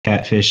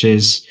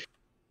catfishes.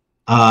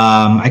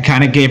 I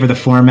kind of gave her the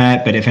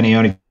format, but if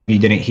anyone of you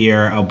didn't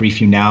hear, I'll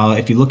brief you now.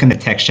 If you look in the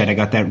text chat, I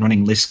got that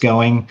running list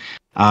going.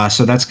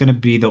 So that's going to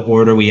be the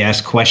order we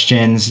ask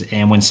questions.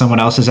 And when someone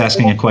else is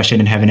asking a question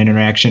and have an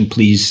interaction,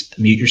 please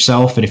mute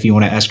yourself. And if you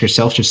want to ask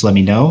yourself, just let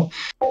me know.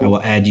 I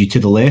will add you to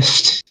the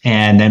list.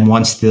 And then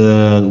once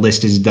the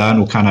list is done,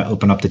 we'll kind of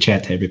open up the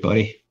chat to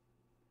everybody.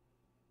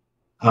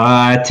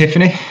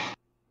 Tiffany?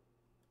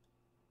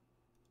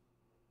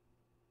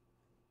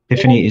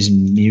 Tiffany is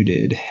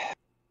muted.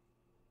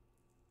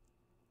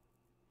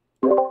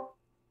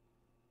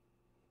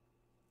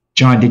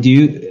 John, did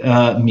you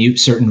mute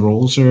certain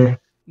roles or?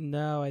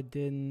 No, I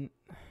didn't.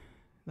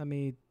 Let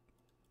me.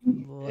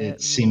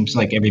 It seems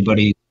like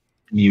everybody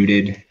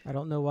muted. I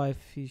don't know why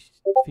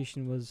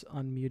Fishin was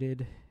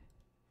unmuted.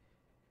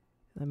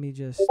 Let me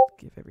just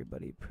give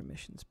everybody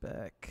permissions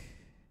back.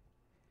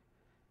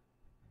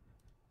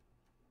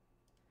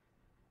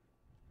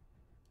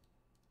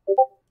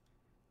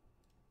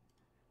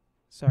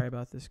 Sorry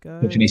about this,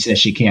 guys. Tiffany says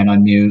she can't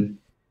unmute.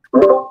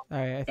 All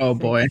right. Oh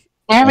boy.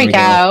 There we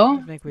go.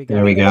 I think we got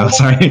There we go.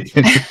 Sorry.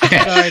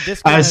 Sorry,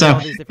 Discord has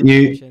all these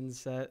different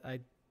functions that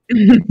I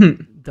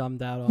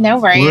dumbed out on. No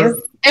worries.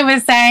 It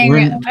was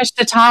saying push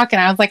to talk,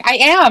 and I was like, I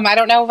am. I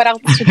don't know what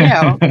else to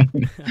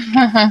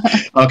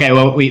do. Okay,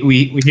 well,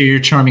 we hear your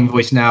charming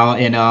voice now,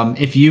 and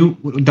if you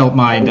don't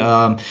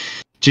mind,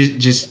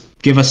 just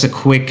give us a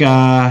quick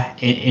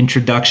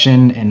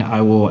introduction, and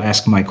I will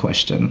ask my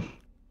question.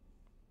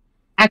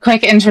 A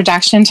quick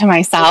introduction to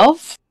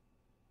myself.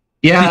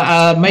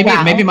 Yeah,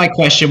 maybe my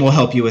question will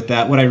help you with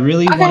that. What I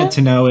really wanted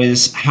to know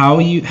is how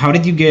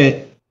did you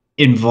get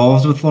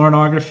involved with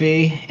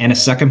Lornography? And a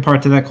second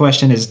part to that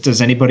question is,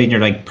 does anybody in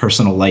your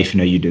personal life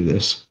know you do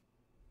this?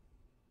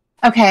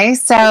 Okay,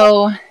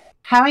 so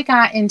how I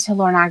got into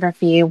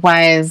Lornography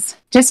was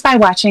just by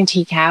watching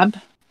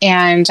TCAB,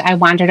 and I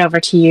wandered over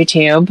to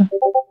YouTube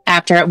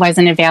after it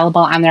wasn't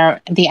available on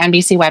the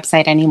NBC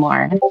website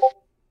anymore.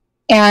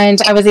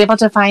 And I was able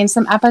to find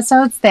some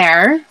episodes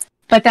there.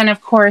 But then,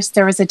 of course,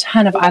 there was a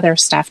ton of other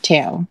stuff,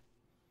 too.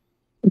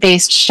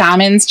 Based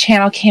Shaman's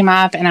channel came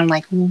up, and I'm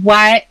like,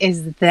 what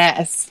is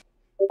this?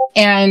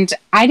 And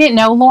I didn't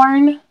know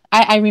Lorne.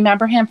 I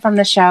remember him from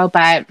the show,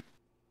 but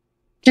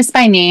just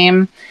by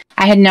name,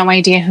 I had no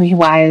idea who he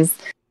was.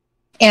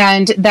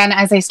 And then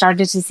as I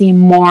started to see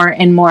more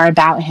and more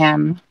about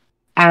him,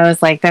 I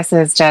was like, this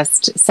is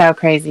just so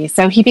crazy.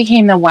 So he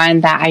became the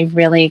one that I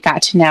really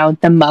got to know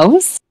the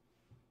most.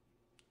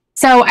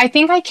 So I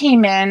think I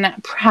came in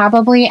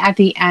probably at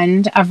the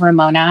end of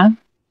Ramona.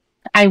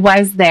 I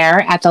was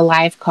there at the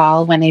live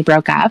call when they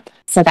broke up.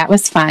 So that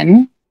was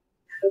fun.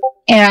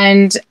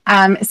 And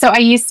so I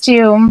used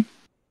to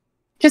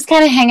just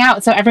kind of hang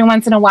out. So every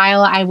once in a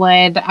while I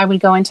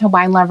would go into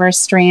Wine Lover's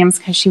streams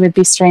because she would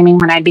be streaming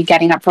when I'd be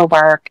getting up for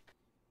work.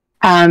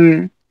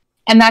 And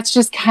that's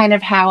just kind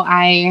of how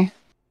I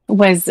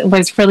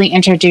was really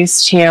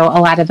introduced to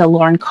a lot of the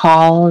Lorne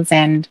calls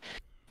and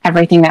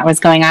everything that was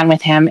going on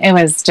with him. It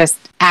was just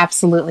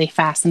absolutely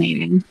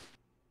fascinating.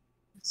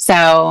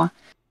 So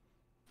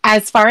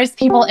as far as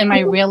people in my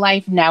real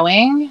life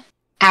knowing,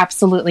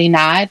 absolutely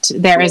not.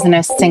 There isn't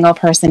a single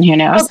person who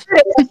knows.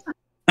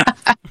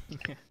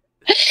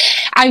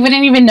 I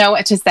wouldn't even know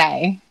what to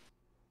say.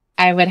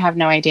 I would have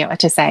no idea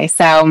what to say.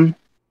 So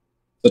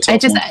I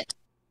just...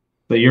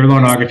 But your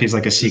Lornography is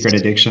like a secret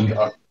addiction.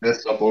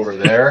 This up over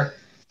there.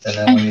 And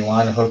then when you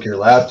want to hook your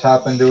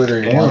laptop into it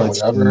or you want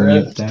whatever it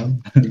is,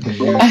 you can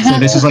use So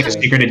this is like a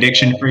secret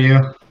addiction for you?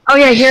 Oh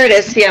yeah, here it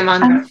is. See, I'm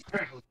on.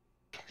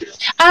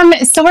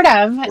 Sort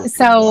of.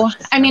 So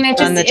I mean, it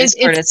just On the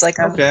Discord, it's like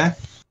okay.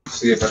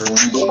 See if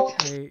everyone.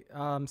 Hey,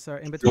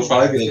 sorry. In between, You'll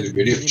probably get a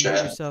video mute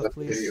chat. yourself,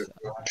 please.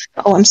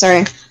 Oh, I'm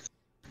sorry.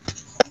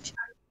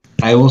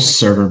 I will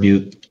server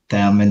mute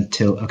them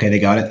until. Okay, they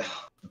got it.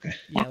 Okay.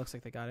 Yeah, it looks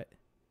like they got it.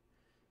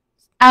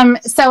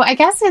 So I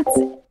guess it's,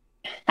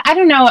 I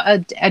don't know,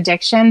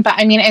 addiction, but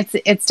I mean,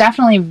 it's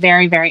definitely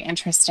very, very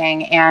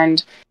interesting,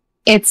 and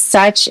it's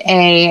such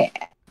a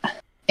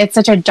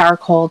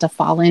dark hole to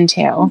fall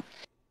into,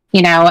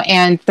 you know,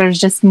 and there's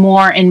just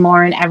more and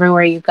more, and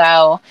everywhere you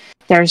go,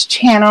 there's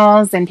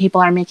channels and people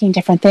are making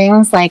different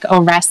things, like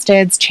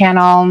Arrested's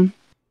channel.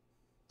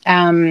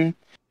 I'm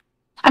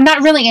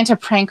not really into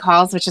prank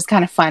calls, which is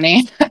kind of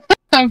funny,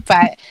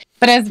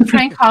 but as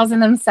prank calls in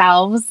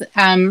themselves.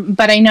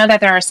 But I know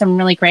that there are some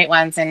really great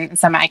ones and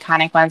some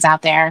iconic ones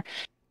out there.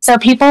 So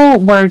people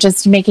were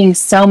just making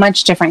so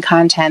much different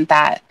content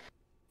that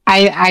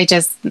I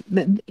just,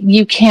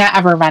 you can't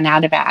ever run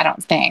out of it, I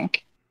don't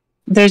think.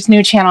 There's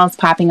new channels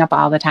popping up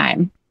all the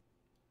time.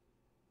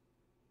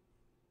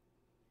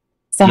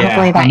 So yeah,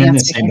 hopefully that I'm in the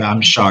answers same.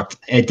 I'm shocked.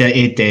 It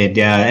did,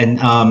 yeah. And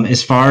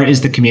as far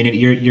as the community,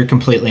 you're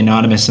completely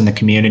anonymous in the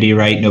community,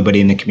 right? Nobody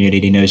in the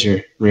community knows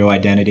your real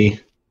identity.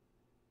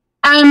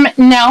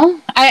 No,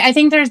 I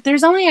think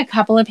there's only a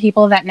couple of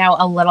people that know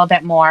a little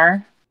bit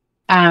more.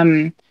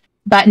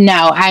 But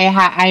no,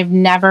 I've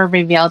never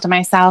revealed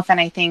myself, and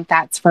I think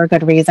that's for a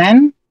good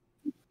reason.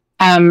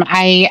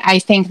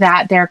 I think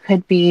that there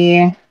could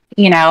be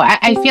You know,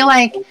 I feel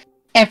like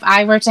if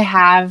I were to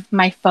have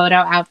my photo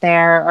out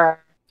there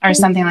or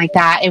something like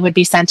that, it would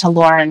be sent to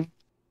Lauren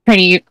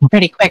pretty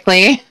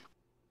quickly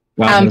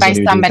Wow, by what do you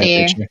do with that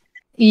somebody. picture?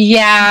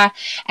 Yeah,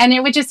 and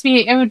it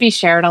would be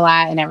shared a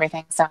lot and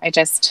everything. So I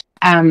just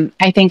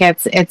I think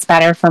it's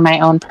better for my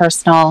own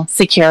personal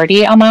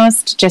security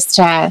almost just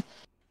to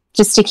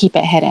keep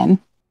it hidden.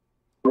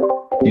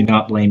 Do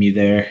not blame you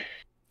there.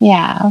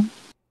 Yeah.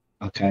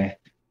 Okay.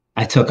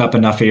 I took up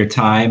enough of your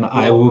time.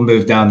 I will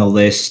move down the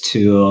list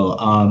to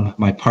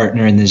my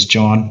partner in this,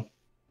 John,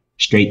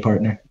 straight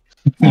partner.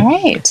 All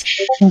right.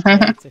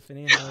 Hey,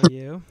 Tiffany, how are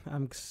you?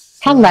 I'm so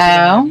Hello.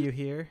 happy to have you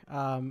here.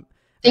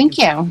 Thank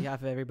you. On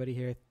behalf of everybody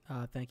here,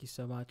 thank you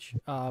so much.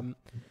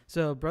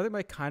 So Brother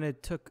Mike kind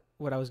of took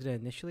what I was going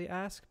to initially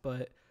ask,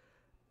 but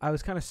I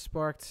was kind of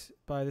sparked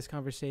by this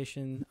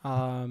conversation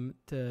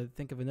to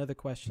think of another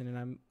question, and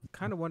I'm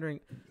kind of wondering,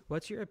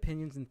 what's your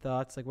opinions and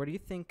thoughts? Like, where do you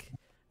think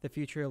the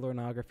future of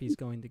Lornography is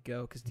going to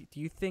go? Because do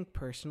you think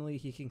personally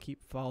he can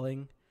keep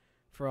falling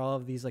for all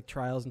of these like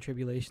trials and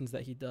tribulations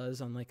that he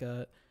does on like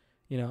a,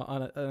 you know,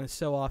 on a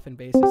so often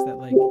basis that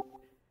like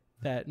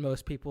that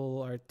most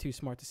people are too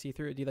smart to see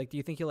through? Do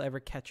you think he'll ever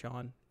catch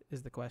on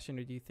is the question,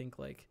 or do you think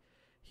like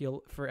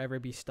he'll forever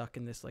be stuck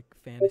in this like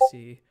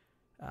fantasy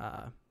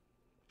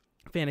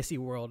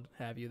world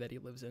have you that he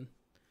lives in?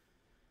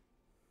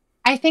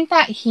 I think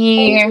that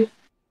he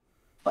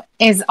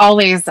is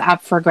always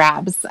up for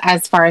grabs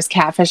as far as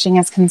catfishing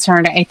is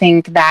concerned. I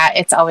think that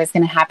it's always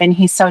going to happen.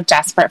 He's so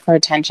desperate for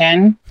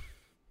attention.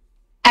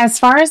 As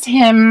far as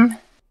him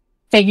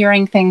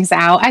figuring things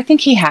out, I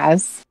think he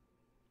has.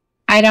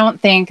 I don't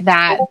think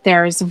that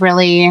there's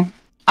really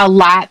a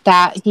lot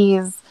that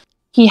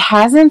he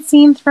hasn't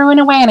seen through in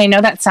a way. And I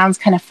know that sounds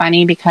kind of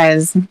funny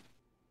because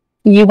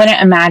you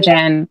wouldn't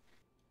imagine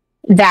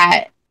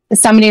that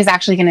somebody is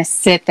actually going to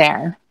sit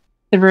there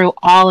through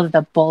all of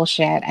the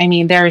bullshit. I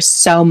mean, there's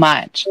so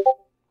much.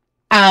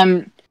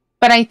 But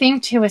I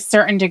think to a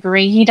certain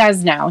degree, he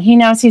does know. He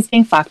knows he's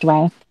being fucked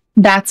with.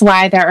 That's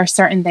why there are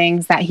certain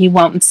things that he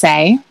won't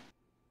say.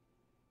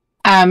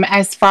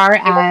 As far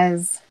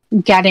as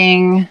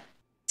getting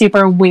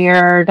super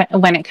weird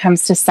when it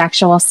comes to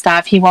sexual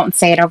stuff, he won't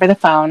say it over the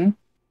phone.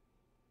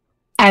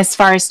 As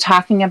far as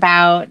talking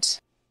about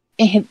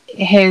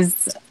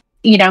his,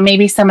 you know,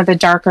 maybe some of the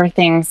darker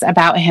things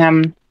about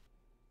him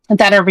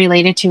that are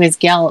related to his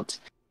guilt,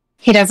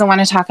 he doesn't want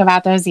to talk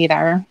about those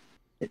either.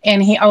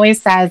 And he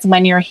always says,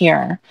 when you're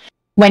here,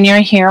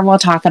 we'll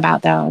talk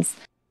about those.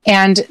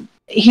 And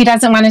he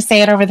doesn't want to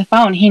say it over the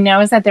phone. He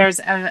knows that there's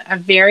a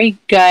very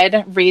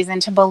good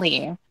reason to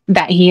believe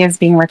that he is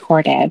being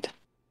recorded.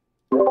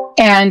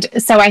 And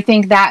so I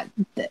think that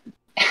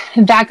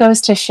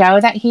goes to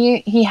show that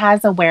he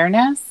has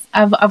awareness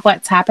of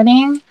what's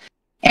happening.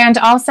 And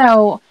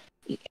also,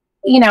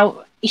 you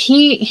know,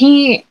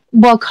 he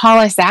will call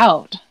us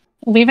out.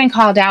 We've been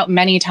called out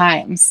many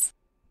times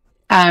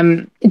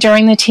during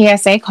the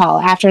TSA call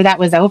after that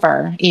was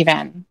over,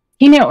 even.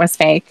 He knew it was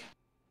fake.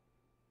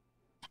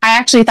 I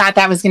actually thought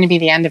that was going to be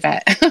the end of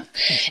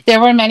it.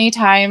 There were many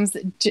times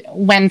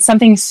when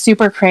something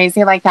super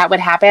crazy like that would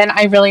happen.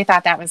 I really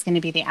thought that was going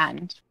to be the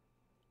end.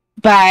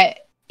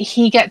 But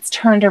he gets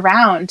turned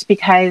around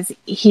because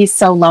he's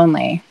so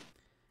lonely.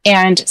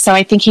 And so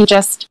I think he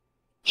just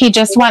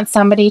wants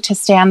somebody to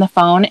stay on the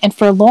phone. And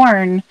for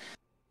Lorne,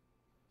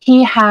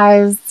 he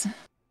has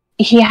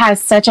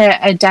such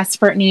a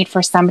desperate need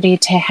for somebody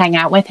to hang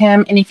out with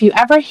him. And if you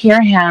ever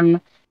hear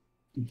him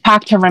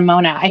talk to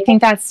Ramona, I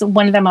think that's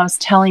one of the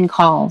most telling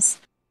calls,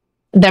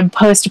 the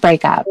post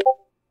breakup,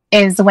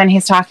 is when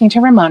he's talking to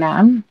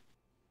Ramona.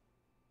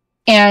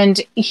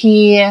 And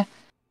he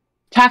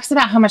talks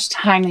about how much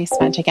time they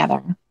spent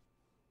together.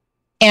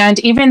 And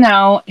even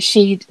though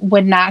she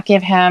would not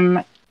give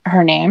him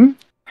her name,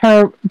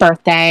 her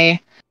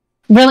birthday,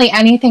 really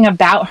anything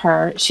about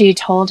her, she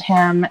told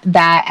him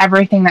that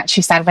everything that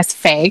she said was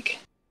fake,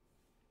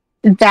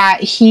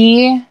 that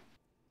he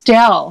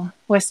still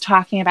was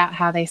talking about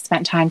how they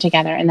spent time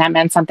together, and that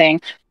meant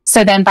something.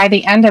 So then by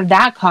the end of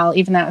that call,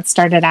 even though it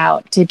started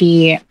out to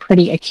be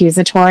pretty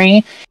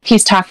accusatory,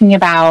 he's talking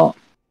about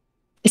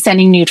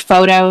sending nude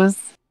photos,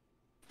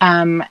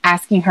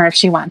 asking her if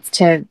she wants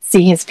to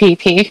see his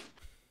pee-pee,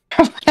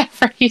 or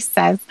whatever he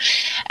says.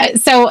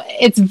 So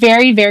it's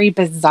very, very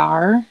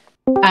bizarre.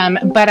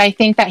 But I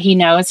think that he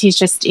knows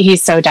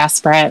he's so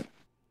desperate.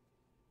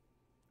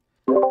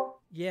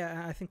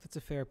 Yeah, I think that's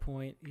a fair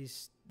point.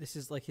 This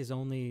is like his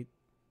only,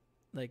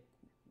 like,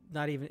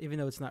 not even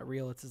though it's not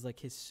real, it's like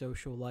his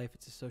social life.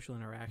 It's a social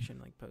interaction,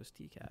 like post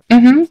TCAP.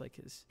 Mm-hmm. It's like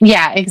his.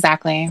 Yeah,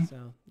 exactly.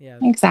 So yeah,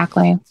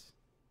 exactly.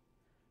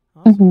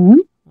 Awesome. Mm-hmm.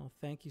 Well,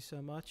 thank you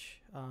so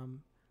much.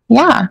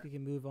 Yeah. We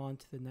can move on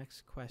to the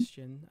next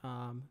question.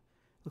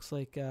 Looks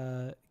like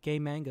Gay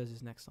Mangoes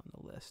is next on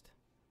the list.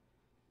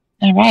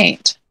 All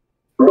right.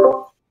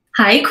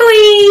 Hi,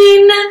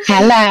 Queen.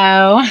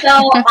 Hello.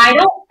 So I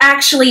don't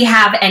actually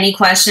have any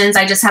questions.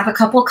 I just have a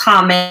couple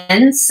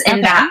comments,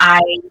 and that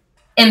I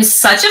am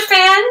such a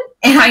fan,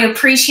 and I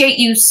appreciate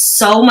you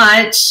so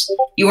much.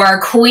 You are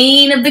a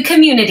queen of the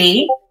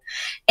community.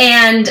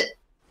 And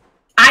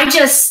I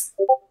just,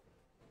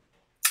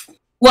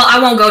 well, I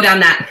won't go down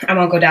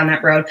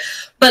that road.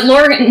 But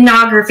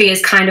pornography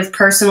is kind of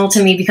personal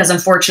to me because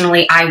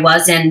unfortunately I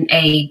was in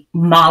a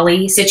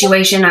Molly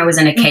situation. I was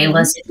in a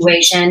Kayla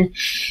situation.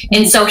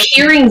 And so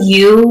hearing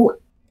you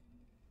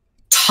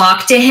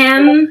talk to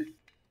him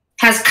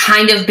has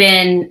kind of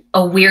been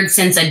a weird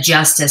sense of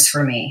justice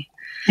for me.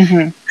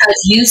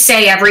 Because you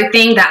say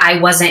everything that I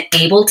wasn't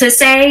able to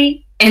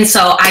say. And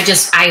so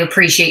I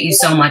appreciate you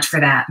so much for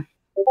that.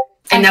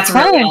 And that's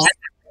really all I have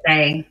to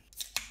say.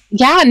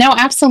 Yeah, no,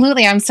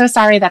 absolutely. I'm so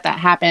sorry that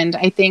happened.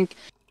 I think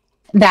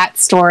that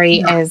story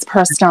is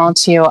personal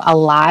to a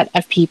lot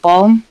of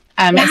people,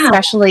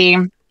 especially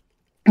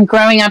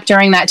growing up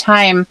during that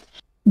time,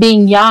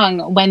 being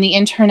young when the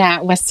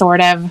internet was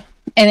sort of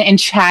and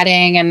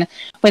chatting and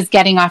was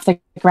getting off the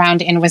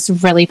ground and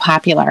was really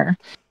popular.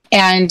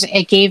 And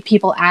it gave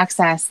people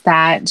access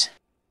that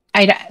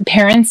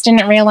parents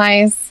didn't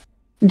realize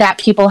that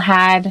people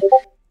had.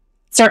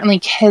 Certainly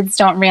kids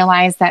don't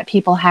realize that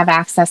people have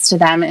access to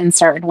them in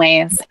certain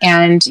ways.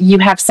 And you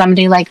have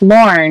somebody like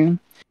Lauren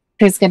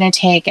who's going to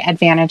take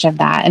advantage of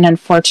that. And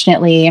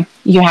unfortunately,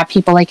 you have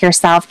people like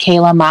yourself,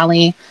 Kayla,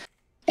 Molly,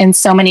 and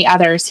so many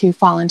others who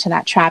fall into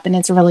that trap. And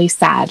it's really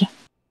sad.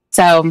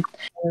 So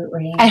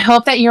I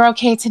hope that you're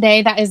okay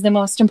today. That is the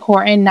most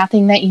important.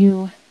 Nothing that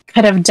you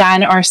could have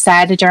done or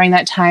said during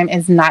that time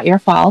is not your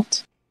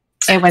fault.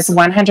 It was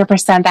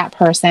 100% that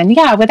person.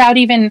 Yeah, without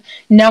even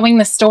knowing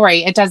the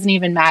story, it doesn't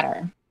even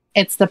matter.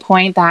 It's the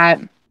point that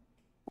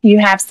you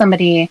have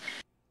somebody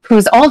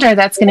who's older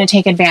that's going to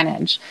take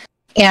advantage.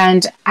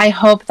 And I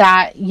hope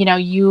that,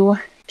 you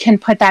can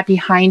put that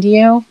behind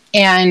you.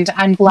 And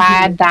I'm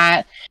glad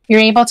that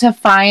you're able to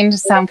find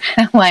some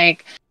kind of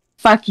like,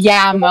 fuck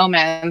yeah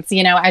moments,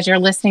 as you're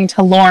listening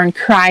to Lauren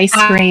cry,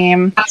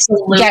 scream,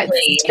 get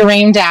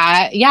screamed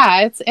at.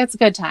 Yeah, it's a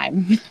good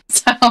time.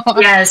 So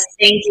yes,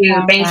 thank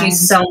you. Thank you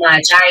so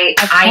much.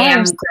 I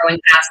am growing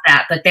past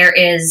that, but there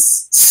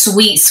is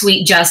sweet,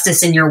 sweet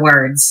justice in your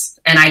words.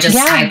 And I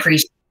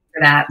appreciate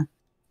that.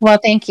 Well,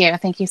 thank you.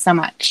 Thank you so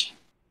much.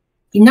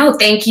 No,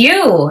 thank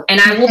you.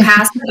 And I will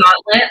pass the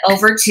gauntlet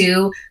over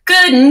to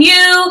Good and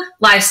You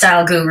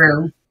Lifestyle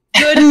Guru.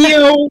 Good and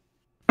You.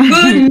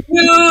 Good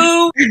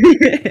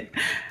news.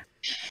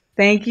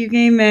 Thank you,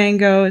 Game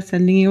Mango.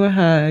 Sending you a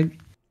hug.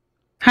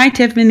 Hi,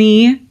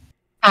 Tiffany.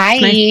 Hi.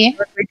 It's nice to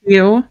work with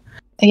you.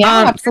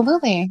 Yeah,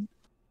 absolutely.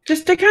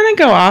 Just to kind of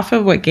go off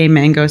of what Game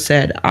Mango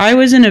said, I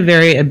was in a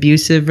very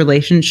abusive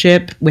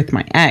relationship with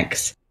my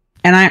ex,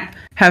 and I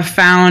have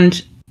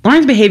found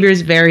Lauren's behavior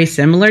is very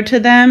similar to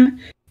them.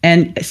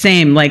 And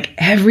same, like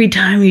every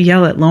time you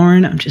yell at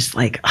Lauren, I'm just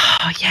like,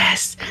 oh,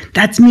 yes,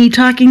 that's me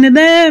talking to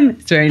them.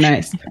 It's very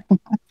nice.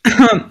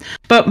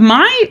 But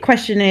my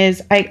question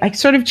is, I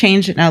sort of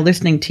changed it now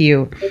listening to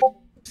you.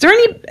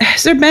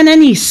 Has there been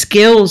any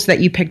skills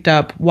that you picked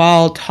up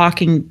while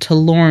talking to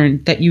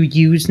Lauren that you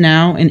use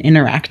now in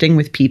interacting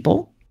with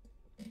people?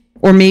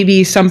 Or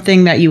maybe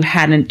something that you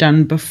hadn't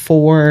done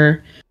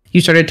before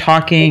you started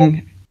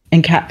talking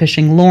and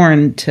catfishing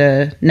Lauren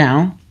to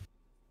now?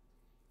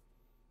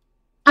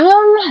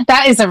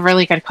 That is a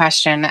really good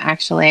question,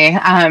 actually.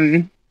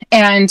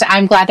 And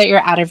I'm glad that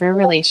you're out of your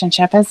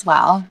relationship as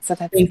well. So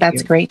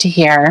that's great to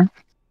hear.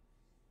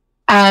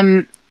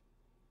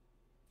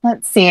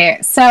 Let's see.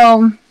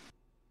 So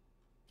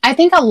I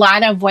think a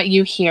lot of what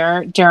you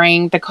hear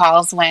during the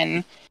calls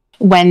when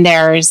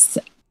there's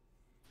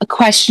a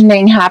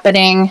questioning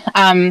happening,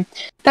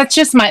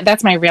 that's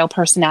my real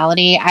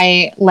personality.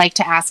 I like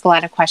to ask a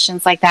lot of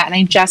questions like that, and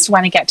I just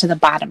want to get to the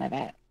bottom of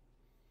it.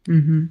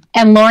 Mm-hmm.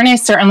 And Lauren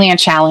is certainly a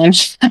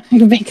challenge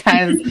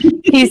because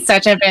he's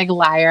such a big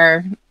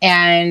liar,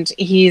 and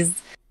he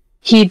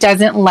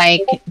doesn't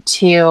like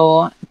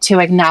to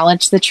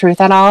acknowledge the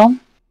truth at all.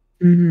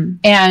 Mm-hmm.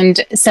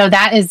 And so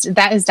that is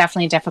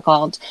definitely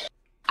difficult.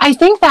 I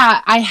think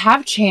that I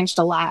have changed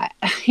a lot,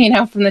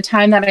 from the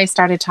time that I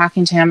started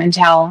talking to him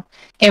until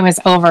it was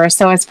over.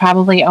 So it's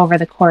probably over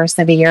the course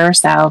of a year or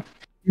so.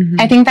 Mm-hmm.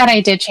 I think that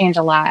I did change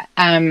a lot.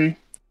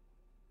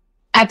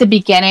 At the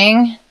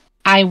beginning,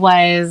 I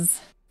was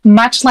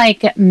much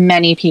like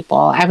many people.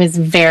 I was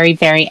very,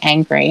 very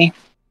angry.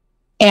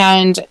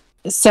 And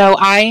so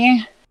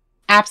I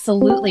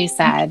absolutely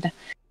said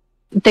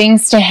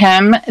things to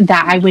him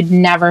that I would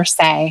never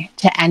say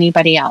to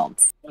anybody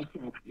else.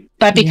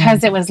 But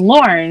because it was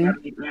Lauren.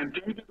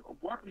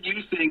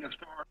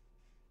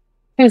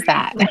 Who's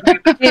that?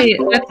 Hey,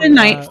 Let the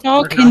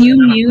Nightfall. Can you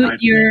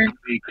mute your...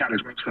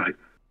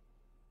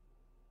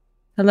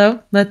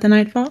 Hello? Let the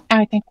Nightfall?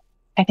 Oh,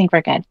 I think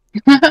we're good.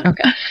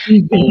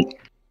 Okay.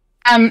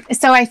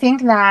 So I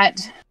think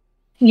that,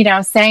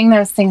 saying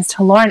those things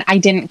to Lauren, I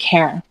didn't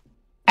care.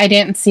 I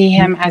didn't see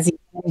him as a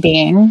human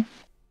being.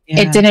 Yeah.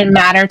 It didn't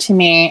matter to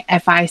me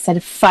if I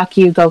said, fuck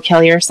you, go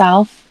kill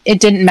yourself. It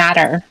didn't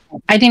matter.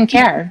 I didn't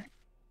care.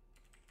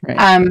 Right.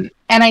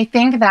 And I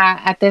think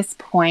that at this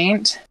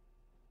point,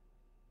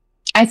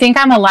 I think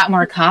I'm a lot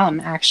more calm,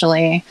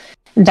 actually,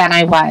 than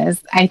I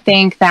was. I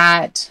think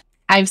that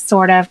I've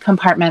sort of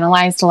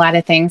compartmentalized a lot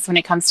of things when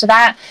it comes to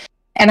that.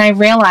 And I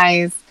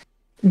realized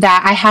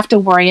that I have to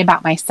worry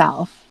about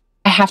myself.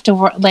 I have to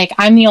like,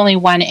 I'm the only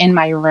one in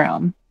my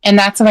room. And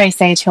that's what I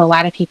say to a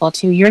lot of people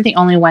too. You're the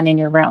only one in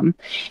your room,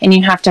 and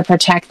you have to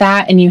protect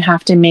that, and you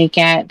have to make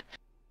it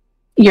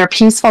your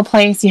peaceful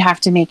place. You have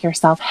to make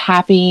yourself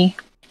happy.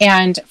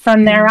 And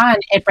from there on,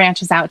 it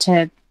branches out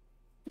to,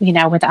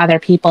 with other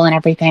people and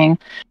everything.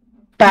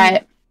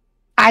 But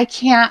I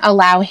can't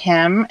allow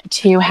him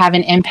to have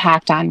an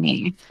impact on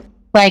me.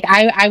 Like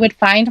I would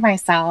find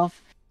myself,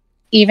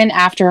 even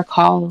after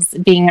calls,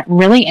 being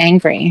really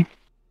angry.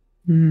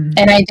 And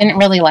I didn't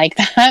really like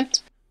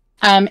that.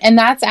 And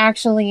that's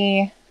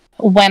actually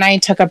when I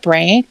took a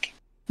break,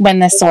 when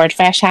the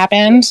swordfish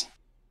happened.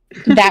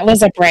 That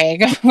was a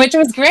break, which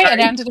was great. It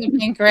ended up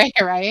being great,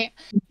 right?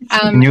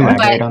 Can you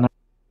elaborate on that?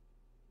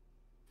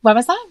 What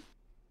was that?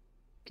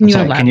 Can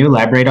you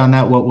elaborate on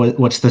that?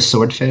 What's the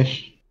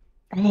swordfish?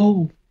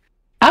 Oh,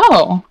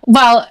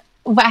 well,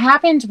 what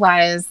happened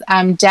was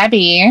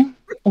Debbie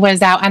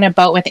was out on a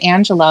boat with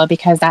Angelo,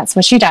 because that's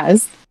what she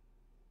does.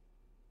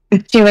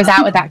 She was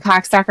out with that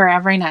cocksucker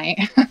every night.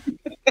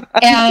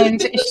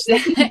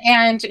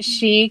 and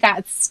she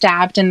got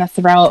stabbed in the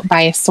throat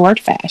by a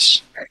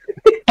swordfish.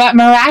 But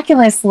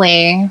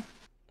miraculously,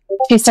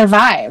 she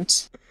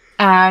survived.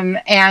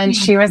 And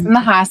she was in the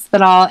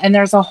hospital, and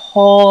there's a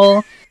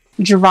whole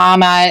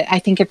drama. I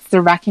think it's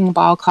the Wrecking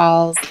Ball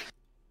calls,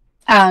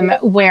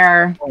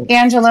 where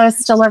Angelo is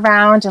still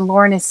around and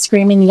Lauren is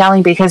screaming and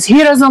yelling because he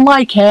doesn't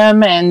like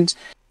him, and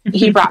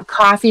he brought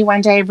coffee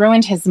one day,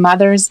 ruined his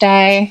Mother's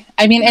Day.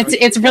 I mean,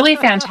 it's really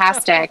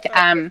fantastic.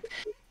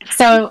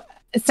 So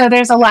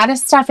there's a lot of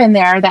stuff in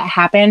there that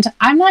happened.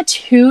 I'm not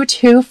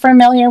too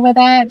familiar with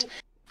it,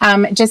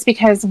 just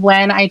because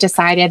when I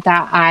decided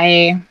that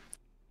I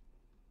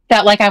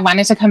felt like I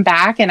wanted to come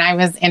back and I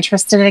was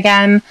interested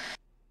again,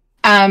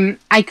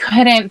 I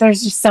couldn't.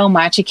 There's just so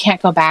much. You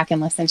can't go back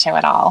and listen to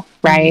it all,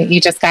 right? You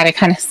just got to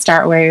kind of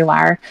start where you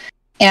are.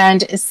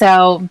 And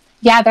so,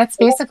 yeah, that's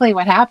basically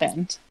what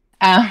happened.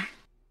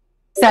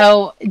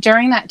 So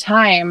during that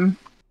time,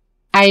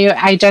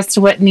 I just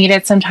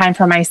needed some time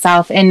for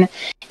myself. And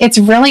it's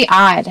really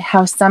odd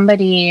how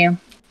somebody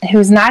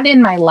who's not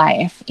in my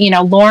life,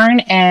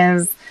 Lauren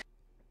is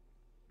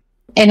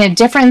in a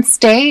different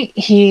state.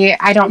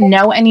 I don't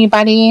know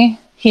anybody.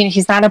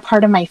 He's not a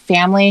part of my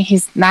family.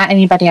 He's not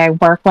anybody I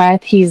work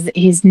with.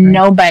 He's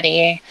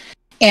Nobody.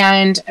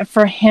 And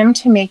for him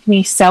to make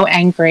me so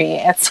angry,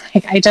 it's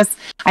like,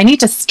 I need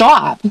to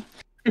stop.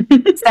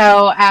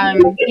 So,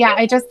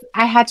 yeah,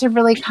 I had to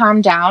really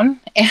calm down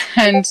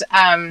and,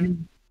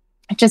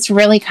 just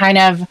really kind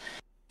of,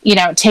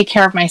 take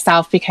care of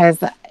myself,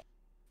 because,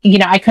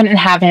 I couldn't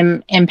have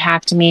him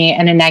impact me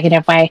in a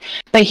negative way.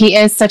 But he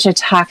is such a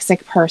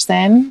toxic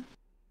person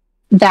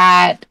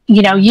that,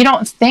 you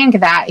don't think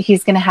that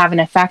he's going to have an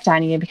effect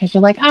on you, because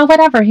you're like, oh,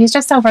 whatever, he's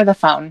just over the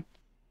phone.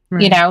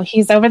 Right.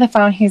 He's over the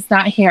phone. He's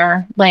not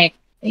here. Like,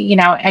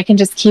 I can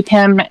just keep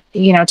him,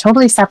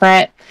 totally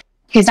separate.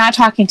 He's not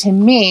talking to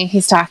me.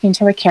 He's talking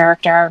to a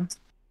character.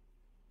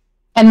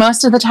 And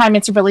most of the time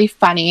it's really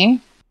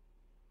funny.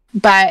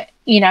 But,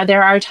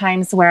 there are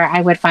times where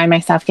I would find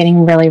myself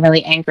getting really,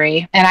 really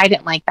angry. And I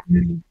didn't like that.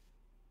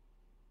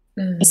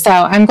 Mm-hmm. So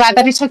I'm glad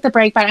that I took the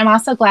break, but I'm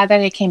also glad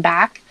that I came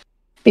back,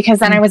 because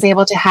then I was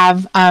able to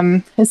have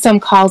some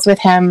calls with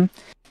him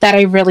that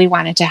I really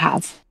wanted to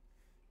have.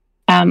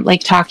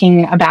 Like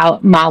talking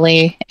about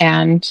Molly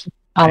and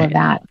all of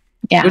that.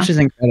 Yeah. Which is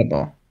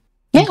incredible.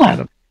 Yeah.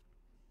 Incredible.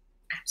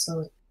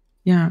 Absolutely.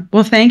 Yeah.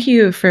 Well, thank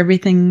you for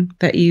everything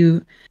that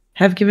you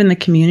have given the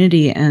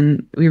community,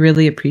 and we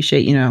really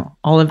appreciate,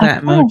 all of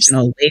that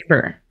emotional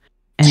labor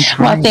and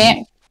time.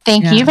 Well,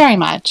 thank you very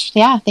much.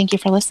 Yeah. Thank you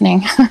for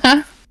listening.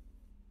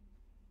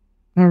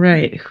 All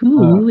right.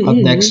 Up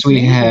next,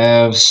 we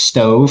have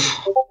Stove.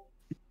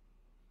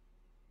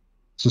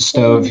 So,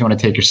 Stove, if you want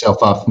to take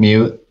yourself off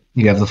mute,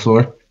 you have the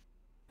floor.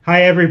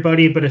 Hi,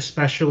 everybody, but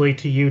especially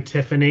to you,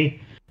 Tiffany.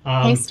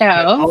 Hey,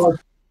 Stove.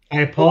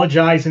 I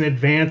apologize in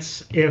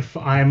advance if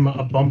I'm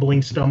a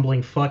bumbling,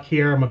 stumbling fuck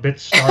here. I'm a bit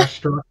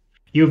starstruck.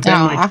 You've been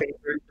my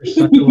favorite for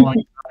such a long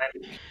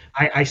time.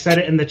 I said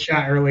it in the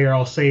chat earlier.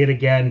 I'll say it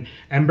again.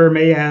 Ember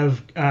may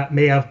have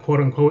quote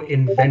unquote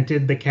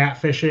invented the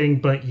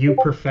catfishing, but you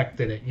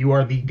perfected it. You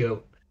are the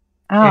GOAT.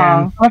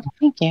 Oh,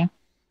 thank you.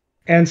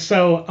 And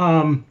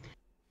so,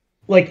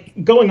 like,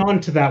 going on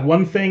to that,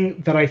 one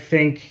thing that I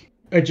think,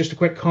 just a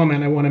quick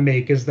comment I want to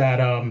make is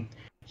that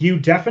you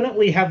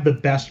definitely have the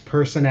best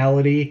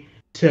personality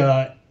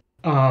to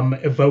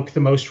evoke the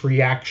most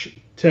reaction,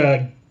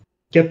 to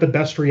get the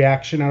best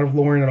reaction out of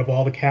Lauren out of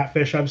all the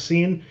catfish I've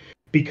seen,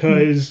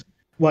 because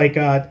like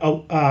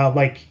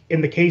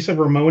in the case of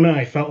Ramona,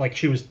 I felt like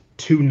she was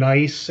too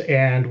nice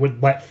and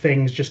would let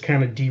things just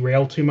kind of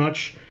derail too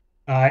much.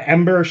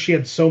 Ember, she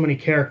had so many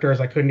characters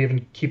I couldn't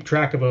even keep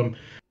track of them.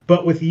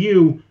 But with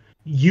you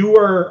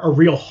were a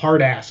real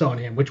hard ass on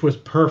him, which was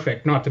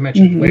perfect. Not to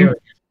mention hilarious.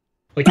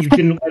 Like you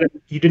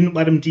didn't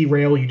let him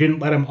derail. You didn't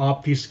let him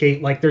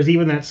obfuscate. Like there's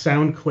even that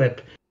sound clip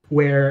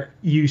where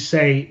you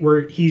say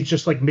where he's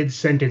just like mid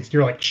sentence.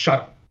 You're like, shut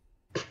up.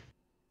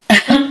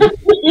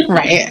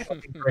 Right.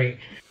 Great.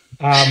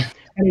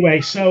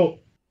 Anyway, so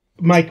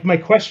my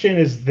question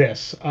is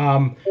this: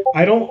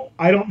 I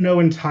don't know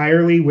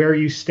entirely where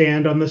you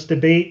stand on this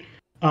debate.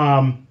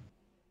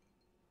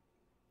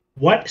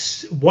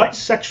 What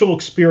sexual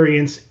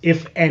experience,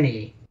 if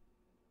any,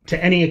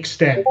 to any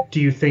extent, do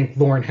you think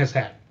Lauren has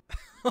had?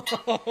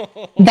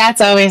 That's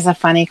always a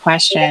funny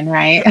question,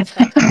 right?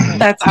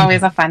 That's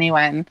always a funny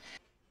one.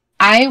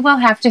 I will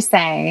have to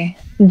say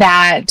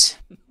that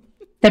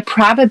the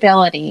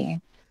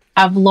probability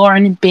of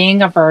Lauren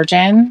being a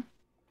virgin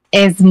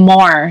is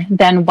more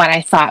than what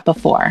I thought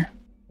before.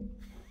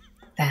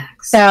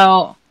 Facts.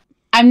 So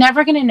I'm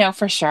never going to know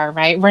for sure,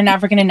 right? We're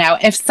never going to know.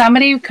 If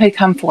somebody could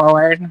come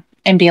forward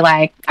and be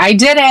like, I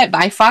did it,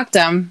 I fucked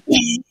him,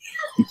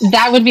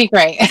 that would be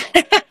great.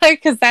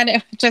 Because then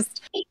it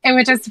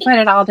would just put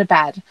it all to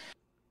bed.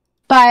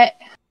 But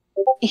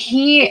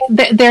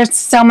there's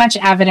so much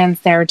evidence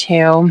there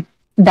too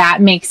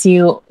that makes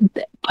you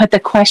put the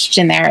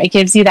question there. It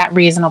gives you that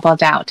reasonable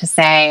doubt to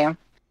say,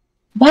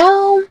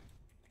 well,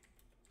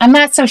 I'm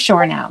not so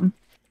sure now.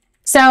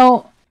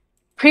 So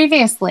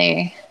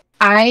previously,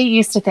 I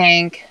used to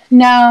think,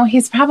 no,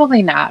 he's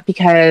probably not,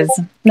 because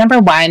number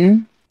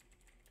one,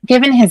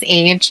 given his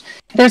age,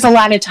 there's a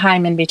lot of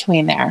time in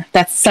between there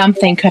that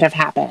something could have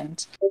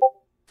happened.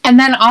 And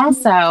then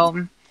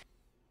also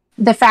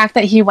the fact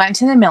that he went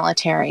to the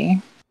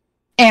military,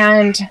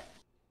 and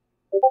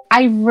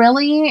I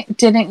really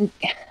didn't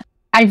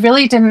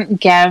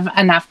give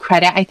enough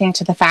credit, I think,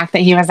 to the fact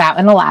that he was out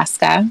in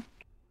Alaska.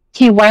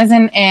 He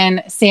wasn't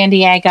in San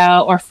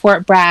Diego or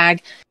Fort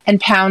Bragg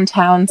and Pound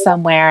Town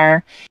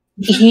somewhere.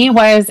 He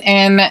was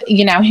in,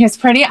 he was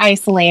pretty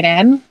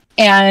isolated.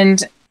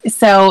 And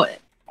so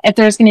if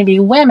there's going to be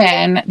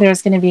women,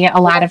 there's going to be a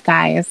lot of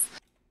guys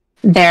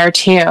there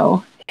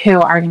too who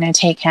are going to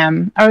take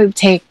him or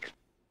take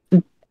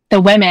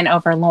the women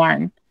over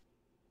Lauren.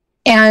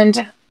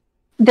 And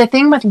the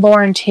thing with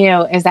Lauren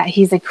too is that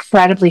he's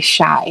incredibly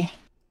shy.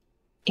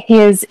 He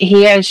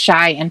is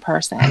shy in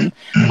person.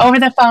 Over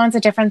the phone's a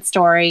different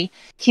story.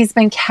 He's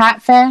been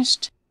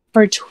catfished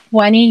for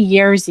 20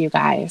 years, you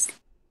guys.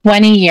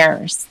 20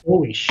 years.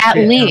 Holy shit. At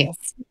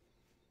least.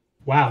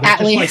 Wow.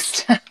 At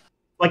least.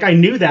 Like I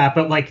knew that,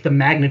 but like the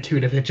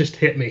magnitude of it just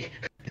hit me.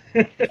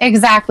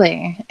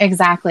 Exactly.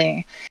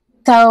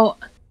 So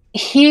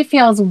he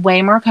feels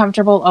way more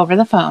comfortable over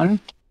the phone,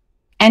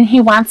 and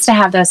he wants to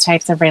have those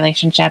types of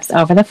relationships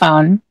over the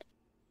phone.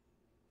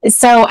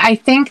 So I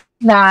think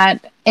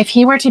that if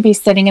he were to be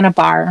sitting in a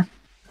bar,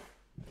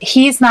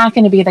 he's not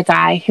going to be the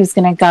guy who's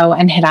going to go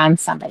and hit on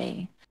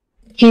somebody.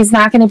 He's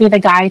not going to be the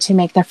guy to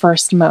make the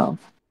first move.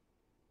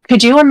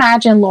 Could you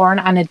imagine Lauren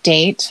on a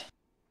date?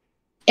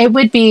 It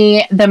would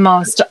be the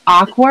most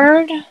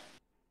awkward,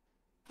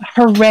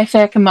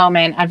 horrific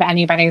moment of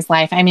anybody's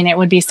life. I mean, it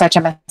would be such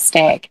a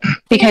mistake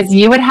because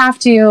he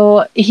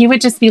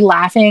would just be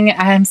laughing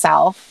at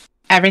himself,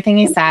 everything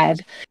he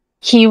said.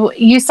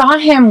 You saw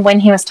him when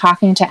he was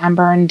talking to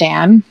Ember and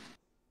Dan.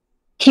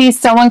 He's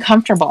so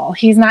uncomfortable.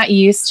 He's not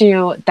used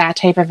to that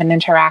type of an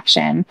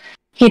interaction.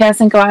 He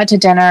doesn't go out to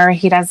dinner.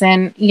 He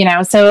doesn't,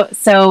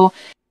 so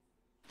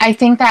I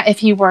think that if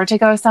he were to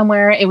go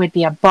somewhere, it would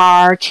be a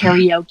bar,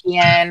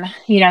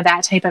 karaoke,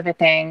 that type of a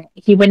thing.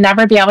 He would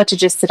never be able to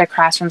just sit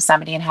across from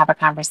somebody and have a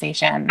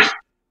conversation.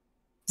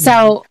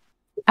 So,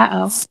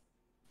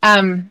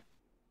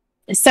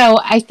 so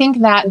I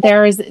think that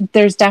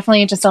there's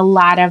definitely just a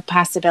lot of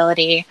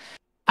possibility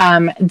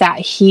that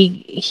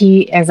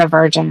he is a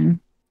virgin.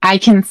 I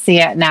can see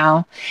it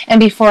now. And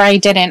before I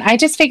didn't. I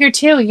just figured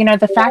too,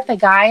 the fact that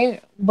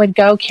guy would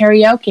go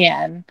karaoke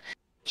in,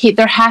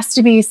 there has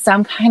to be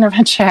some kind of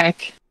a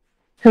chick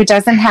who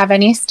doesn't have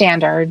any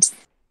standards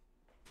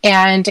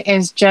and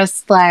is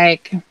just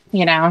like,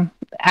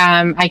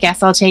 I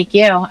guess I'll take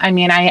you. I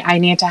mean, I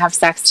need to have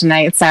sex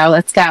tonight, so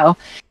let's go.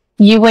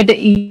 You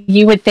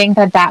would think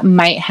that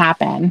might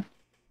happen,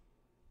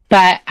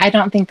 but I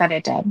don't think that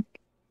it did.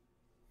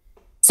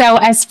 So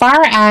as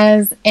far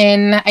as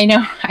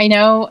I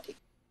know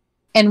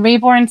in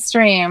Reborn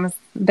streams,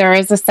 there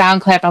is a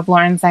sound clip of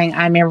Lauren saying,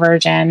 I'm a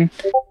virgin.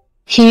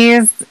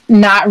 He's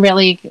not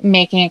really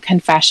making a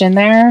confession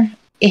there.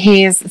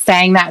 He's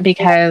saying that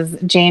because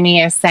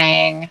Jamie is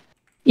saying,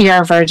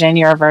 you're a virgin,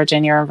 you're a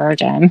virgin, you're a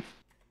virgin.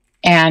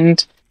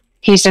 And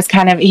he's just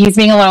he's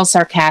being a little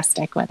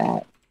sarcastic with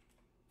it.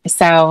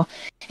 So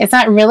it's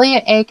not really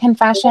a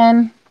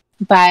confession,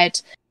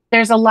 but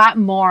there's a lot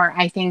more,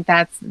 I think,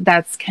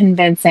 that's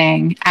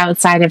convincing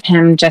outside of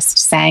him just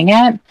saying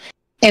it.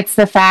 It's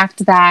the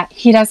fact that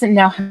he doesn't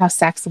know how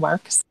sex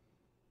works.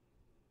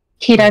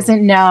 He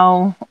doesn't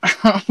know,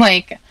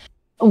 the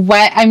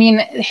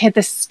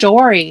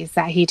stories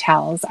that he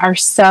tells are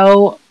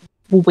so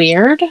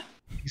weird.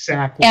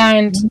 Exactly.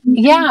 And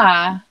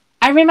yeah,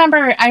 I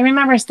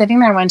remember sitting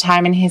there one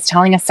time and he's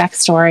telling a sex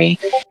story,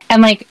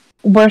 and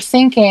we're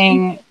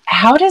thinking,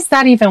 how does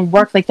that even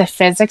work? The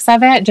physics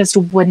of it just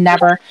would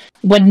never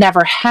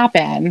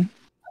happen.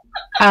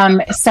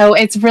 So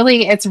it's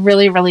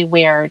really, really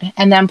weird.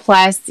 And then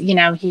plus,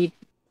 he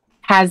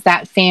has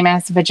that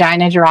famous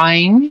vagina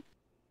drawing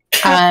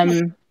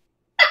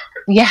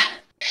Yeah,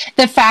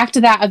 the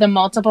fact that the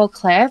multiple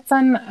clits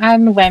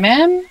on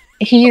women,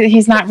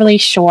 he's not really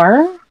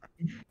sure.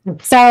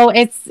 So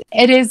it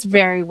is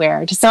very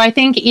weird. So I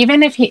think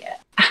even if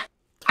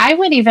I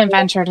would even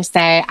venture to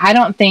say I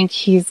don't think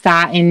he's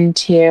got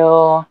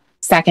into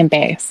second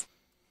base.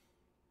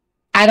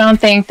 I don't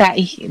think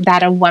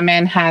that a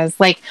woman has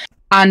like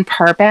on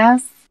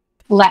purpose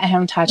let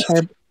him touch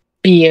her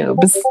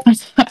boobs.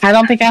 I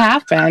don't think it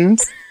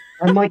happened.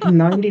 I'm like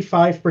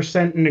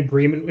 95% in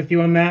agreement with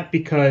you on that,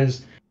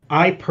 because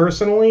I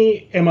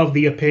personally am of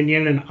the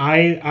opinion, and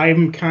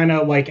I'm kind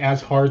of like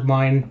as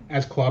hardline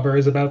as Clubber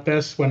is about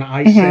this, when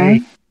I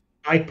say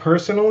I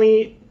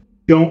personally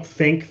don't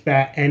think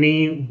that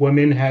any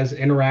woman has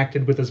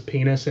interacted with his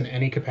penis in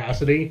any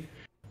capacity.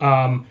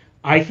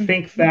 I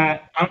think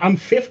that I'm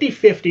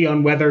 50-50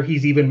 on whether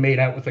he's even made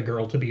out with a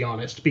girl, to be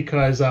honest,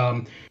 because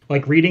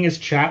like reading his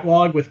chat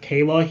log with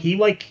Kayla, he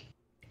like,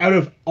 out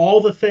of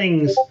all the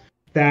things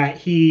that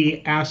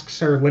he asks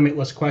her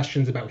limitless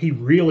questions about, he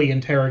really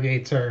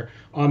interrogates her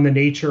on the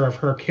nature of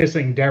her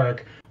kissing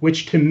Derek,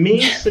 which to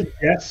me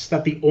suggests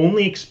that the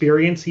only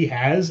experience he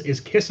has is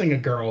kissing a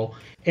girl,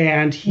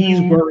 and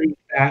he's worried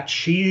that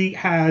she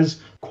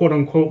has quote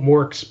unquote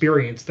more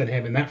experience than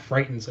him, and that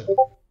frightens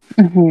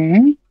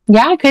him.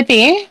 Yeah, it could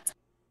be.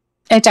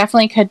 It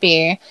definitely could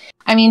be.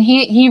 I mean,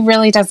 he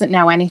really doesn't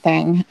know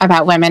anything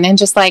about women, and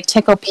just like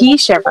Tickle P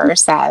Shiver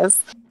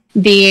says,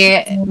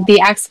 the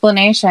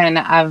explanation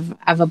of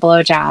a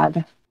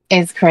blowjob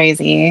is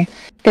crazy.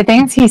 The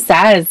things he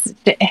says,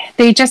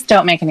 they just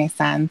don't make any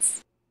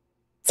sense.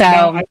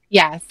 So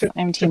yes,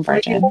 I'm Team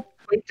Virgin.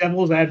 Play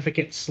devil's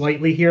advocate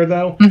slightly here,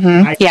 though.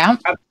 I've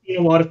seen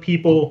a lot of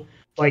people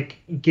like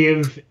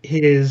give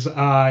his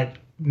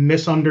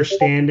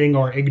misunderstanding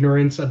or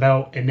ignorance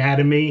about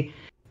anatomy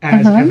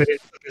as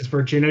evidence of his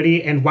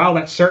virginity, and while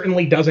that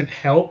certainly doesn't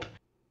help,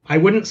 I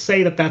wouldn't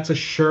say that that's a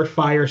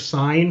surefire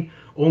sign,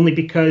 only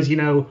because, you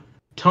know,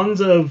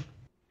 tons of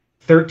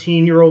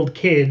 13-year-old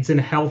kids in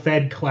health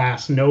ed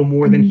class know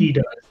more than he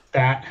does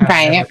that have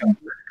ever done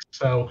work.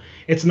 So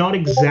it's not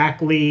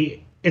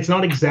exactly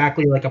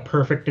like a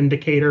perfect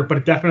indicator, but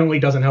it definitely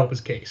doesn't help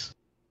his case.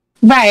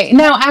 Right.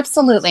 No,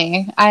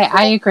 absolutely.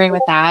 I agree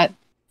with that.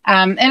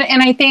 And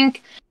I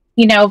think,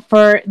 you know,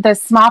 for the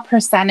small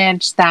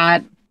percentage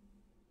that,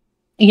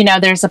 you know,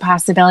 there's a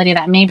possibility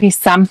that maybe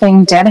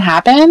something did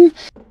happen,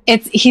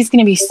 he's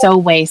going to be so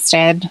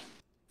wasted,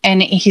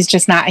 and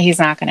he's not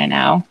going to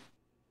know.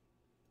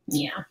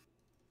 Yeah.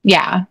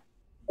 Yeah.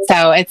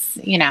 So it's,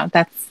 you know,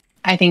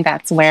 I think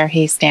that's where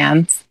he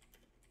stands.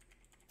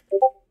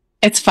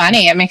 It's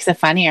funny. It makes it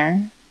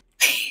funnier.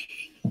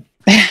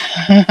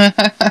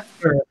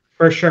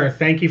 For sure.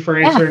 Thank you for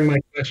answering my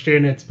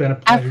question. It's been a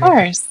pleasure. Of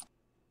course.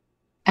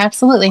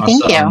 Absolutely. Awesome.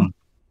 Thank you.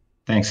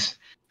 Thanks.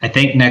 I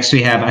think next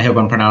we have, I hope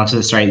I'm pronouncing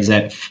this right, is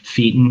that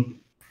Featon?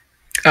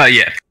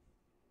 Yeah.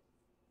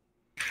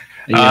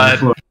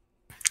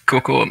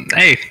 Cool.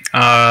 Hey,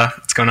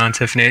 what's going on,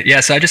 Tiffany?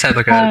 Yeah, so I just had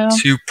like a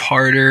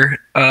two-parter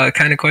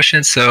kind of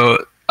question. So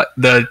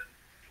the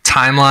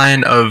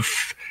timeline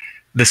of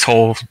this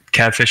whole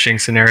catfishing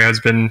scenario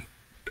has been,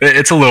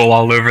 it's a little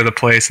all over the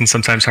place and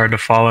sometimes hard to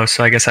follow.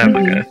 So I guess I have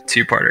like a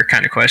two-parter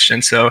kind of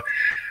question. So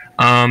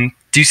do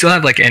you still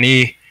have like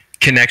any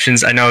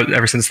connections? I know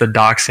ever since the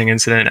doxing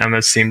incident,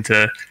 Emma seemed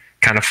to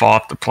kind of fall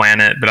off the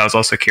planet, but I was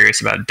also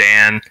curious about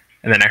Dan.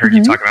 And then I heard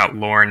you talk about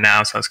Lauren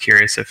now, so I was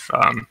curious if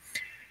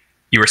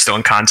you were still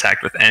in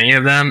contact with any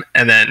of them.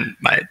 And then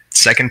my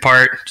second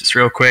part, just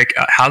real quick,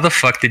 how the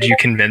fuck did you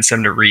convince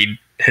him to read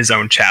his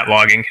own chat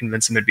log and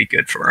convince him it'd be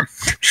good for him?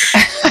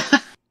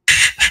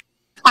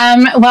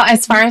 Well,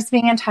 as far as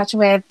being in touch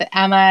with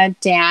Emma,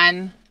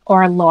 Dan,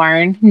 or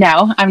Lauren,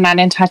 no, I'm not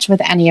in touch with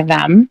any of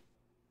them.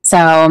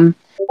 So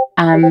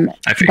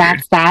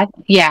that's that.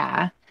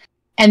 Yeah.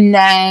 And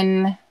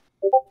then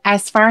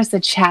as far as the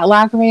chat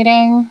log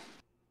reading,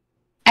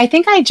 I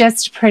think I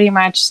just pretty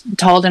much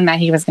told him that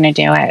he was going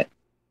to do it.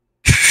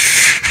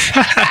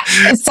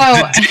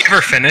 So did he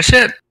ever finish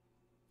it?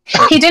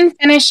 He didn't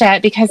finish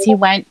it because he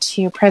went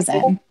to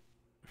prison.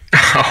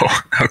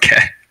 Oh,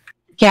 okay.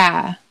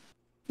 Yeah.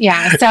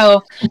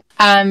 So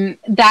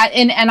that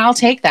and I'll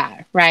take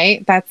that,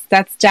 right?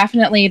 That's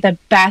definitely the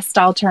best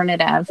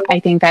alternative I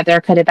think that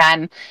there could have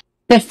been.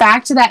 The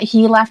fact that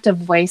he left a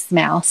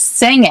voicemail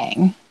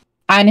singing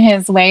on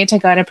his way to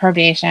go to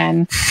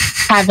probation,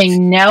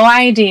 having no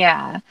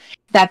idea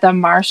that the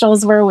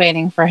marshals were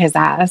waiting for his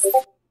ass.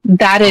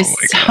 That is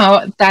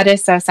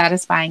so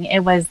satisfying.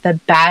 It was the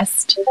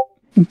best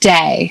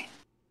day.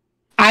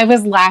 I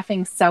was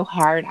laughing so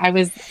hard.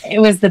 It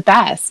was the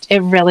best. It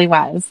really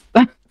was.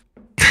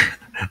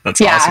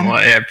 That's awesome.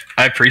 Well,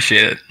 I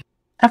appreciate it.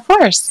 Of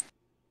course.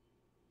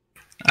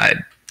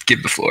 I'd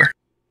give the floor.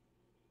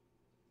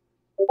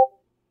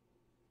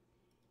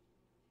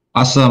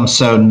 Awesome.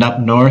 So,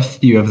 Nup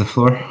North, you have the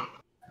floor.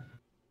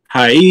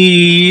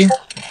 Hi.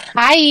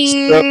 Hi.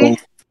 So,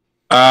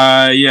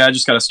 yeah, I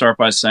just got to start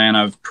by saying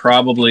I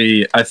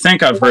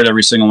think I've heard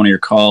every single one of your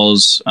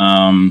calls.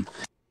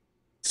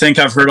 think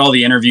I've heard all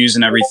the interviews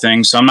and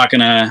everything, so I'm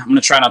gonna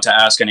try not to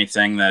ask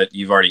anything that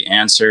you've already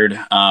answered.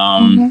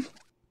 But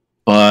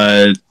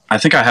I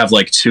think I have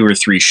like 2 or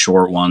 3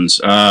 short ones.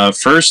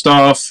 First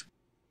off,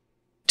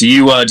 do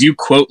you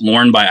quote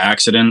Lauren by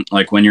accident,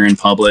 like when you're in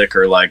public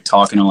or like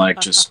talking to like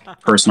just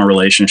personal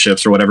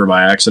relationships or whatever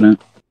by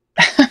accident?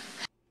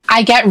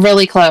 I get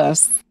really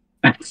close.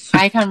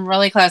 I come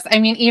really close. I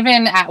mean,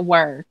 even at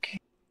work,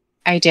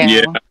 I do.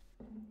 Yeah.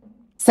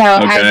 So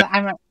Okay.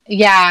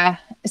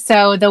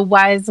 So the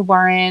was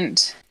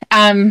weren't.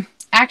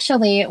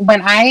 Actually,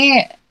 when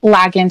I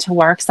log into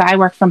work, so I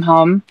work from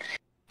home,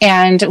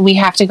 and we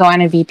have to go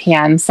on a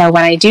VPN. So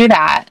when I do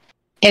that,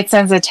 it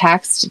sends a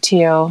text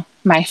to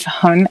my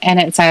phone, and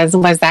it says,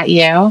 "Was that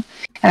you?"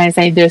 And I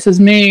say, "This is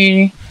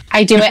me."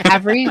 I do it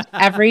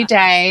every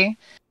day,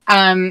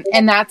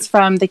 and that's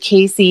from the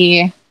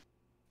Casey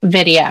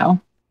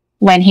video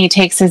when he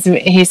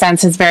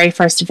sends his very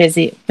first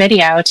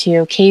video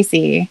to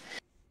Casey,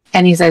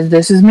 and he says,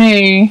 "This is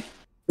me."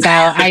 So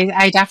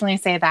I definitely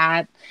say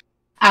that.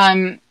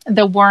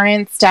 The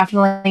warrants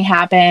definitely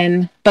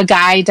happen. The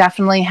guy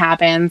definitely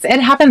happens. It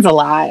happens a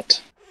lot.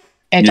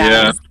 It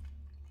does.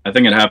 I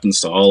think it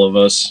happens to all of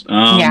us.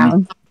 Yeah.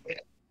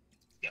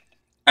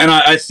 And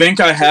I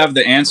think I have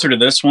the answer to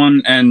this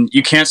one. And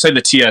you can't say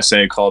the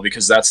TSA call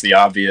because that's the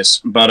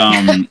obvious. But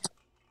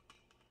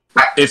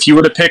if you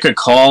were to pick a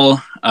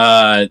call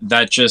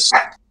that just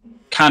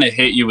kind of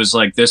hit you was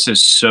like, this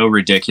is so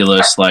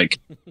ridiculous. Like,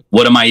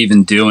 what am I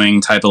even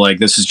doing? Type of like,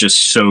 this is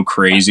just so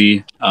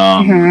crazy.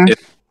 If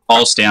it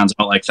all stands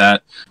out like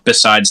that,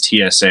 besides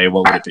TSA,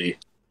 what would it be?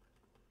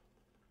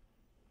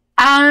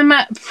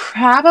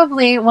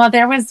 Probably. Well,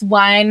 there was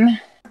one.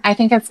 I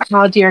think it's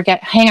called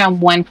hang on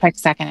one quick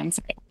second. I'm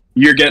sorry.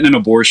 You're getting an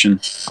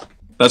abortion.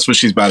 That's what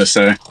she's about to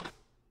say.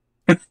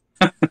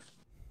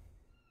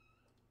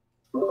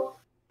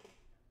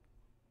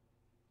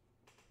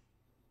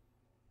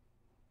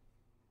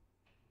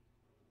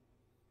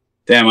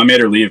 Damn, I made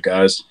her leave,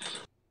 guys.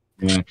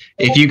 Yeah.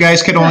 If you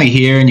guys could only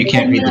hear and you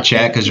can't read the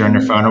chat because you're on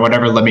your phone or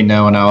whatever, let me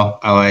know and I'll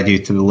add you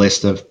to the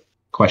list of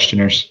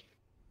questioners.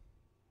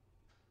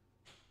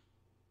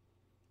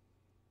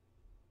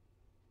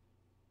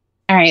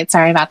 All right,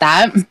 sorry about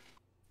that.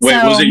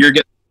 Wait, was it your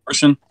getting an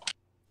abortion?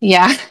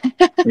 Yeah.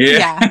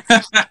 Yeah.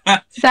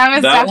 That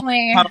was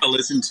definitely how to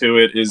listen to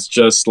it is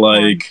just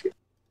like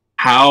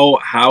how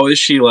is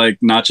she like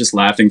not just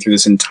laughing through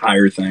this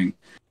entire thing?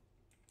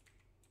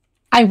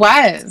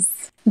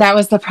 That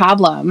was the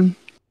problem.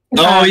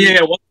 Oh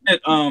yeah, wasn't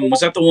it? Was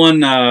that the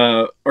one?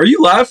 Are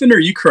you laughing? Or are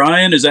you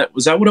crying? Was that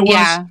what it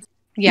was?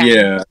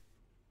 Yeah.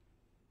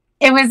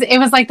 It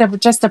was like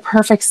just the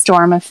perfect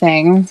storm of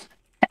things.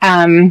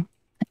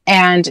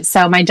 And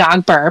so my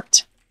dog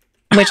burped,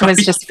 which was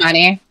just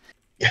funny.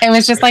 It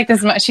was just like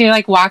this. She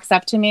like walks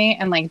up to me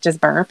and like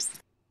just burps.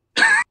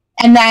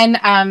 And then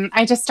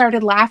I just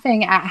started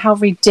laughing at how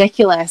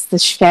ridiculous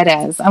this shit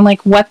is. I'm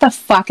like, what the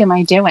fuck am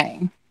I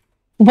doing?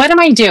 What am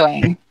I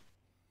doing?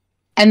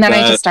 And then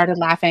I just started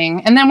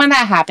laughing. And then when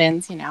that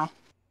happens,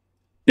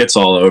 it's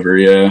all over.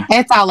 Yeah.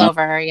 It's all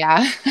over.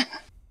 Yeah.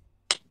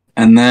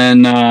 And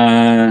then,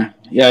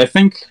 I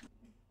think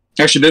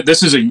actually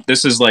this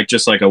is like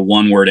just like a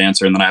 1-word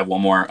answer. And then I have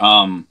one more.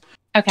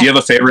 Okay. Do you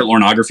have a favorite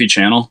pornography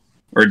channel?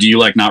 Or do you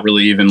like not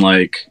really even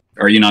like,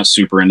 are you not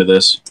super into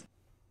this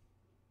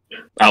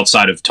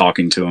outside of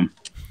talking to him?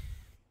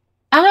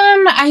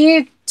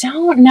 I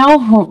don't know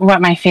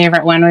what my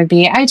favorite one would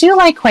be. I do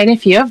like quite a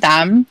few of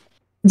them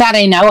that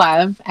I know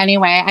of.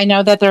 Anyway, I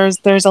know that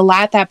there's a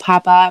lot that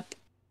pop up.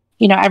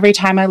 Every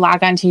time I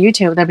log onto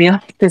YouTube, there'll be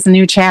like this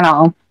new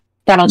channel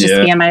that'll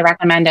just be in my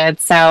recommended.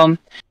 So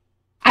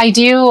I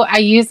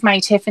use my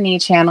Tiffany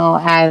channel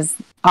as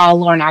all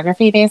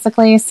pornography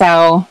basically.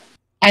 So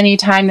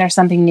anytime there's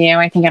something new,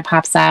 I think it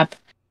pops up.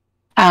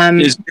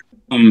 Is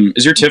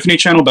your Tiffany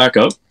channel back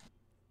up?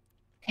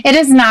 It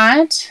is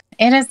not.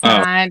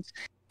 Not.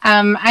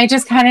 I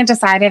just kind of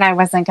decided I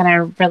wasn't going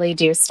to really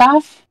do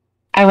stuff.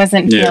 I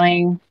wasn't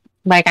feeling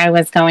like I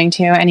was going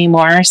to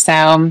anymore.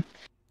 So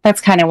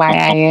that's kind of why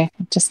I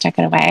just took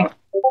it away.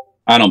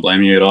 I don't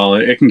blame you at all.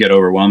 It can get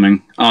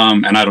overwhelming.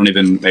 And I don't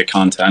even make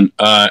content.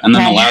 And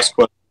then the last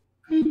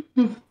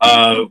question,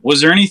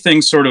 was there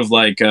anything sort of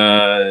like,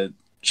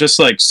 just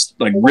like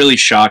really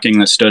shocking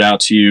that stood out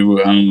to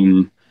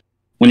you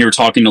when you were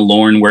talking to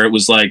Lauren, where it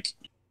was like,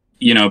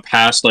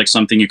 past like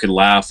something you could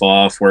laugh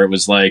off, where it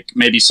was like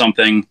maybe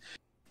something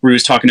where he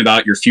was talking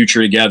about your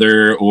future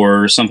together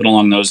or something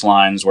along those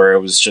lines, where it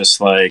was just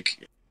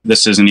like,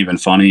 this isn't even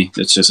funny.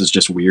 It's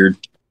just weird.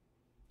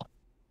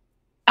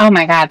 Oh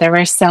my God. There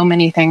were so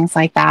many things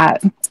like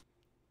that.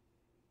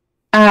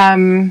 Let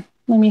me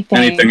think.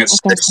 Anything that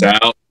sticks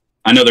out?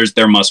 I know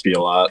there must be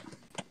a lot.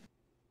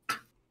 I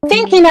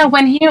think,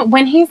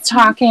 when he's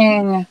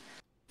talking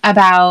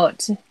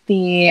about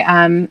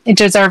the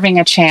deserving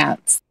a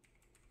chance,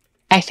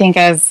 I think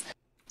is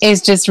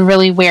just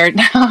really weird.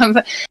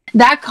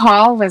 That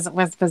call was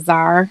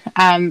bizarre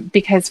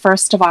because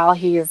first of all,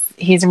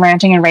 he's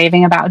ranting and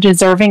raving about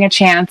deserving a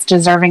chance.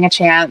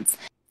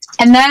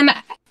 And then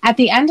at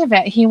the end of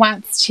it, he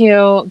wants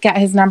to get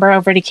his number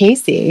over to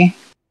Casey.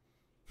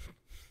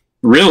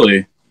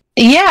 Really?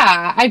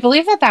 Yeah, I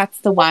believe that that's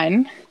the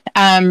one.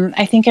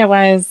 I think it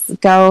was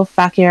go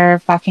fuck your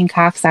fucking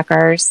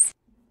cocksuckers.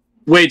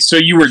 Wait, so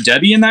you were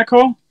Debbie in that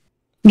call?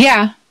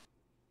 Yeah.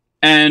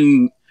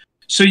 And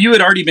so you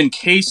had already been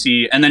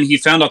Casey, and then he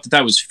found out that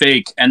that was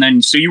fake, and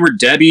then so you were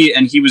Debbie,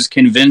 and he was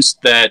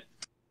convinced that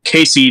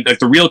Casey, like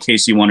the real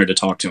Casey, wanted to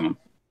talk to him.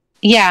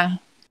 Yeah.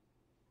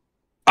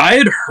 I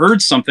had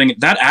heard something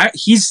that I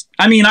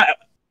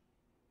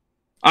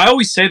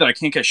always say that I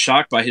can't get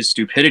shocked by his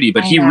stupidity,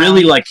 but he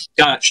really like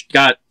got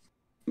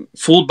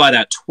fooled by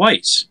that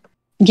twice.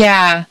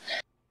 Yeah.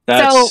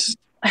 That's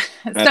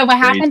so what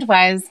happened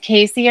was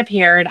Casey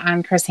appeared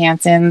on Chris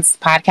Hansen's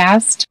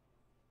podcast,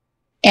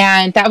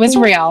 and that was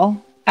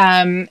real.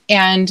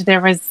 And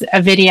there was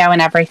a video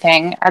and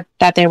everything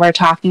that they were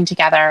talking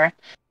together.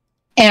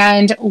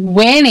 And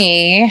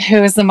Winnie,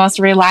 who is the most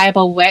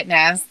reliable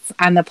witness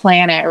on the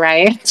planet,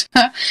 right?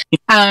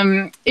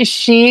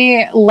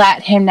 She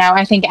let him know,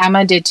 I think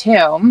Emma did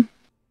too,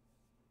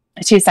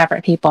 two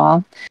separate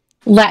people,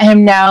 let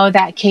him know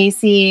that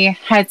Casey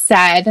had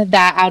said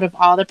that out of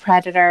all the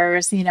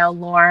predators, you know,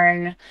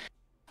 Lauren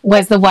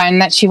was the one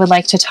that she would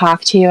like to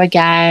talk to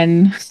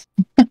again.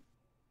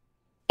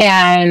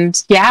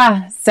 And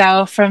yeah,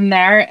 so from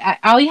there,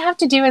 all you have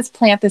to do is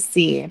plant the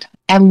seed,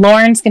 and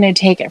Lauren's going to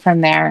take it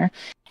from there.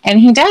 And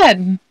he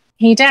did.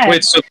 He did.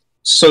 Wait,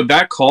 so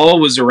that call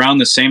was around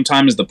the same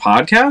time as the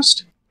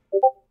podcast?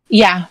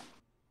 Yeah.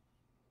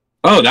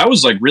 Oh, that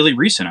was like really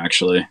recent,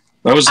 actually.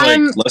 That was like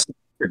less than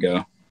a year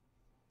ago.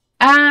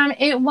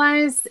 It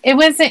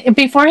was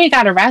before he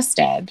got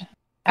arrested.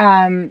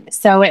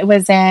 So it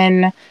was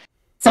in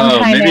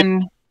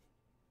sometime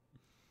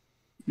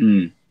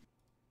in.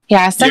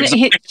 Yeah,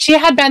 she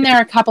had been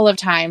there a couple of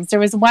times. There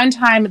was one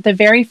time, the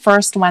very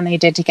first one they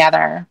did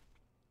together.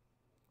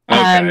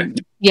 Okay.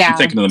 Yeah. I'm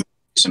thinking of the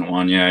recent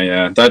one.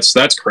 Yeah.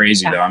 That's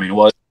crazy, though. I mean,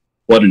 what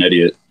an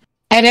idiot.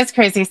 It is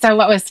crazy. So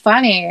what was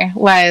funny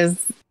was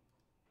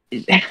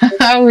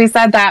we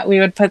said that we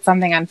would put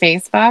something on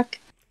Facebook.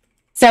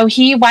 So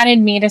he wanted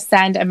me to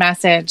send a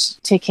message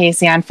to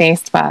Casey on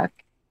Facebook.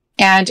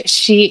 And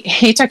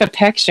he took a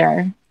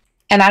picture.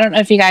 And I don't know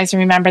if you guys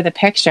remember the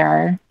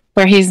picture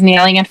where he's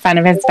kneeling in front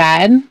of his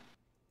bed.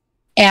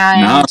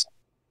 And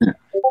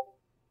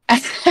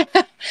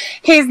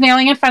he's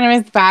kneeling in front of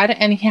his bed,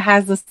 and he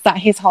has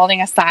he's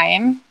holding a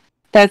sign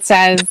that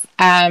says,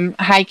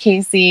 hi,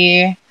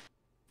 Casey.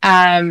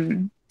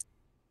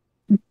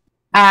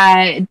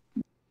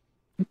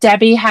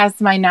 Debbie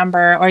has my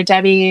number, or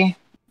Debbie,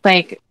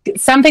 like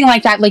something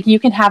like that. Like, you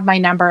can have my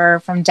number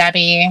from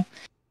Debbie.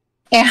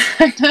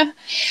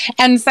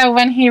 And so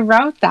when he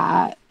wrote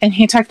that and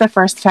he took the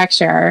first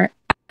picture,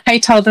 I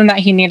told him that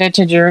he needed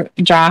to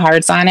draw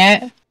hearts on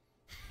it,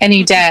 and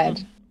he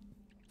did.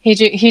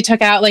 He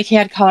took out, like, he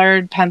had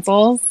colored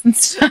pencils and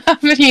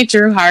stuff, and he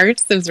drew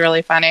hearts. It was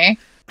really funny.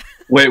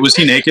 Wait, was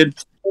he naked?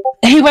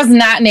 He was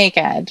not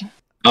naked.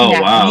 Oh,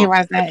 no, wow. He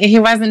wasn't. He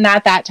wasn't,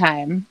 not that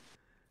time.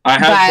 I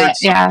have heard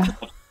yeah.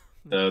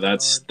 So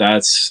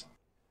that's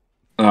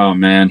oh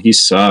man, he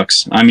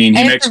sucks. I mean,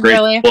 he makes great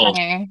really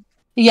funny.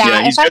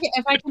 Yeah, if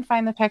I can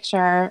find the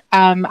picture,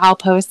 I'll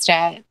post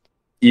it.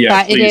 Yeah,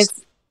 but please. It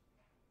is.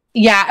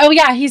 Yeah. Oh,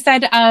 yeah. He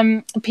said,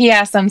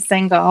 P.S. I'm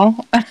single.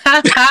 What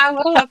a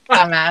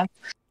dumbass.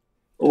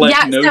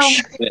 Like, no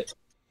shit.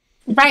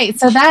 Right.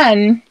 So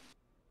then,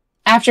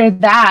 after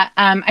that,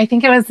 I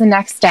think it was the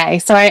next day.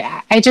 So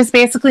I just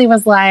basically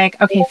was like,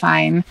 okay,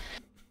 fine.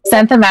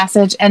 Sent the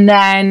message. And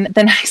then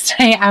the next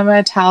day,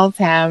 Emma tells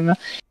him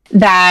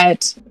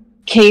that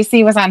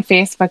Casey was on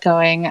Facebook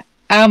going,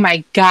 oh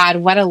my God,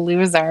 what a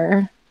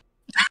loser.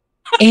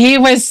 He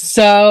was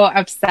so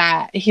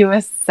upset. He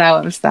was so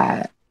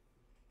upset.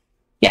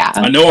 Yeah.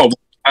 I know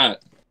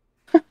that.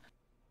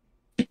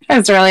 It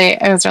was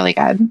really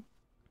good.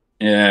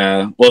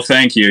 Yeah. Well,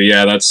 thank you.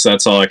 Yeah,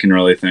 that's all I can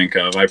really think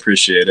of. I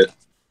appreciate it.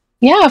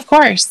 Yeah, of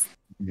course.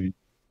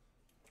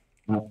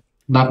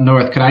 Not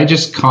North. Could I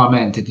just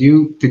comment? Did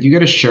you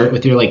get a shirt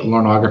with your like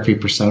pornography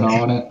persona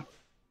on it?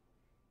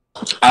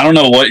 I don't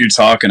know what you're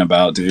talking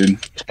about, dude.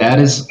 That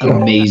is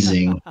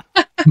amazing.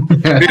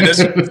 Dude,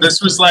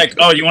 this was like,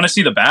 oh, you want to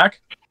see the back?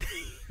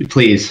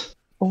 Please.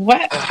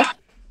 What?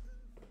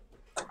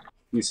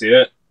 You see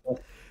it?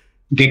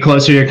 Get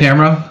closer to your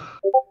camera.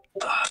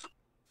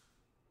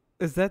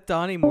 Is that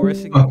Donnie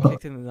Morrison getting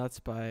kicked in the nuts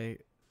by?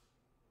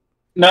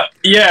 No,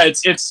 yeah,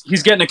 it's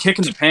he's getting a kick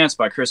in the pants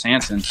by Chris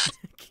Hansen.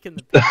 Kick in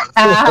the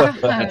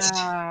pants.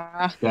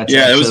 That's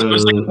yeah,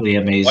 absolutely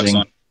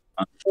amazing.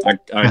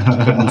 That's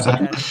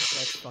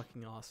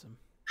fucking awesome.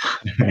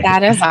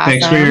 That is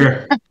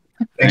awesome.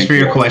 Thanks for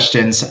your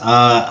questions.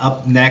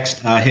 Up next,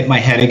 hit my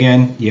head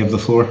again. You have the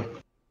floor.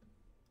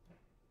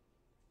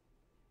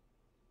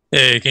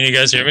 Hey, can you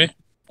guys hear me?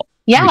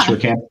 Yeah. We sure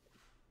can.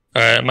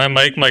 All right, my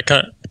mic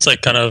it's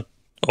like kind of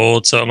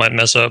old, so it might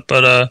mess up.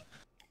 But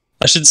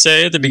I should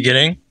say at the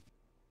beginning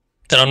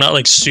that I'm not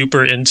like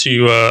super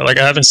into like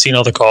I haven't seen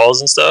all the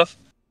calls and stuff,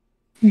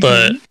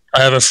 but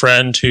I have a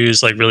friend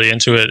who's like really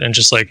into it, and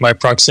just like my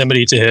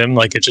proximity to him,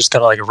 like it just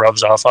kind of like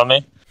rubs off on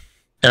me,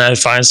 and I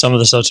find some of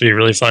the stuff to be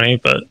really funny.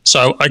 But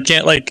so I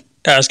can't like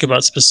ask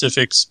about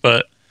specifics,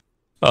 but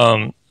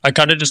I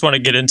kind of just want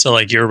to get into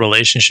like your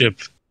relationship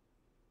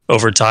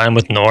over time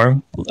with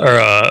Norm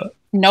or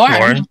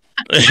Lauren.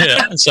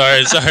 Yeah,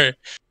 sorry,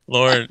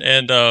 Lauren.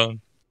 And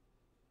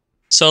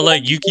so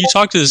like you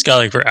talk to this guy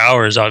like for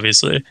hours,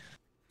 obviously,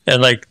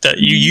 and like that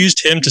you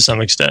used him to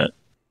some extent,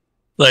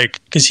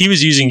 like because he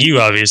was using you,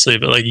 obviously,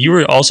 but like you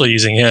were also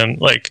using him.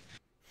 Like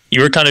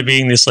you were kind of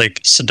being this like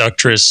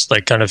seductress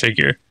like kind of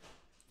figure,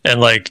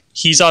 and like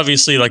he's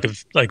obviously like a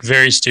like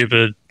very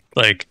stupid,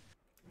 like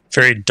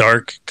very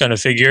dark kind of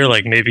figure.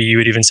 Like maybe you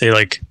would even say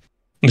like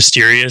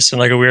mysterious in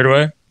like a weird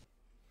way.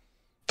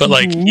 But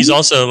like he's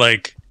also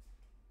like,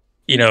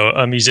 you know,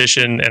 a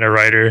musician and a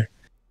writer,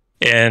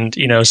 and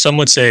you know, some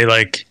would say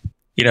like,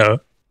 you know,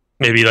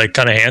 maybe like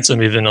kind of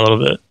handsome even a little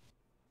bit.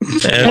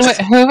 And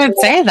Who would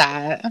say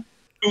that?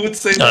 Who would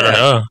say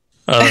I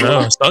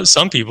don't know.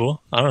 Some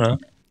people. I don't know.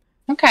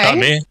 Okay. Not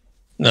me.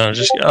 No,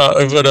 just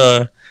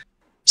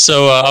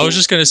So I was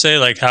just gonna say,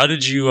 like, how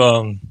did you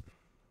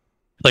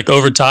like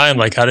over time,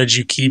 like how did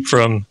you keep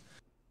from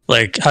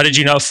like how did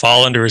you not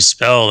fall under his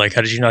spell? Like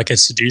how did you not get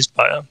seduced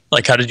by him?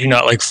 Like how did you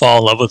not like fall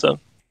in love with him?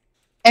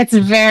 It's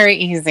very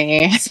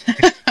easy.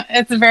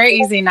 It's very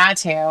easy not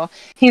to.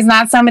 He's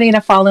not somebody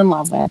to fall in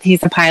love with.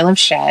 He's a pile of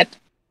shit.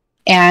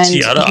 And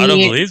see, I don't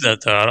believe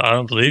that though. I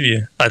don't believe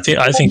you. I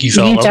think you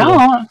fell in love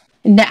with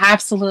him. No,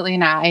 absolutely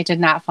not. I did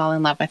not fall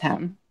in love with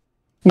him.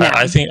 No.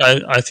 I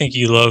think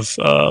you love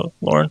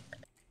Lauren.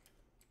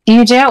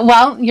 You do?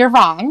 Well, you're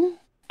wrong.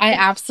 I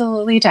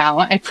absolutely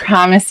don't. I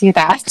promise you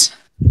that.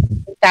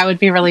 That would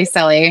be really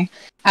silly.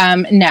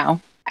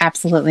 No,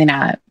 absolutely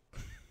not.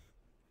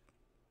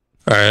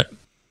 All right.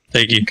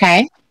 Thank you.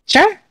 Okay.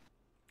 Sure.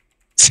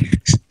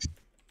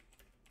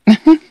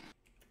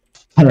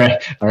 All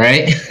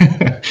right.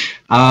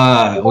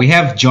 We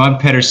have John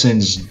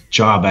Pedersen's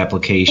job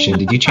application.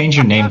 Did you change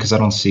your name? Because I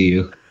don't see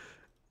you.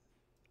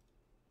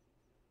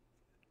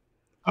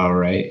 All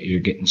right. You're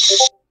getting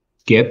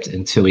skipped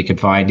until we can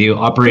find you.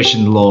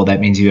 Operation Lowell, that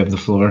means you have the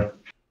floor.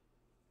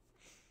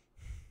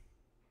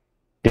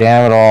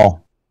 Damn it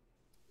all.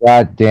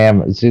 God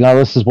damn it. See, now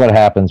this is what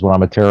happens when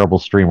I'm a terrible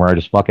streamer. I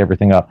just fuck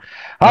everything up.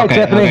 Hi,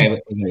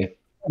 Tiffany. Okay.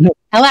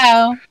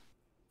 Hello.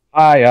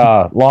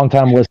 Hi,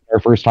 long-time listener,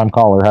 first-time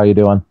caller. How you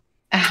doing?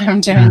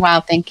 I'm doing well,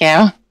 thank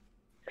you.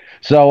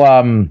 So,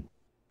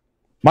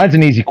 mine's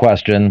an easy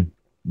question.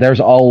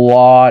 There's a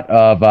lot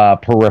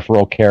of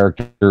peripheral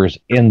characters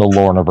in the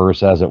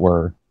Lorniverse, as it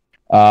were.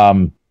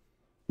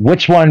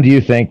 Which one do you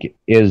think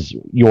is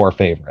your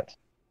favorite?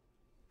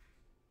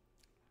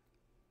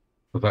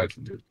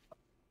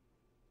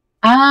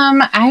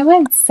 I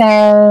would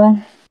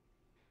say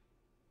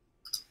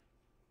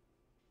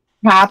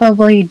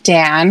probably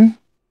Dan.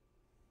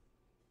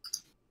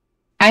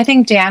 I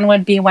think Dan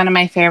would be one of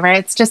my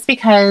favorites just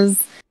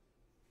because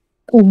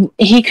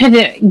he could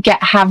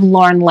have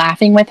Lauren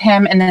laughing with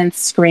him and then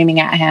screaming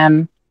at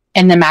him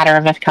in the matter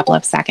of a couple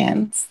of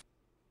seconds.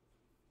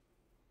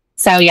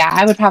 So yeah,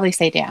 I would probably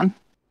say Dan.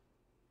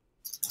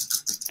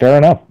 Fair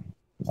enough.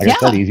 Like I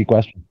said, easy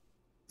question.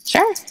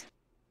 Sure.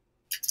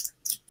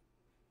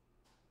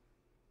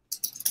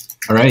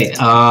 All right.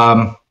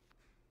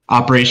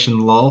 Operation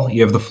Lull,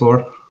 you have the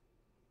floor.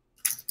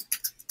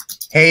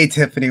 Hey,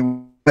 Tiffany.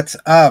 What's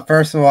up?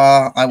 First of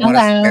all, I want to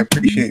say I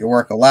appreciate your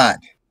work a lot.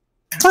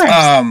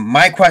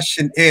 My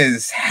question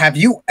is, have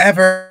you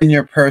ever in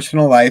your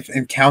personal life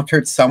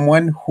encountered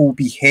someone who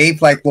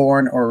behaved like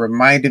Lauren or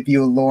reminded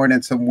you of Lauren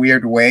in some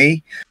weird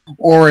way?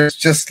 Or is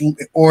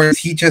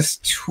he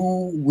just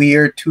too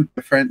weird, too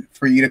different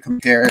for you to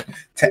compare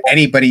to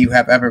anybody you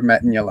have ever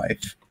met in your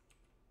life?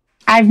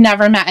 I've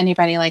never met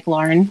anybody like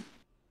Lauren.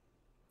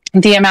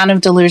 The amount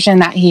of delusion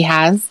that he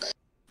has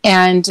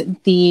and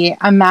the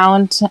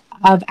amount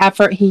of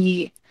effort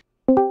he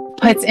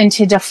puts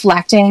into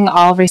deflecting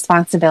all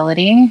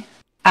responsibility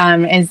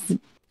is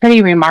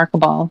pretty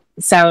remarkable.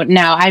 So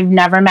no, I've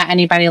never met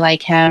anybody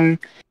like him.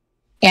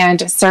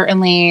 And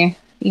certainly,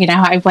 you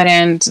know, I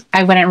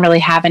wouldn't really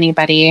have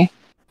anybody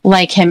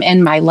like him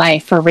in my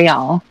life for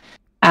real.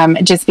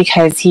 Just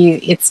because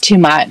it's too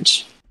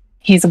much.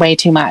 He's way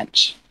too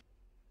much.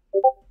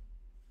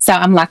 So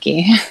I'm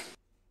lucky.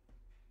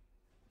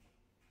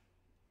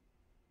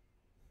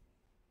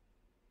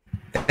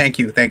 Thank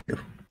you.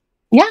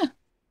 Yeah.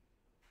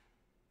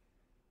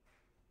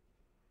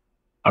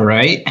 All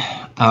right.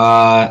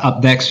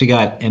 Up next, we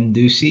got M.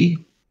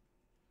 Ducey.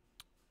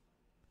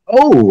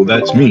 Oh,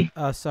 that's me.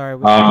 Sorry.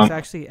 It's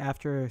actually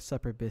after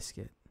Supper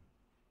Biscuit.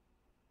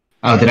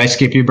 Oh, did I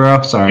skip you,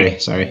 bro? Sorry.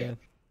 Yeah.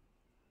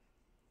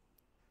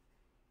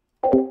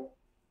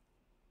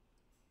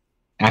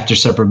 After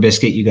Supper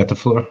Biscuit, you got the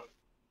floor.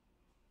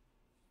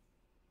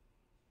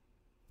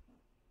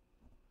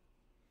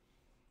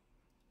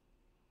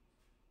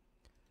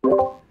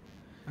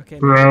 Okay,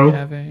 bro.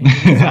 All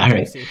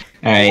right.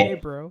 Hey,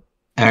 bro.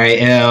 All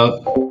right.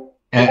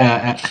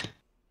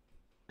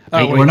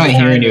 We're not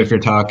hearing you if you're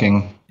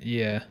talking.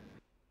 Yeah.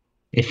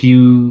 If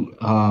you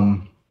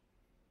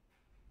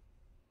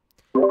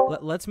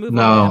Let's move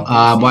no, on to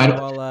MDC why?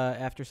 while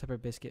After Supper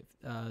Biscuit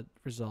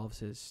resolves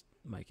his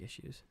mic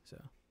issues. So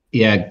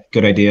Yeah,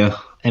 good idea.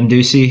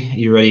 MDC,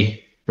 you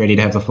ready? Ready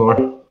to have the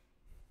floor?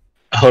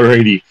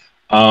 Alrighty.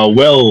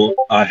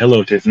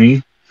 Hello,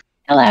 Tiffany.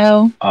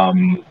 Hello.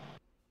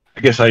 I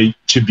guess I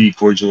should be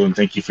cordial and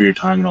thank you for your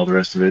time and all the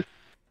rest of it.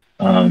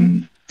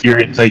 Your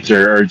insights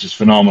are just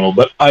phenomenal.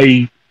 But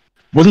I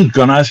wasn't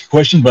gonna ask a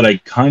question, but I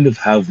kind of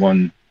have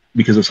one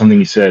because of something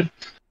you said.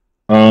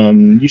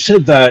 You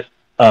said that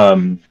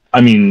Lauren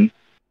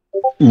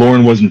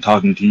wasn't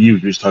talking to you;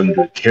 he was talking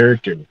to a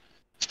character.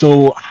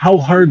 So, how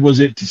hard was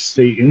it to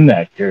stay in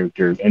that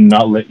character and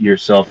not let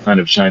yourself kind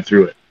of shine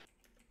through it?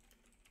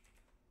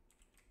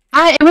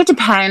 It would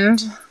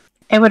depend.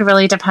 It would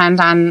really depend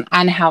on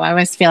how I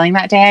was feeling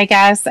that day, I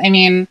guess. I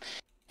mean,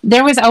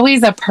 there was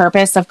always a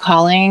purpose of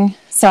calling,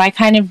 so I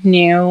kind of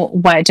knew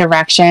what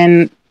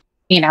direction,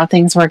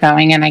 things were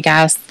going in, I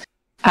guess.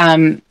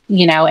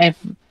 If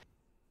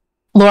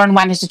Lauren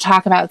wanted to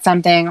talk about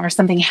something or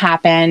something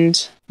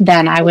happened,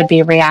 then I would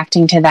be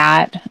reacting to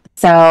that.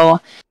 So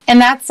in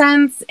that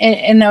sense,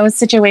 in those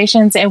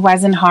situations, it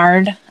wasn't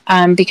hard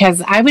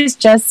because I was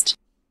just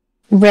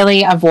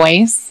really a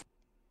voice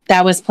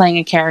that was playing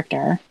a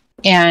character.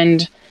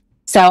 And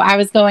so I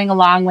was going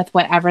along with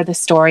whatever the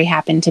story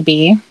happened to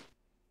be.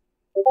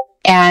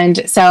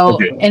 And so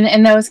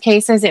in those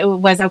cases, it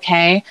was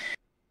okay.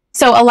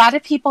 So a lot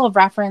of people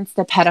reference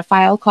the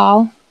pedophile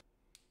call.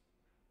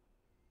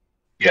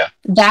 Yeah.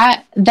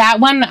 That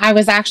one, I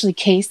was actually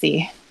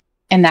Casey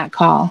in that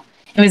call.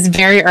 It was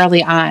very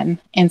early on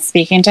in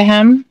speaking to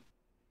him.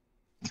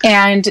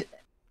 And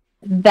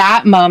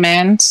that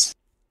moment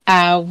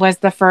was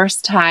the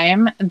first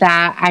time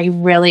that I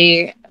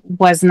really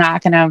was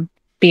not going to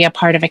be a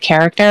part of a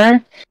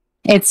character.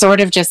 It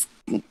sort of just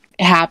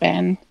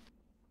happened.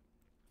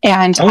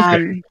 And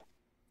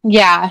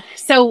yeah,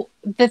 so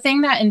the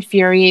thing that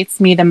infuriates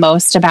me the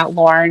most about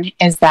Lorne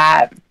is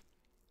that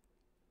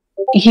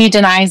he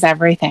denies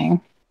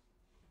everything.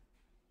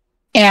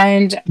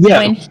 And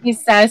when he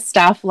says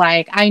stuff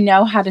like, I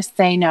know how to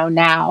say no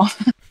now.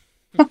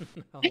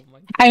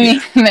 I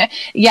mean,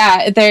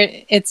 yeah,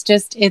 it's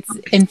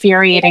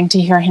infuriating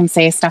to hear him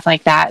say stuff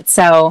like that.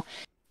 So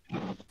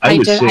I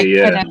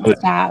couldn't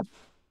stop.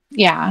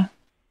 Yeah.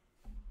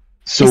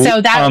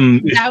 So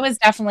that was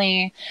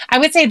definitely, I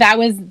would say that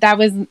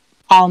was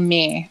all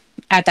me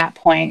at that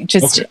point,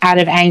 just out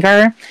of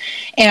anger.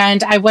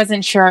 And I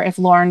wasn't sure if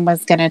Lauren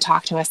was going to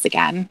talk to us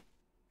again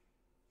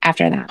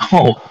after that.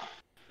 Oh,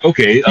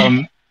 okay.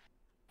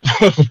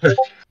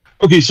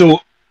 Okay. So,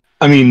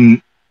 I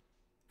mean,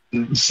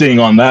 staying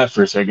on that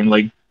for a second,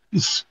 like,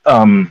 geez, I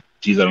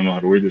don't know how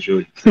to word this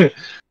really.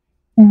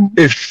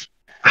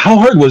 How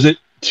hard was it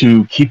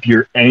to keep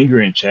your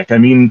anger in check? I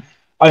mean,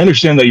 I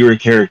understand that you're a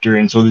character,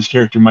 and so this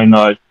character might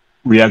not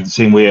react the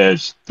same way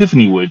as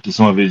Tiffany would to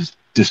some of his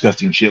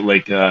disgusting shit,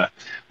 like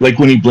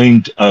when he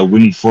blamed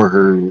Winnie for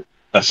her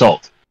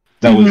assault.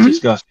 That was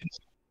disgusting.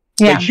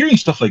 Yeah. Like, hearing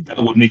stuff like that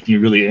would make me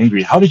really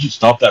angry. How did you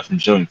stop that from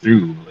showing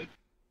through? Like,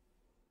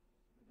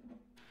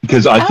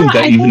 because I think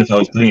that even if I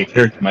was playing a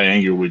character, my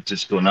anger would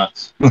just go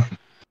nuts.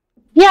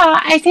 Yeah,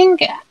 I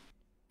think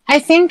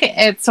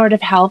it sort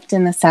of helped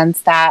in the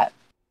sense that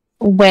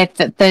with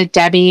the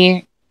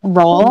Debbie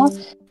role,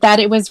 that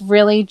it was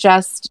really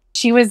just,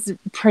 she was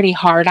pretty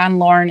hard on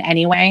Lauren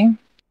anyway.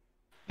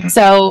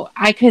 So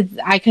I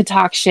could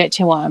talk shit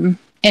to him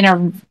in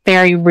a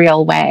very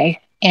real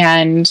way.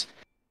 And,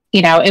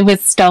 it would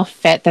still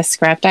fit the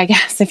script, I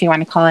guess, if you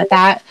want to call it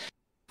that.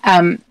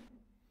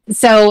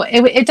 So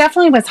it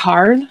definitely was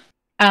hard.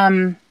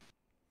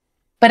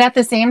 But at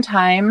the same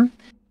time,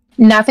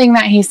 nothing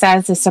that he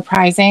says is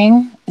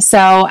surprising.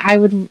 So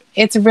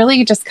it's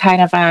really just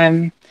kind of,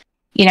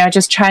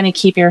 just trying to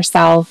keep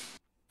yourself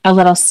a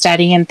little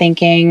steady and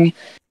thinking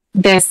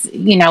this,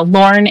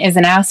 Lauren is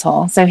an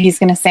asshole. So he's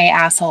going to say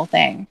asshole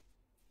thing,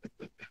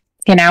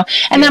 and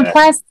then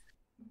plus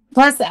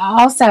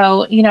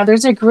also,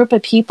 there's a group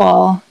of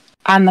people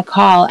on the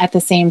call at the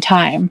same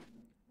time.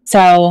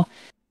 So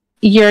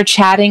you're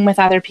chatting with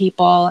other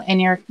people and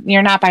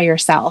you're not by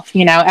yourself,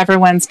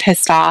 everyone's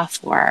pissed off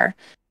or,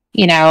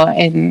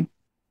 and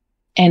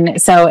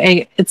so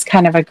it's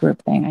kind of a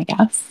group thing, I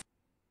guess.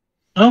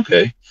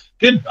 Okay,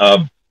 good.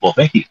 Well,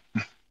 thank you.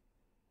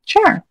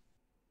 Sure.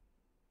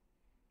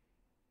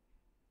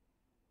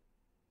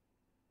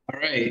 All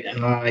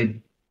right.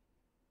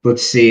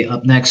 Let's see.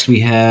 Up next, we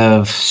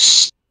have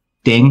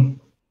Sting.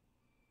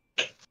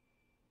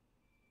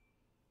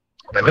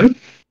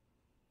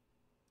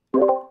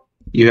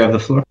 You have the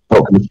floor.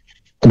 Okay.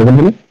 Can you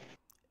hear me?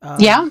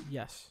 Yeah.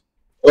 Yes.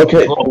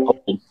 Okay.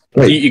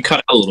 You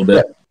cut out a little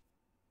bit.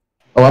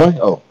 Oh, am I?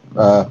 Oh,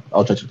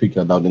 I'll try to speak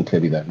loud and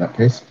clearly there in that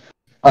case.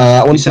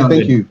 I want to say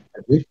thank you.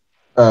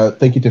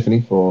 Thank you,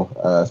 Tiffany, for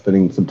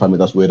spending some time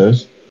with us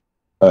weirdos.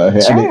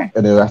 Sure.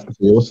 And I have to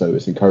say also,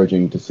 it's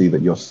encouraging to see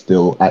that you're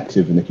still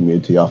active in the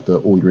community after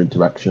all your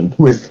interaction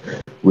with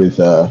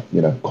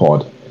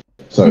Quad.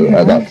 So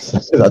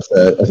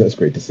that's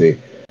great to see.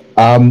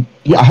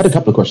 Yeah, I had a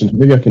couple of questions.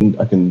 Maybe I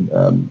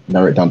can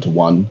narrow it down to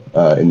one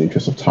in the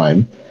interest of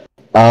time.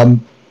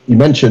 You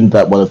mentioned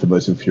that one of the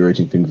most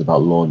infuriating things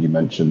about Lorne you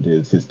mentioned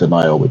is his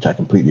denial, which I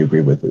completely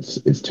agree with.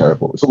 It's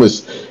terrible. It's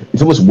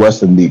almost worse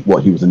than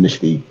what he was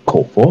initially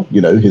caught for.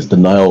 You know, his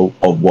denial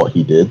of what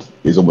he did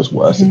is almost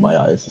worse in my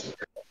eyes.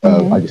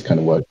 I just kind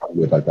of word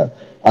like that.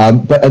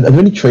 But are there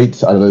any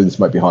traits? I don't know. This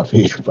might be hard for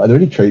you. But are there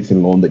any traits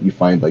in Lorne that you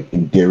find like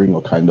endearing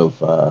or kind of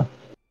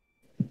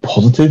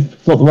positive?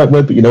 It's not the right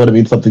word, but you know what I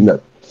mean. Something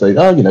that say,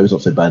 oh, you know, he's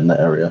not so bad in that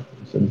area.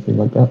 Is there anything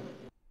like that?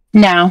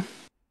 No.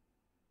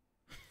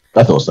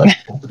 I thought so.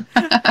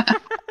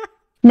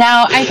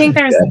 No, I think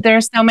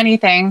there's so many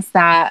things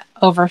that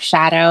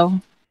overshadow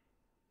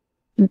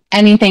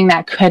anything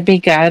that could be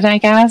good, I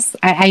guess.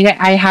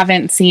 I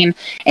haven't seen,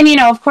 and you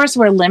know, of course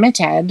we're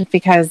limited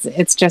because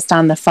it's just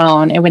on the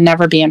phone. It would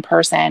never be in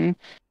person.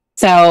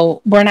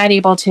 So we're not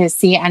able to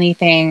see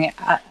anything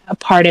a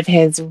part of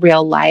his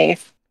real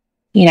life,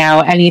 you know,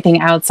 anything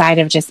outside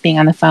of just being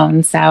on the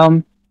phone.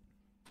 So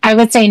I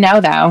would say no,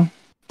 though.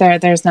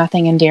 There's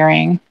nothing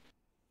endearing.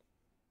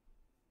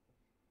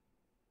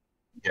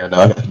 Yeah,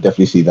 no, I can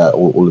definitely see that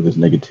all of his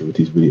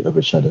negativity is really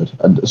overshadowed.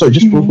 And sorry,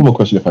 just one more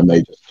question, if I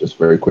may, just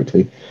very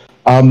quickly.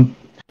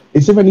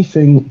 Is there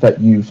anything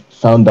that you've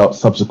found out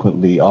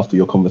subsequently after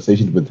your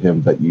conversation with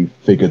him that you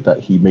figured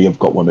that he may have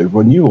got one over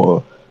on you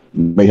or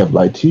may have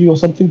lied to you or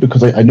something?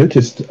 Because I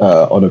noticed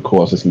on a call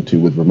I was listening to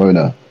with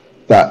Ramona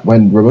that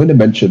when Ramona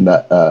mentioned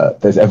that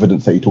there's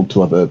evidence that he talked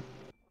to other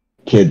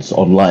kids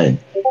online,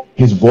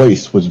 his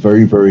voice was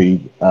very,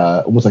 very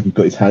almost like he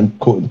got his hand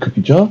caught in the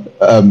cookie jar,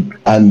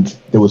 and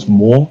there was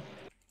more.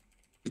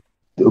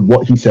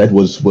 What he said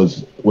was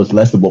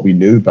less than what we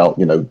knew about,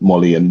 you know,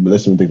 Molly and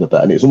Melissa and things like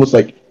that. And it's almost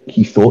like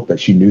he thought that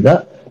she knew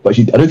that, but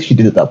I don't think she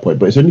did at that point.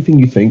 But is there anything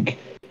you think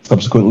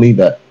subsequently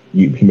that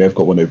he may have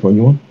got one over on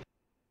you on?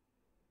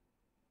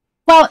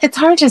 Well, it's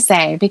hard to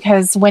say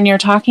because when you're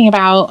talking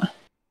about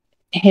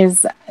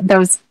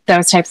those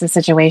types of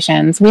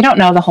situations, we don't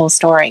know the whole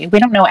story. We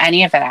don't know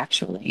any of it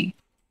actually.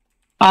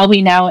 All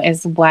we know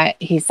is what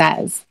he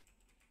says.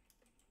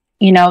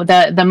 You know,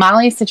 the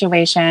Molly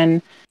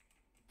situation,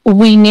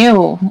 we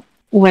knew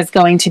was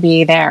going to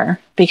be there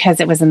because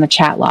it was in the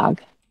chat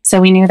log.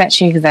 So we knew that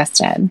she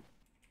existed.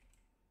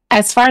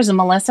 As far as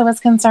Melissa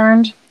was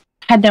concerned,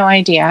 had no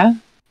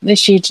idea.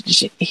 He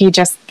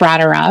just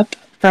brought her up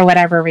for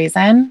whatever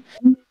reason.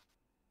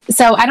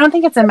 So I don't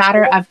think it's a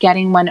matter of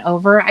getting one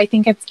over. I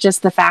think it's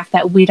just the fact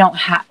that we don't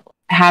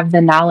have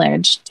the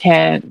knowledge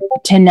to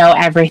know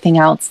everything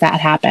else that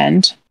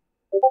happened.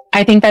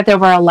 I think that there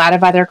were a lot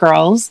of other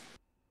girls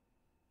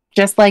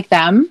just like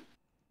them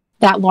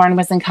that Lorne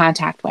was in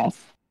contact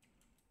with.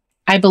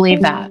 I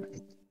believe that.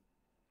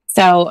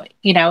 So,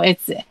 you know,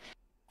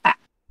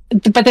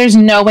 but there's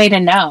no way to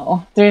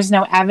know. There's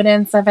no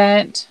evidence of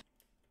it.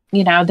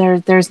 You know,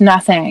 there's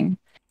nothing.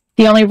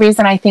 The only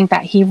reason I think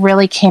that he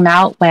really came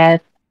out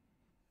with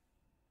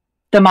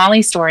the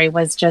Molly story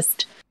was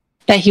just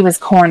that he was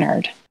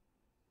cornered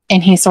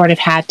and he sort of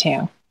had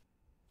to.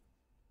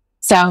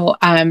 So,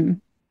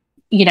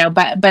 you know,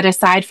 but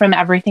aside from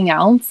everything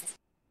else,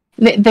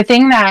 the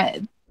thing that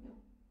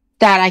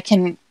I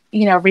can,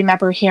 you know,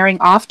 remember hearing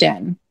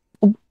often,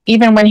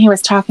 even when he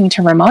was talking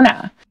to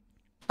Ramona,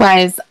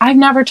 was, I've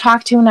never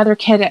talked to another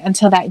kid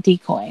until that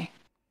decoy.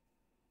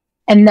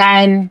 And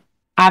then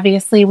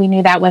obviously we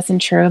knew that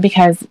wasn't true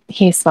because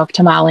he spoke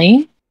to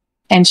Molly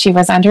and she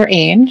was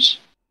underage.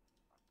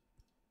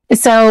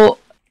 So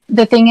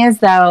the thing is,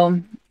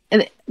 though,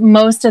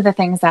 most of the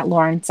things that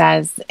Lorne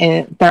says,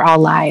 they're all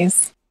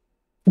lies.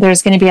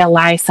 There's going to be a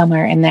lie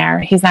somewhere in there.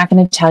 He's not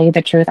going to tell you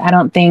the truth. I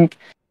don't think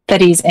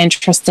that he's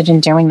interested in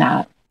doing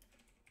that.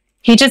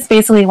 He just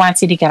basically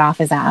wants you to get off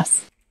his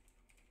ass.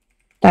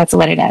 That's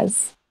what it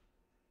is.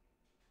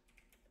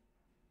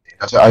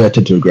 I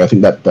tend to agree. I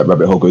think that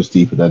rabbit hole goes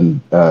deeper than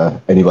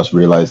any of us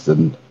realized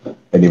and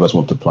any of us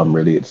want to plumb.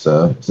 Really, it's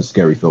a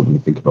scary thought when you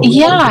think about.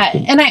 Yeah,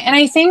 and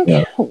I think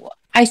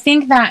I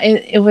think that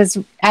it was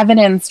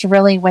evidenced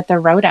really with the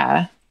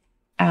Rhoda,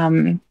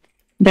 the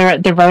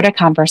Rhoda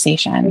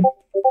conversation.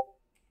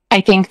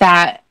 I think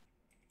that,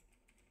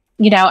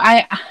 you know,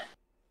 I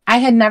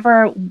had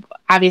never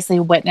obviously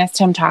witnessed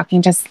him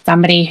talking to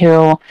somebody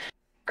who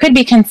could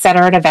be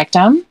considered a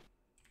victim.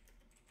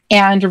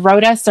 And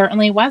Rhoda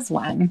certainly was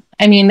one.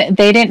 I mean,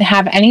 they didn't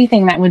have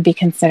anything that would be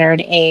considered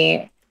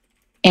a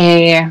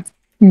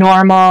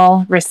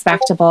normal,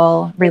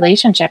 respectable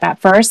relationship. At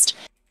first,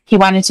 he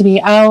wanted to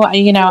be, oh,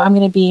 you know, I'm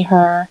going to be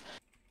her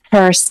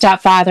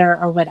stepfather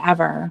or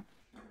whatever.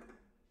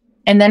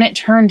 And then it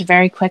turned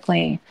very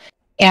quickly.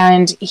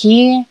 And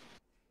he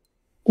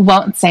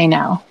won't say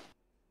no.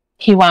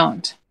 He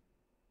won't.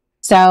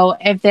 So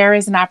if there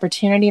is an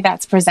opportunity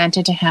that's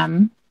presented to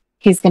him,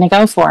 he's going to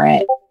go for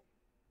it.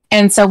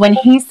 And so when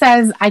he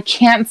says, I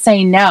can't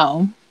say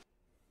no,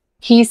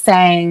 he's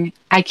saying,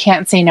 I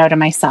can't say no to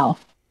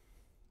myself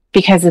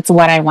because it's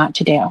what I want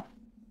to do.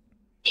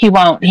 He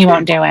won't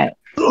do it.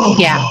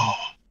 Yeah.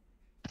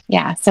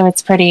 Yeah. So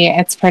it's pretty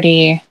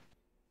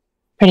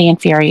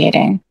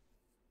infuriating.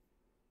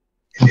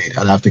 Indeed,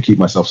 and I have to keep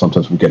myself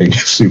sometimes from getting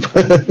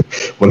super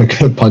when I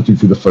get punching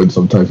through the phone.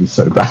 Sometimes it's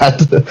so bad.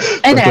 It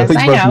is.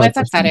 I know it's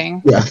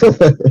upsetting. Yeah,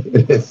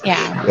 it is.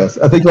 Yeah. Yes,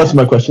 I think that's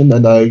my question,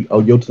 and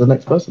I'll yield to the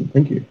next person.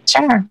 Thank you.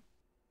 Sure.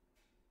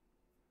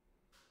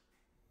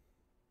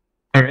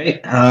 All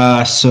right.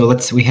 So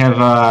we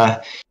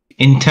have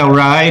Intel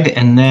Ride,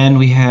 and then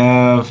we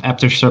have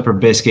After Supper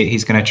Biscuit.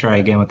 He's going to try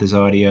again with his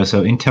audio.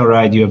 So Intel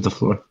Ride, you have the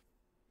floor.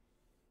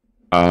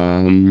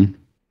 Can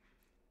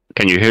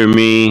you hear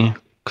me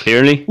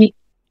clearly?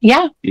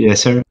 Yeah.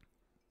 Yes, sir.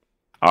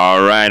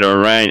 All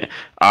right.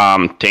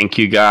 Thank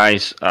you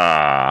guys.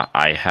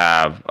 I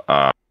have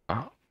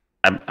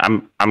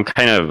I'm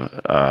kind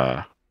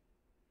of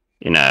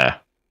in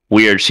a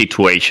weird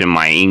situation.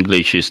 My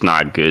English is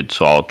not good,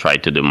 so I'll try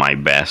to do my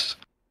best.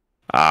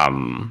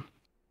 I've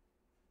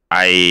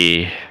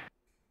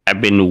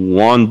been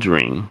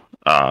wondering,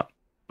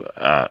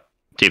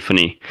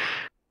 Tiffany,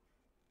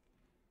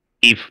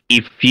 if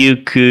you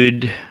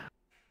could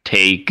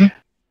take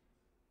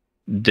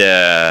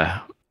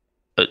the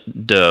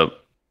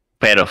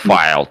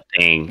pedophile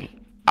thing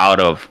out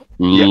of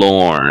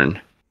Lorne,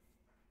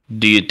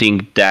 do you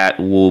think that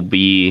will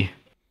be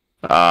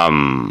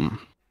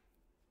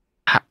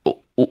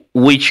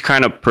which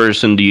kind of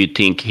person do you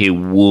think he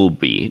will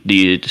be? Do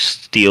you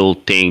still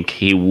think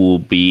he will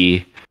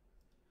be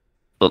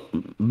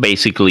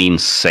basically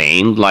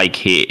insane like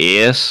he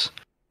is?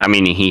 I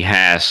mean, he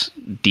has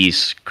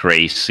this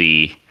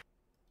crazy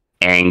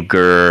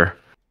anger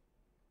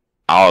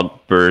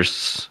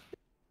outbursts.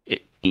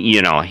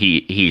 You know,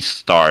 he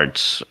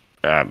starts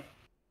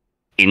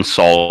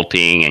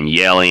insulting and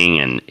yelling,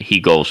 and he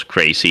goes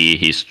crazy.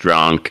 He's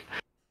drunk.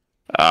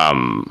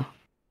 How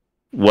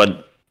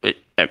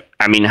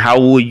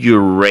would you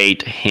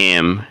rate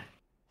him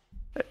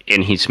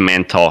in his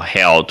mental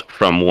health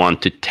from 1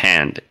 to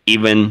 10,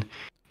 even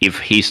if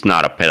he's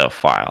not a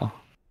pedophile?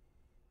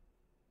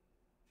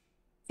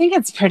 I think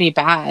it's pretty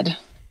bad.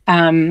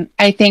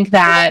 I think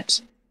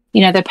that,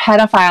 the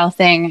pedophile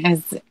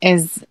thing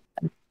is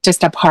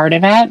just a part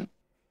of it.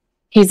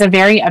 He's a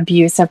very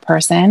abusive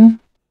person.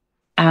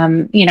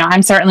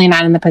 I'm certainly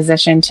not in the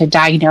position to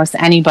diagnose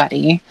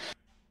anybody,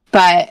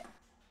 but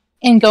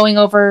in going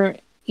over,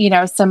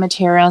 some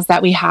materials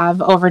that we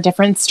have over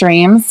different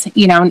streams,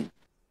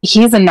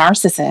 he's a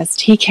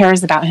narcissist. He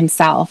cares about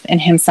himself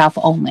and himself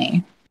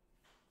only.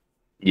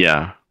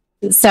 Yeah.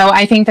 So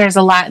I think there's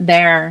a lot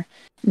there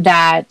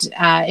that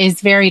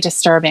is very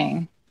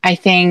disturbing. I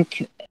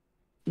think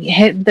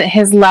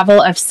his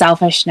level of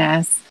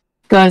selfishness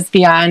goes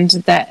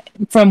beyond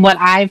from what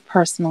I've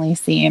personally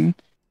seen,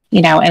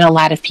 in a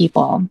lot of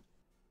people.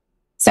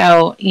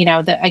 So,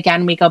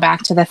 again, we go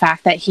back to the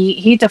fact that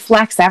he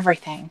deflects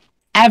everything.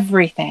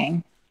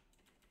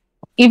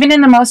 Even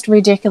in the most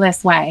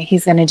ridiculous way,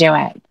 he's going to do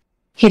it.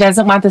 He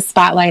doesn't want the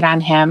spotlight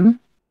on him,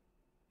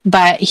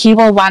 but he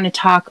will want to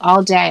talk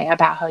all day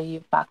about how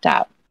you fucked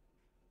up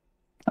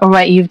or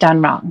what you've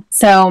done wrong.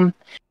 So,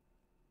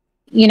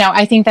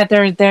 I think that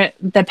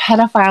the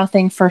pedophile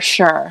thing for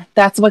sure,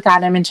 that's what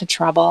got him into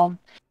trouble.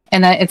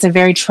 And that it's a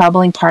very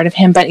troubling part of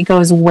him, but it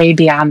goes way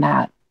beyond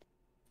that.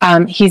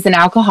 He's an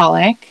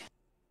alcoholic.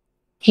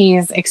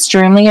 He's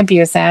extremely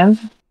abusive.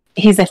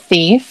 He's a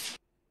thief.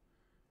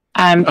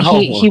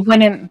 He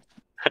wouldn't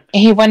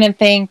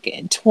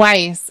think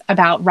twice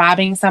about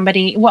robbing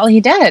somebody. Well, he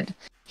did.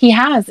 He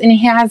has, and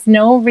he has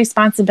no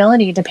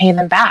responsibility to pay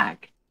them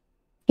back.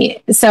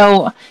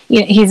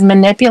 He's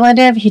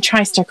manipulative. He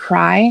tries to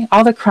cry.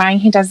 All the crying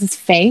he does is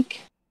fake.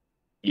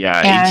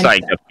 Yeah, it's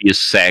like a few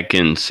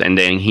seconds, and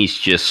then he's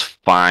just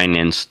fine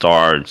and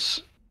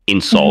starts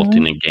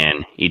insulting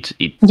again.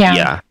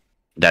 Yeah,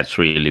 that's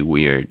really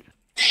weird.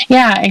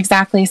 Yeah,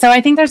 exactly. So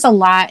I think there's a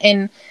lot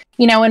in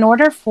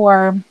order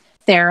for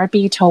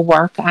therapy to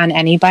work on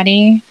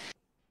anybody,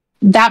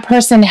 that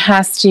person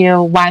has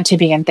to want to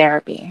be in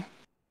therapy.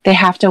 They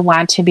have to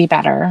want to be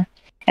better,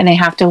 and they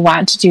have to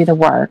want to do the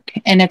work.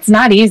 And it's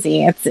not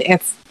easy.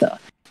 It's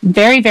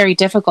very, very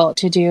difficult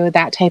to do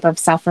that type of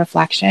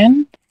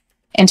self-reflection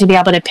and to be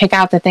able to pick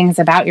out the things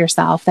about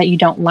yourself that you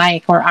don't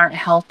like or aren't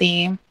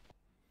healthy,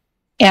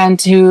 and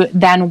to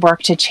then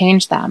work to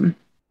change them.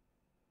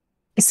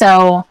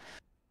 So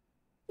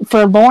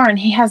for Lorne,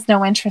 he has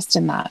no interest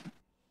in that,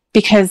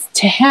 because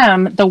to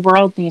him, the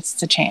world needs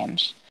to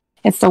change.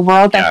 It's the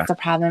world that's the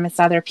problem. It's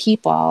other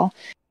people.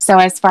 So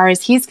as far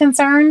as he's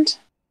concerned,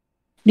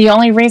 the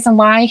only reason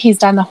why he's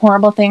done the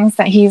horrible things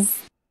that he's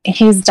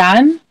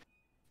done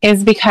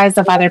is because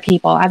of other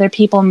people. Other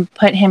people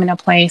put him in a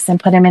place and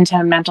put him into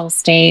a mental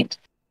state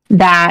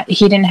that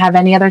he didn't have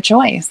any other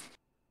choice.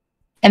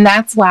 And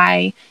that's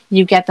why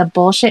you get the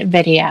bullshit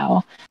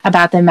video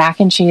about the mac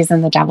and cheese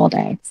and the deviled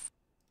eggs.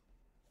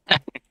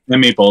 The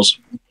meatballs.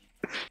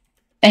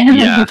 And the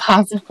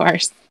meatballs, of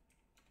course.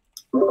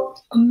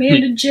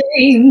 Amanda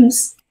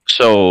James.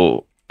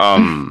 So,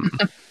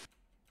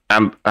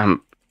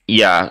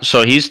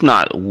 so he's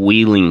not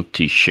willing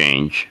to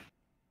change.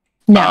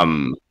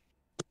 No.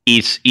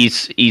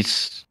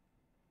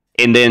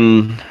 And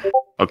then,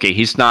 Okay,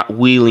 he's not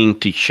willing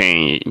to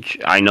change.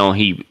 I know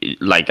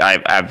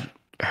I've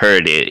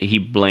heard it. He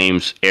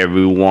blames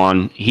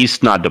everyone.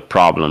 He's not the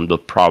problem. The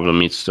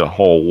problem is the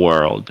whole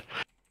world.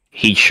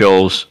 He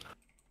shows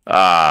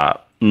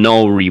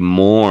no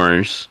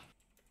remorse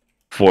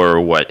for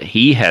what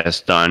he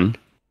has done.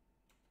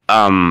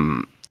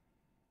 Do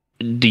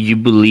you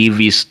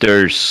believe is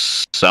there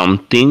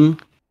something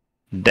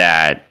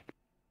that,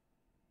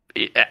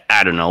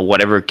 I don't know,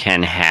 whatever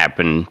can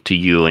happen to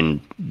you in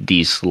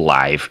this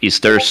life, is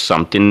there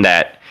something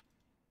that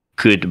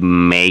could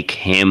make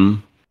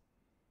him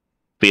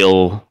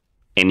feel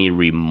any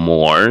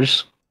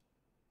remorse?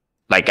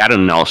 Like, I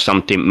don't know,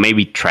 something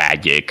maybe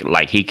tragic,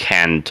 like he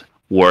can't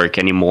work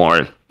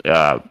anymore.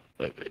 I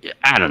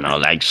don't know,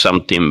 like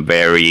something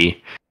that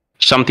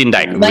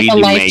like a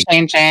really life makes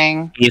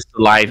changing. his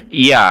life.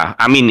 Yeah,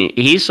 I mean,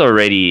 his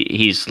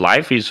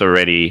life is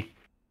already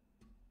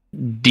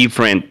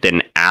different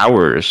than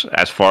ours.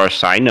 As far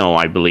as I know,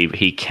 I believe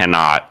he can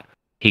no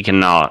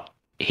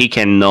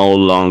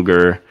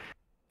longer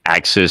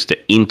access the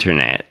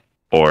internet,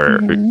 or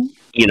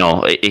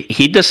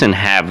he doesn't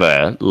have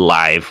a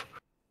life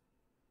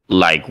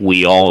like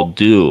we all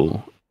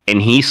do,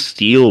 and he's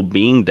still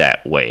being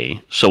that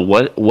way. So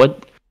what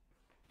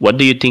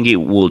do you think it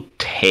will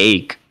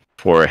take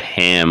for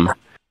him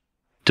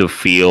to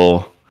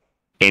feel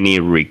any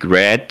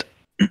regret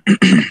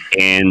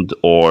and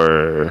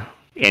or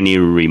any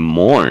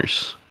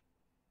remorse?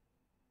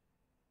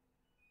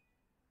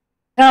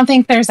 I don't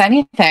think there's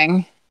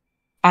anything.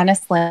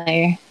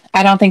 Honestly,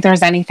 I don't think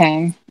there's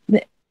anything.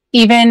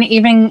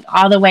 Even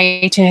all the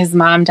way to his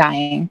mom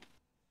dying.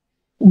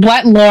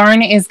 What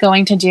Lorne is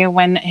going to do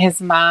when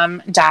his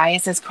mom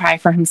dies is cry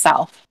for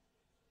himself.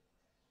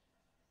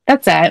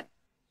 That's it.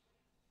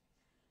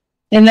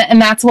 And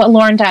that's what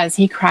Lorne does.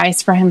 He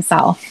cries for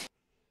himself.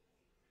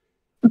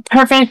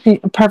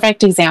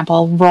 Perfect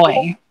example,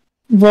 Roy.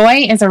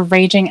 Roy is a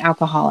raging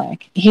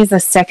alcoholic. He's a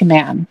sick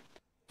man.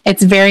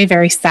 It's very,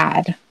 very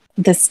sad,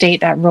 the state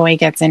that Roy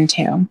gets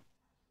into.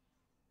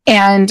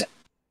 And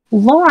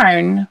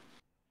Lorne,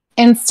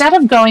 instead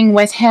of going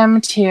with him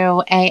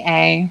to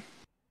AA,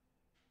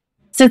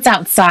 sits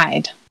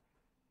outside.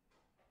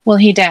 Well,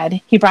 he did.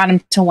 He brought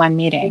him to one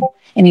meeting,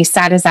 and he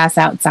sat his ass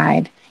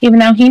outside, even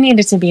though he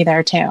needed to be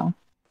there too.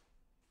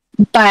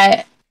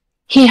 But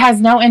he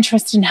has no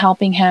interest in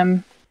helping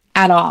him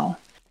at all.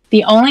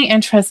 The only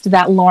interest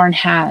that Lorne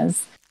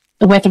has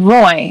with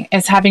Roy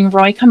is having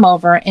Roy come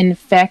over and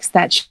fix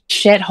that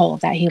shithole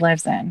that he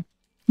lives in.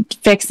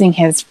 Fixing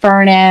his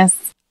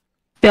furnace,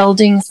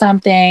 building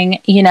something.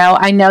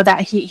 I know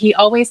that he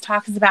always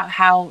talks about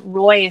how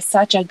Roy is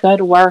such a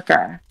good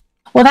worker.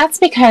 Well, that's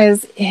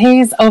because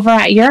he's over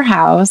at your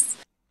house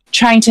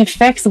trying to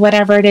fix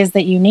whatever it is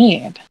that you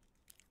need.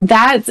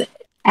 That's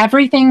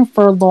everything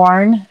for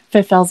Lorne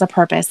fulfills a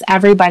purpose.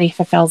 Everybody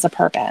fulfills a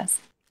purpose.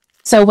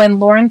 So when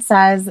Lorne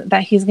says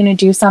that he's going to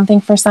do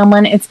something for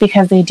someone, it's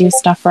because they do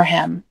stuff for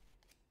him.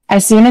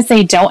 As soon as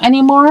they don't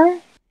anymore,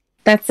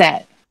 that's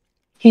it.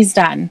 He's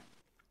done.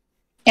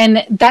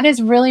 And that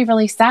is really,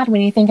 really sad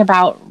when you think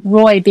about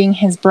Roy being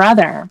his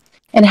brother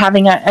and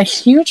having a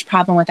huge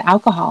problem with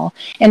alcohol.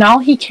 And all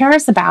he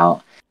cares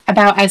about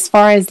as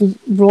far as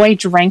Roy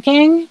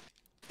drinking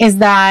is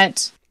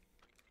that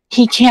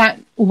he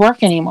can't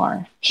work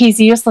anymore. He's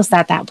useless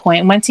at that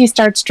point. Once he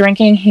starts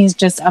drinking, he's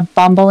just a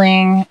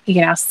bumbling,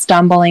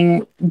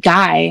 stumbling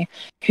guy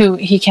who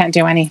he can't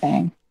do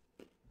anything.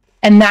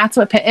 And that's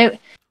what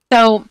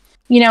so,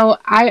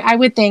 I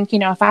would think,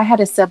 if I had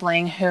a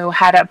sibling who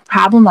had a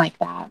problem like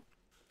that,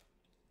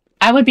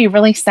 I would be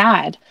really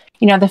sad.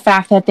 The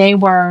fact that they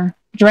were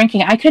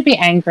drinking, I could be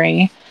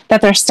angry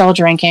that they're still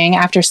drinking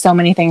after so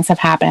many things have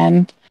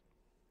happened.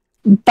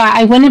 But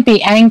I wouldn't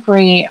be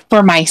angry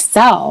for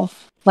myself.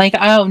 Like,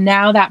 oh,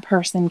 now that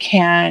person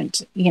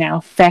can't,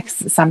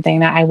 fix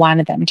something that I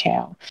wanted them to.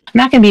 I'm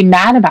not going to be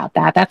mad about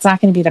that. That's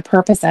not going to be the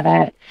purpose of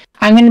it.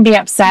 I'm going to be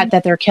upset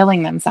that they're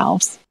killing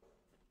themselves.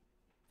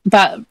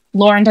 But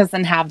Lorne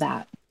doesn't have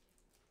that.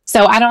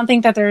 So I don't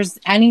think that there's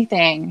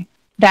anything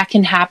that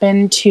can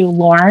happen to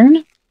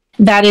Lorne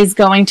that is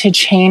going to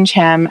change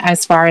him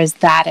as far as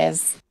that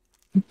is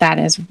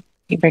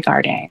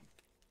regarding.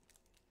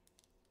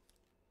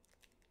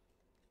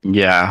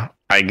 Yeah,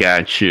 I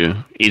got you.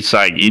 It's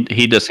like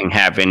he doesn't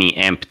have any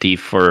empathy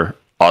for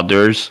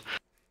others.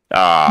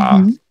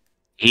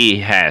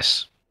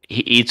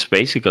 It's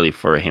basically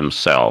for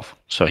himself,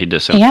 so he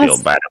doesn't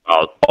feel bad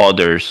about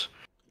others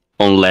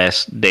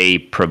unless they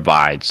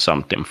provide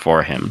something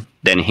for him.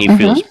 Then he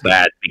feels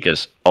bad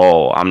because,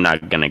 I'm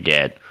not gonna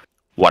get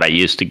what I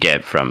used to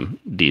get from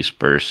this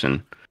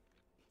person.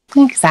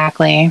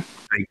 Exactly.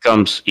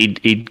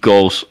 It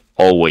goes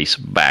always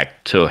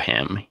back to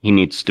him. He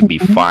needs to be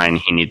fine.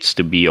 He needs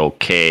to be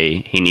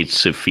okay. He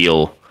needs to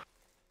feel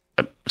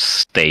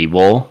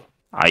stable,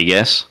 I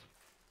guess.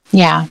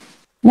 Yeah.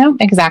 No,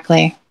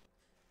 exactly.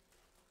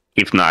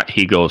 If not,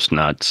 he goes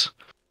nuts.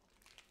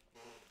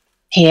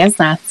 He is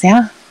nuts,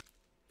 yeah.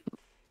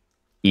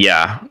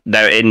 Yeah.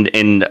 That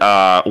and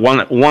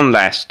one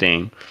last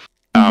thing.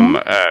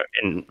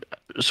 And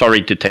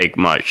sorry to take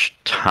much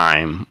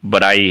time,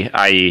 but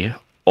I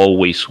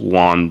always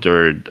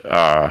wondered.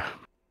 I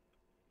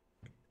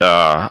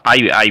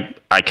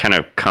kind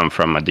of come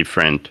from a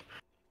different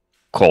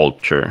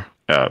culture,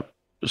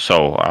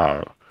 so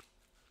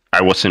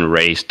I wasn't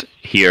raised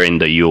here in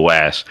the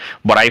U.S.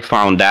 But I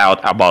found out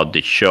about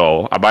the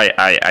show.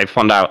 I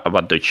found out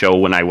about the show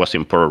when I was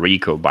in Puerto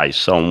Rico by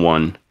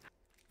someone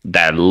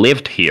that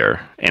lived here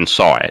and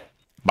saw it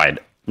by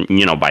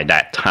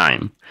that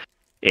time.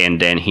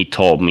 And then he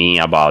told me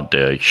about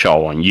the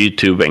show on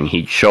YouTube, and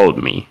he showed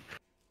me.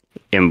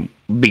 And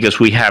because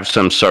we have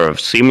some sort of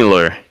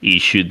similar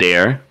issue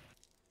there,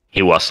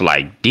 he was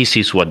like, "This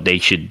is what they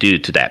should do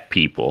to that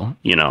people,"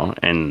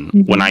 And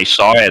when I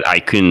saw it, I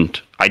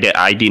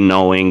didn't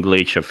know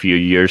English a few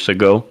years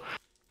ago,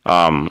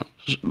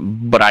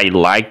 but I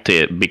liked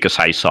it because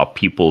I saw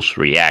people's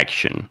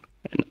reaction.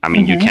 I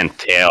mean, you can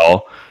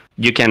tell,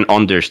 you can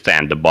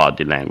understand the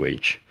body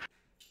language.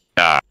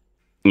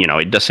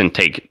 It doesn't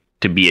take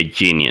to be a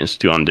genius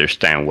to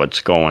understand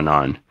what's going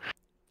on,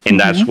 and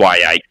that's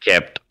why I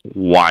kept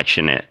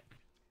watching it.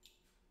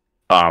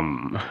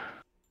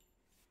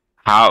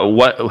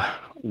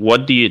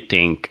 What do you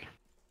think?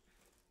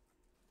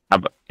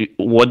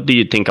 What do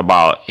you think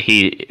about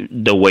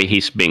the way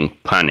he's being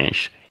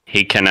punished?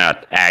 He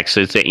cannot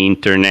access the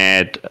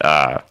internet,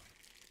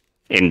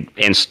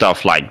 and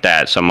stuff like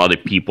that. Some other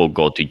people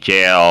go to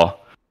jail.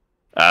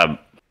 I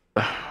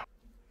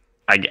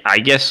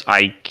guess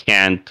I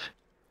can't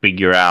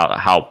figure out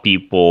how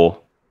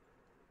people,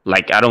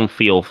 like, I don't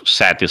feel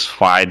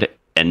satisfied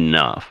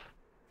enough.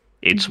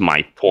 It's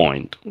my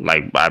point.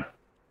 Like,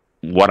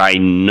 what I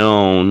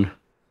known,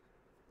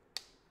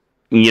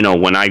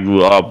 when I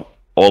grew up,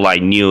 all I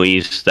knew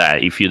is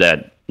that if you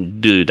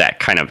do that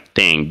kind of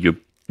thing,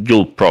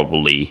 you'll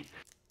probably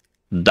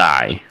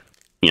die,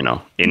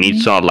 and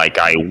it's not like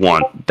I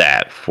want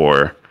that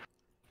for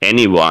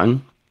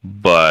anyone,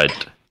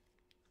 but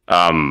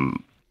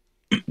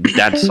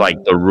that's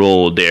like the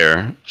rule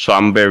there. So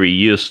I'm very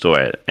used to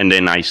it. And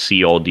then I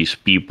see all these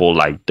people,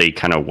 like, they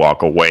kind of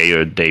walk away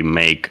or they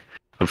make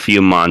a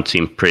few months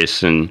in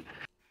prison.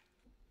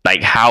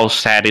 Like, how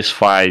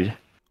satisfied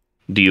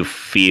do you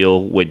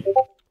feel with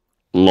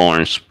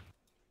Lauren's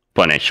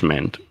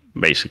punishment,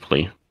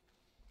 basically?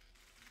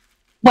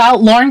 Well,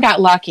 Lauren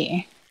got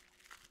lucky.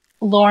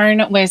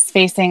 Lauren was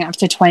facing up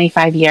to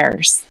 25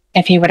 years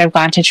if he would have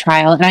gone to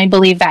trial. And I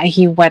believe that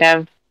he would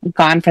have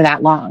gone for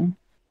that long.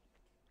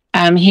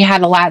 He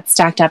had a lot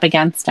stacked up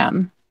against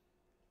him.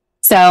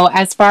 So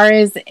as far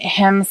as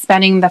him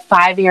spending the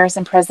 5 years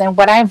in prison,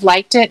 would I have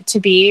liked it to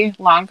be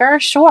longer?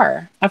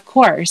 Sure, of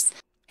course.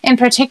 In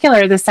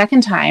particular, the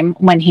second time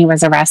when he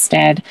was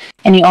arrested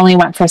and he only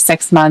went for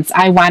 6 months,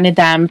 I wanted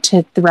them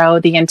to throw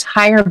the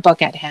entire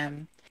book at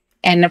him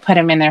and to put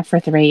him in there for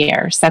 3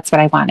 years. That's what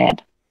I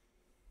wanted.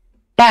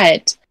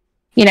 But,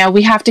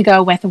 we have to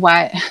go with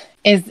what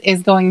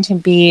is going to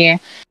be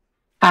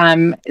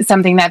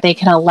something that they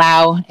can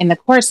allow in the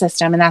court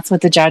system, and that's what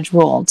the judge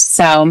ruled.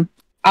 So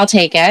I'll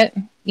take it.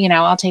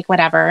 I'll take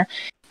whatever.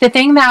 The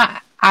thing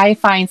that I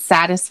find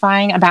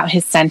satisfying about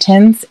his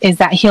sentence is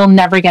that he'll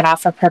never get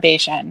off of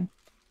probation.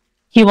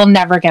 He will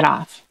never get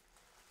off.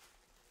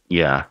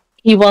 Yeah.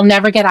 He will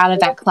never get out of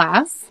that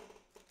class.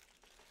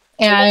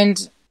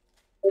 And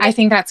I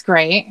think that's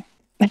great.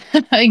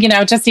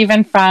 Just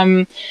even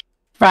from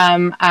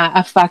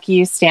a fuck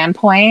you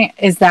standpoint,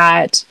 is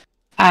that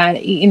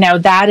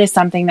that is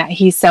something that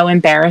he's so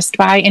embarrassed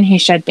by, and he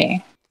should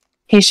be.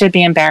 He should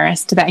be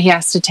embarrassed that he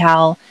has to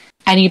tell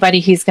anybody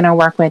he's going to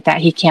work with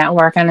that he can't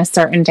work on a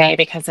certain day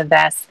because of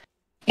this.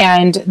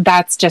 And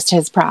that's just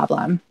his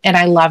problem. And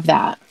I love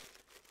that.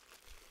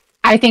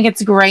 I think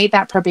it's great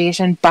that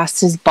probation busts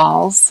his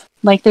balls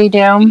like they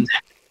do.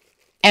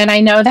 And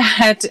I know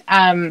that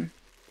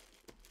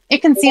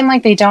it can seem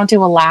like they don't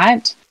do a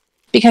lot,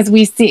 because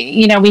we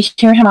see, we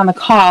hear him on the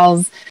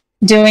calls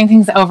doing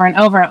things over and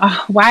over.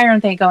 Oh, why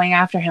aren't they going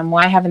after him?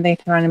 Why haven't they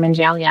thrown him in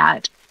jail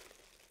yet?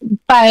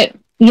 But,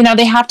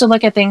 they have to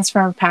look at things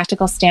from a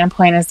practical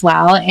standpoint as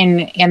well.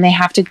 And they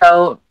have to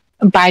go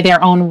by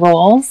their own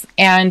rules.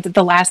 And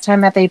the last time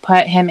that they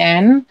put him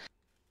in,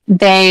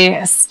 they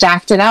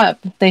stacked it up.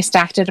 They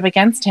stacked it up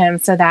against him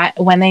so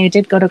that when they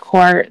did go to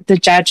court, the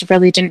judge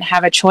really didn't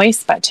have a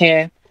choice but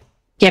to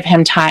give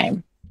him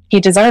time.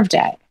 He deserved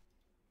it.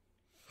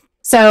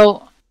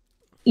 So,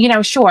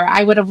 sure,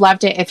 I would have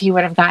loved it if he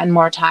would have gotten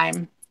more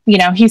time.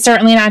 He's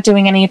certainly not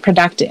doing anything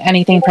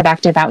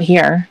productive out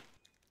here.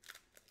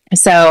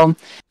 So,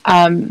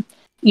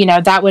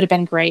 that would have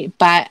been great.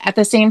 But at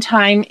the same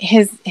time,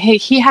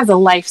 he has a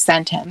life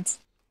sentence.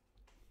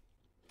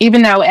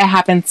 Even though it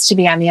happens to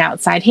be on the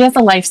outside, he has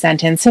a life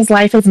sentence. His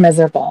life is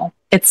miserable.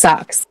 It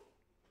sucks.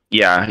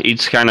 Yeah,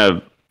 it's kind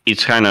of,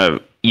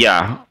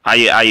 yeah.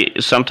 I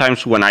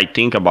sometimes when I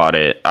think about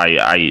it,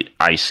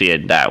 I see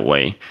it that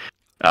way.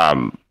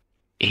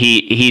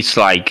 He's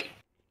like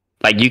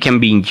you can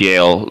be in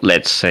jail,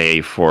 let's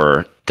say,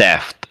 for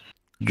theft.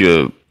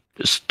 You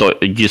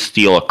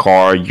steal a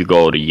car, you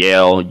go to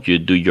jail, you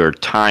do your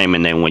time,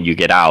 and then when you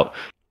get out,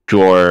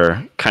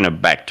 you're kind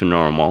of back to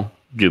normal.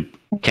 You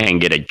can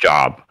get a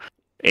job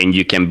and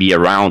you can be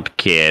around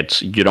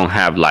kids. You don't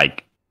have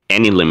like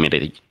any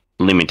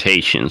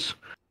limitations.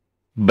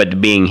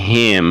 But being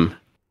him,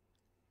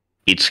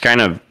 it's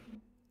kind of,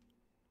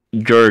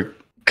 you're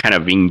kind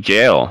of in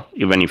jail,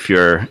 even if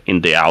you're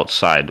in the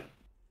outside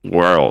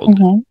world.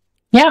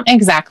 Yeah,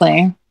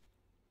 exactly.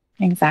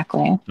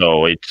 Exactly.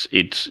 So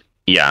it's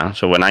yeah.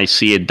 So when I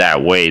see it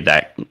that way,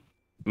 that,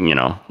 you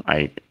know,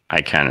 I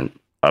kind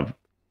of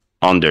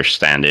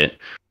understand it.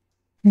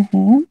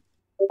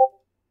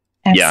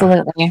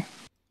 Absolutely. Yeah.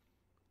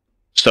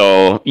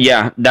 So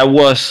yeah, that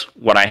was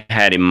what I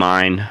had in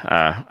mind.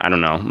 I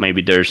don't know.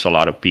 Maybe there's a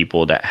lot of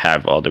people that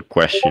have other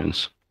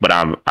questions, but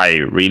I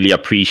really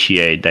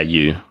appreciate that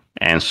you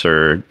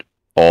answered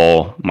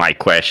all my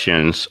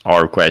questions,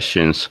 our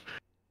questions.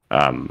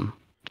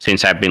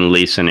 Since I've been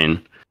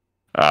listening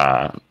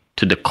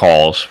to the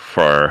calls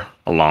for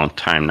a long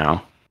time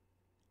now.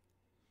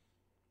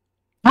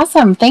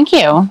 Awesome. Thank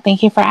you.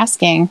 Thank you for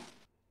asking.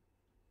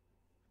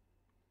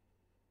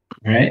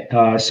 All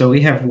right. So we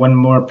have one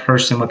more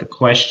person with a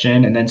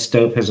question, and then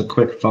Stope has a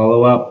quick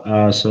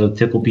follow-up. So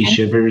Tickleby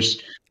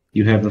Shivers,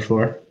 you have the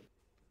floor.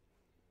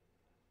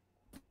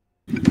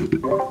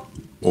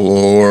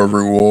 Hello,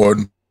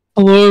 everyone.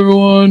 Hello,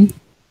 everyone.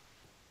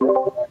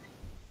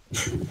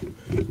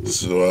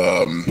 So,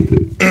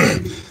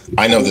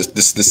 I know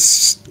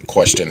this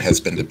question has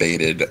been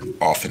debated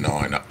off and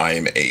on.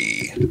 I'm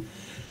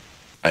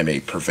a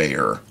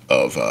purveyor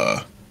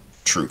of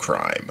true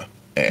crime,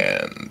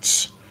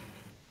 and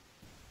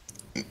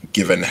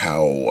given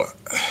how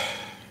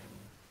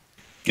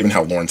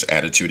Lauren's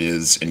attitude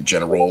is in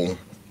general,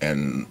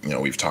 and you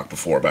know, we've talked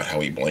before about how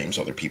he blames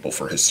other people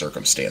for his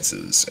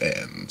circumstances,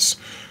 and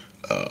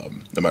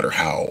no matter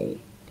how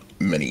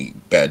many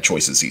bad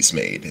choices he's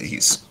made,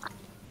 he's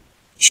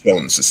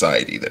shown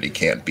society that he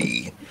can't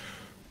be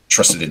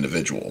trusted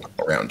individual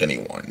around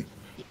anyone.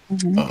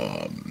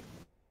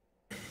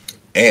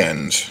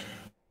 And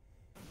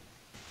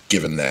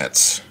given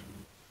that,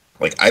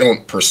 like, I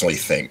don't personally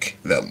think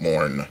that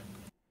Lauren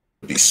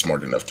would be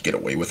smart enough to get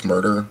away with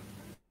murder,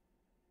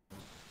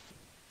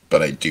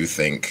 but I do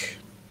think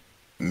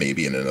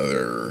maybe in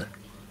another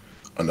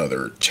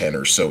 10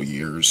 or so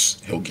years,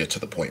 he'll get to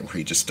the point where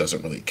he just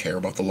doesn't really care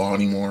about the law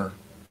anymore.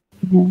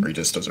 Or he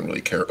just doesn't really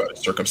care about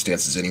his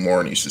circumstances anymore,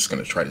 and he's just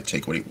going to try to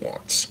take what he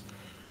wants.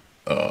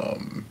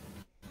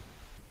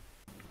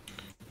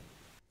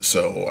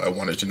 So I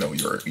wanted to know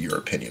your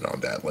opinion on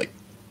that. Like,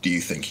 do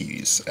you think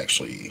he's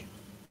actually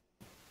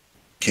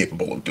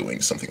capable of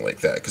doing something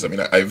like that? Because I mean,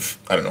 I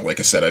don't know. Like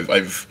I said,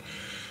 I've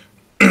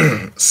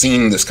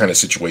seen this kind of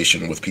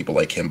situation with people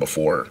like him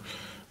before.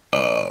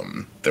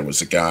 There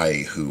was a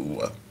guy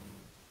who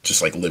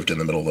just like lived in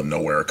the middle of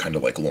nowhere, kind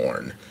of like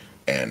Lauren,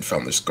 and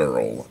found this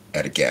girl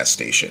at a gas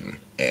station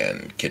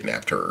and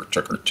kidnapped her,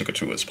 took her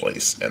to his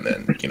place, and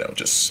then, you know,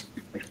 just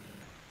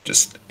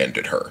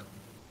ended her.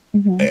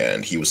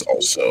 And he was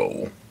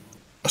also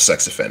a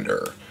sex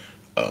offender.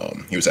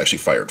 He was actually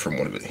fired from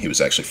one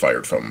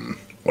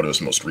of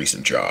his most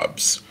recent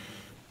jobs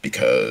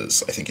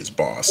because I think his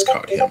boss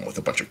caught him with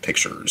a bunch of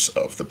pictures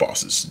of the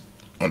boss's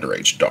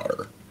underage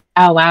daughter.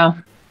 Oh, wow.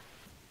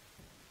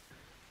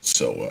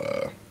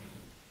 So,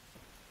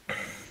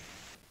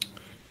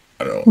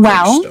 I don't know.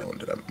 Wow.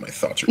 Stoned. My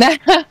thoughts are.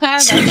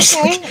 That's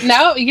okay.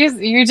 No,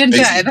 you did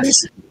good.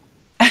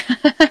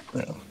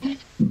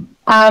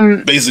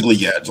 Basically,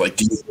 yeah. It's like,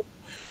 do you,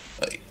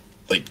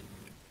 like,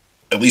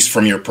 at least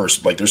from your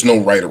like, there's no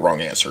right or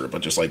wrong answer,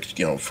 but just like,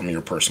 you know, from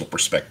your personal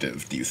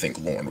perspective, do you think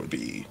Lauren would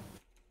be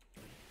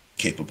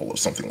capable of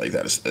something like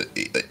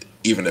that,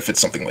 even if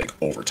it's something like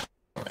overtime?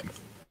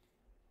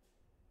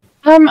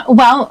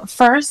 Well,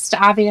 first,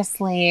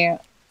 obviously,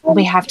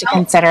 we have to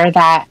consider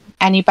that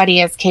anybody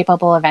is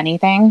capable of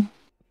anything.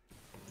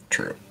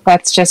 True.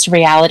 That's just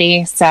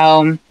reality.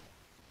 So,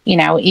 you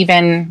know,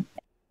 even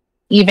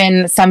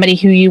somebody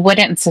who you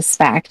wouldn't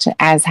suspect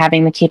as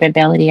having the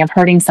capability of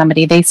hurting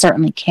somebody, they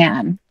certainly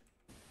can.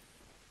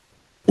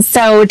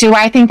 So, do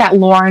I think that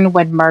Lauren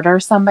would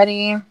murder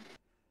somebody?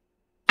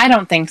 I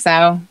don't think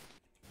so.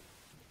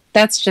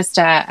 That's just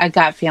a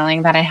gut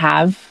feeling that I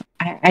have.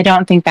 I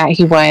don't think that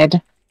he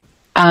would.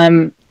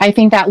 I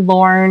think that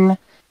Lauren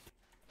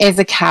is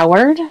a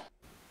coward.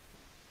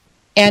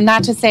 And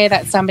not to say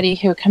that somebody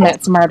who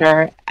commits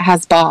murder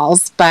has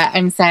balls, but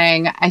I'm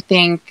saying I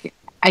think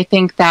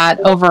that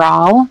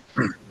overall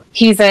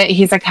he's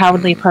a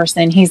cowardly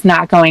person. He's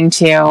not going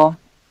to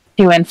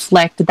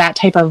inflict that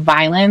type of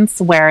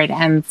violence where it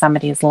ends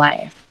somebody's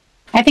life.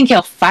 I think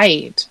he'll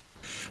fight.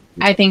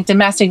 I think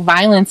domestic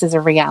violence is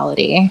a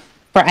reality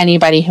for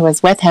anybody who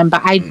is with him,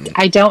 but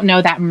I don't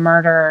know that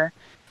murder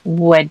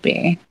would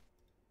be.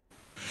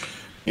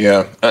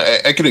 Yeah,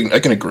 I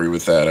can agree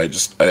with that.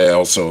 I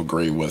also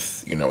agree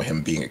with, you know,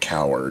 him being a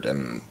coward,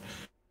 and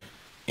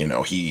you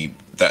know,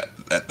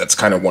 that's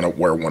kind of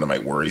where one of my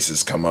worries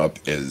has come up,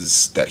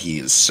 is that he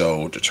is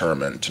so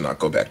determined to not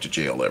go back to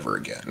jail ever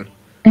again.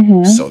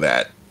 So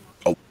that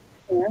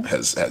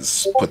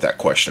has put that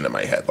question in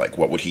my head, like,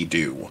 what would he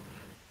do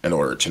in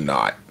order to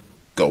not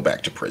go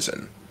back to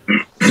prison. So,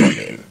 I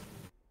mean,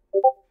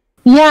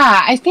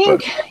 yeah, I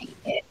think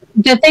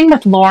the thing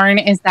with Lorne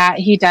is that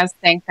he does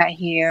think that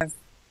he is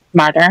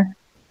smarter.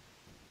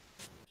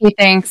 He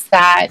thinks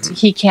that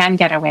he can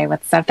get away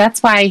with stuff.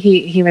 That's why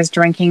he was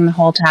drinking the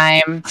whole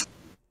time.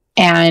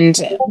 And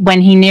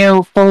when he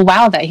knew full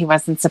well that he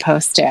wasn't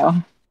supposed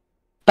to.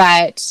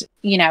 But,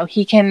 you know,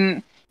 he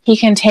can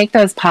take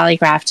those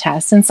polygraph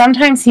tests, and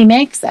sometimes he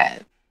makes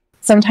it.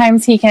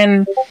 Sometimes he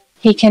can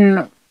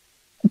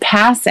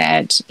pass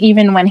it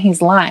even when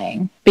he's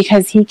lying,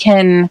 because he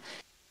can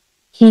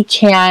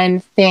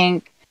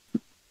think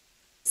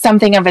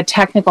something of a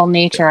technical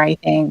nature, I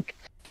think.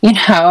 You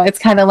know, it's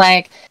kind of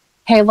like,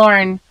 hey,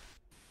 Lorne,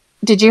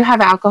 did you have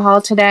alcohol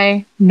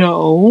today?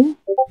 No.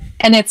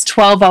 And it's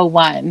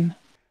 12:01.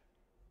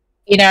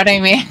 You know what I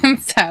mean?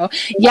 So,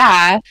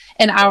 yeah,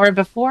 an hour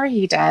before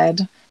he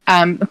did.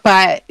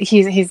 But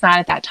he's not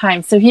at that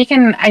time. So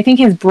I think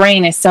his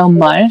brain is so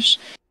mush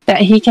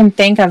that he can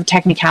think of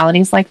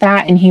technicalities like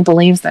that, and he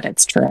believes that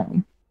it's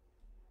true.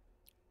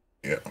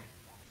 Yeah.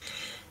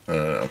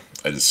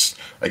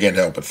 I can't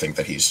help but think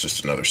that he's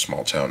just another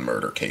small town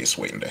murder case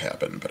waiting to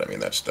happen. But I mean,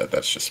 that's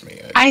just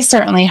me. I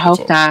certainly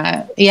hope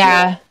not.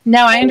 Yeah.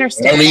 No, I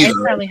understand. I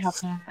certainly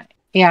hope not.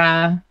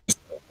 Yeah.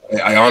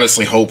 I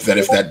honestly hope that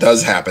if that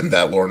does happen,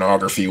 that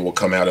Lornography will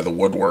come out of the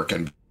woodwork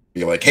and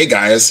be like, "Hey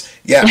guys,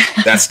 yeah,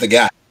 that's the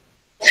guy."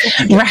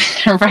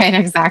 Right,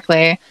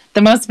 exactly.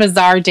 The most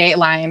bizarre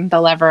Dateline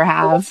they'll ever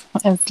have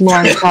is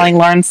Lorne telling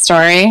Lorne's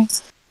story.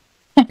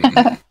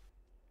 Yeah.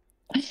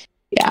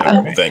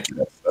 Well, thank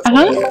you. That's all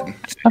I had.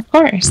 Of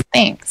course.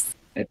 Thanks.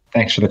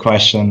 Thanks for the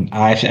question.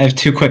 I have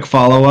two quick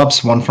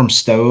follow-ups, one from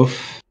Stove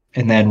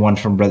and then one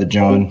from Brother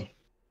John.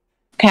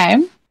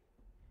 Okay.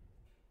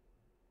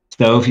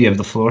 Stove, you have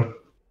the floor.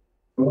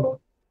 All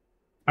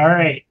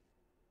right.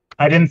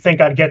 I didn't think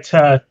I'd get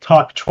to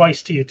talk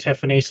twice to you,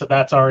 Tiffany, so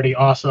that's already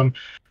awesome.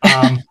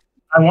 I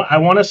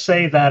want to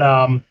say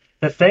that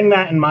the thing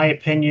that, in my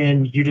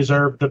opinion, you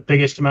deserve the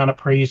biggest amount of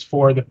praise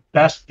for,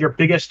 your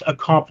biggest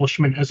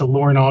accomplishment as a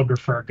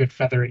Lornographer, good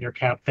feather in your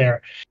cap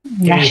there,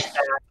 is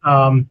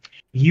that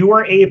you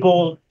were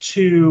able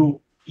to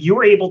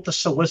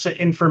solicit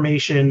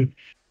information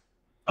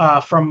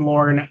from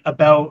Lorne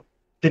about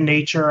the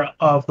nature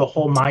of the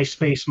whole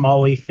MySpace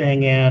Molly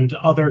thing and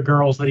other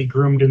girls that he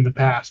groomed in the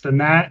past. And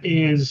that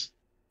is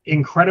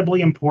incredibly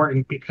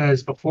important,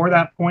 because before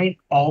that point,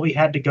 all we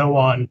had to go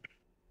on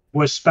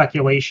was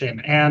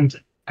speculation. And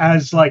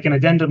as like an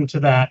addendum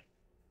to that,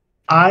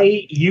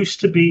 I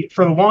used to be,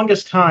 for the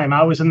longest time,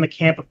 I was in the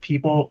camp of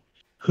people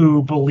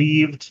who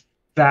believed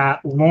that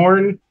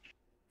Lorne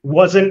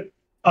wasn't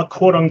a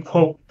quote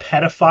unquote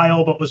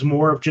pedophile, but was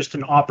more of just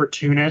an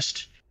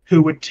opportunist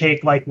who would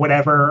take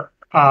whatever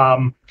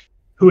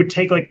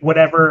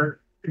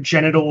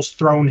genitals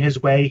thrown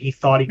his way he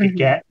thought he could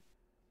get.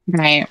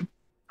 Right.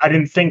 I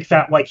didn't think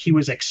that he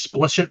was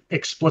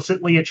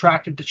explicitly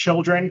attracted to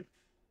children.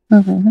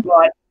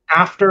 But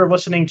after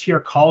listening to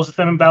your calls with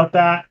him about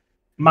that,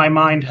 my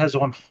mind has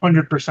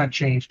 100%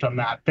 changed on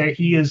that. That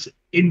he is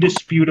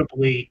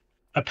indisputably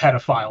a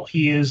pedophile.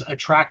 He is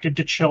attracted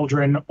to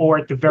children, or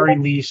at the very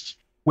least,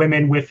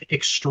 women with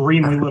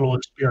extremely little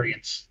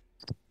experience.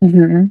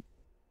 Mm-hmm.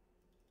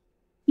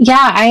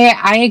 Yeah,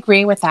 I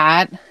agree with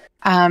that.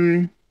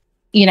 I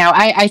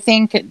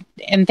think,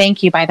 and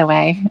thank you, by the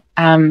way.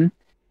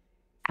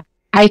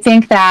 I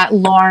think that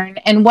Lorne,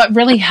 and what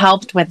really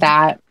helped with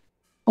that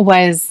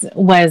was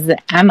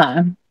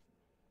Emma,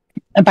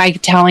 by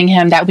telling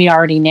him that we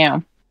already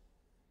knew.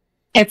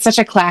 It's such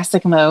a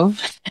classic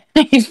move.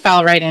 He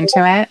fell right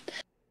into it.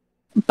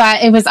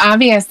 But it was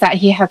obvious that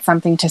he had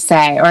something to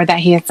say, or that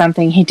he had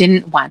something he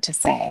didn't want to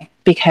say,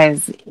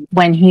 because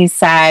when he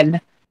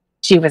said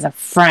she was a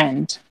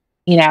friend,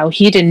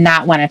 he did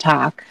not want to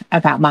talk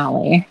about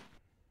Molly.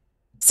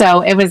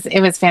 So it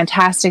was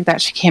fantastic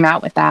that she came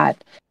out with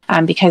that,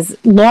 because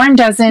Lorne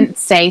doesn't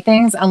say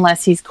things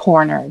unless he's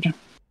cornered.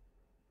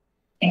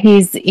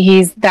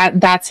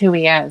 That's who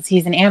he is.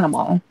 He's an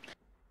animal.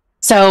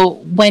 So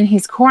when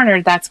he's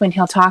cornered, that's when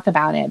he'll talk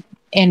about it,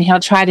 and he'll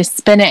try to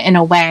spin it in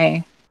a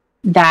way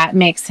that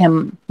makes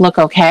him look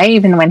okay,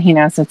 even when he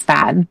knows it's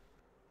bad.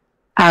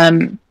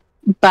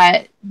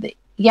 But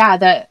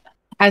yeah,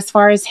 as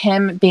far as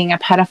him being a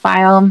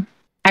pedophile,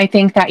 I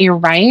think that you're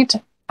right.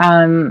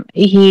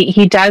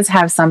 He does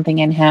have something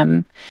in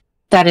him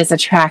that is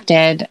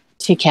attracted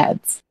to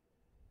kids.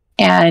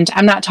 And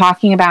I'm not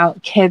talking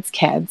about kids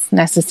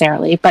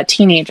necessarily, but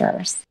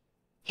teenagers.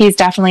 He's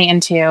definitely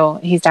into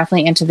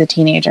the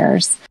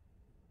teenagers.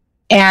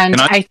 And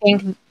I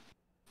think,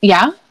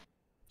 yeah.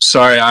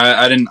 Sorry,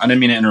 I didn't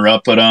mean to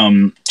interrupt, but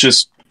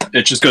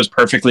it just goes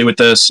perfectly with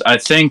this. I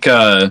think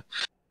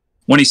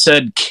when he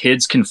said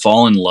kids can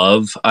fall in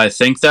love, I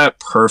think that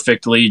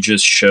perfectly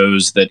just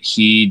shows that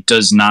he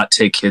does not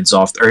take kids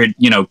off, or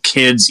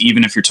kids,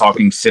 even if you're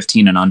talking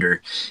 15 and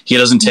under, he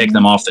doesn't take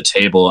them off the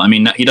table. I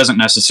mean, he doesn't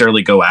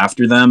necessarily go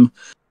after them,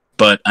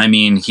 but I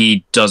mean,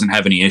 he doesn't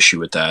have any issue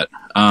with that.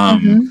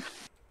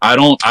 I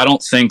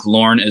don't think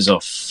Lorne is a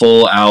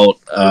full out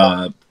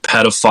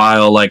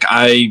pedophile. Like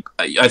I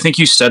think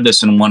you said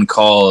this in one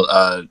call,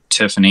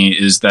 Tiffany,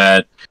 is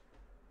that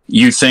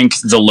you think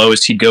the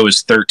lowest he'd go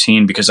is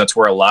 13 because that's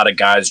where a lot of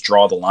guys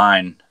draw the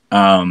line.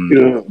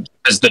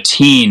 As the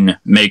teen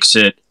makes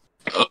it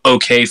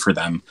okay for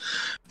them.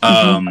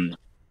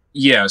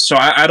 Yeah, so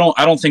I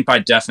don't think by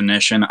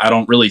definition, I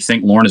don't really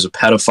think Lauren is a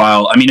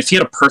pedophile. I mean, if he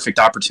had a perfect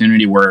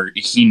opportunity where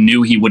he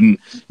knew he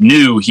wouldn't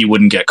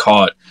get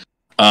caught,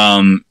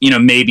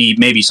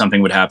 maybe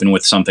something would happen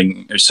with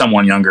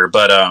someone younger.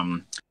 But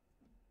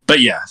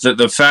yeah,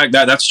 the fact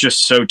that's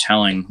just so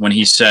telling when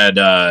he said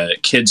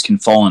kids can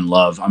fall in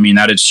love. I mean,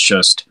 that is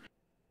just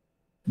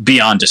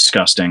beyond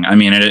disgusting. I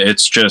mean,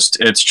 it's just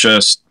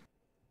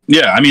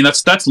yeah. I mean,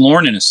 that's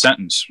Lauren in a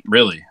sentence,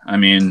 really. I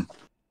mean.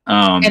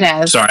 It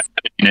is. Sorry,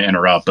 I didn't mean to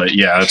interrupt, but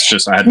yeah, it's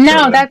just I had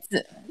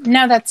to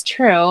that's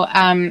true.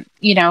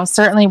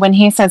 Certainly when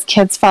he says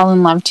kids fall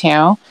in love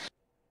too.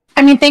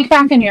 I mean, think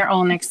back in your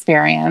own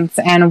experience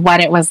and what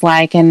it was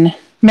like in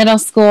middle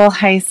school,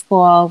 high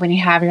school, when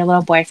you have your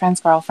little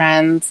boyfriends,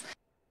 girlfriends.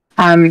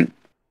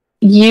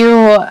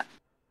 You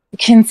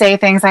can say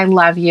things, "I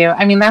love you."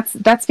 I mean,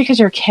 that's because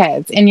you're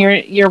kids and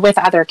you're with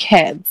other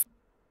kids.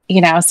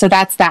 So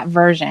that's that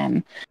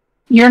version.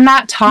 You're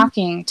not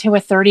talking to a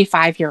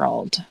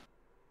 35-year-old.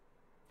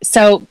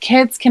 So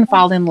kids can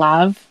fall in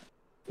love,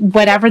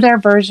 whatever their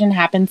version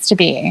happens to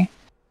be,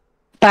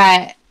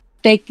 but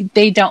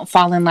they don't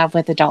fall in love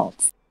with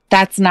adults.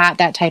 That's not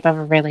that type of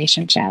a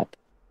relationship.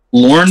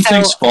 Lauren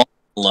thinks fall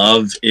in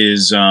love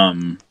is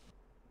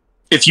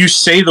if you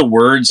say the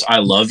words "I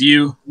love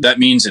you," that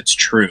means it's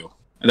true.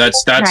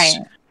 That's right.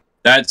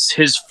 That's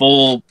his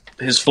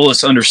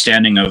fullest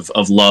understanding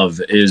of love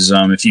is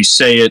if you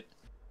say it,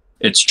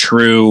 it's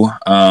true,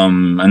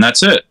 and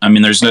that's it. I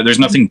mean, there's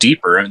nothing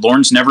deeper.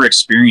 Lauren's never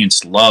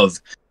experienced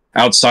love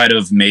outside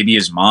of maybe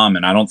his mom,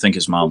 and I don't think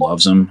his mom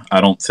loves him.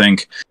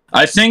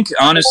 I think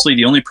honestly,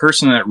 the only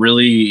person that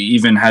really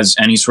even has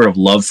any sort of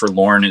love for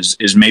Lauren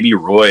is maybe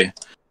Roy,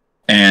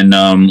 and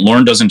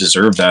Lauren doesn't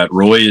deserve that.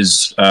 Roy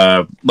is,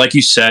 like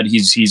you said,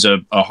 he's a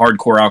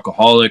hardcore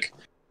alcoholic,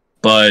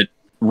 but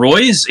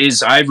Roy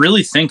is I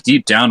really think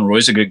deep down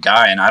Roy's a good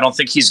guy, and I don't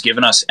think he's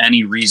given us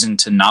any reason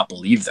to not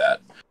believe that.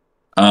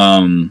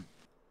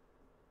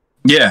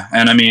 Yeah,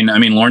 and I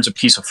mean, Lauren's a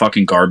piece of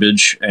fucking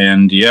garbage,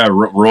 and yeah,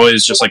 Roy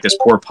is just like this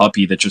poor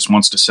puppy that just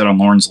wants to sit on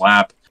Lauren's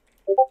lap.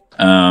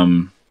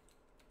 And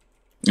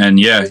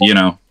yeah,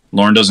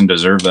 Lauren doesn't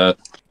deserve that.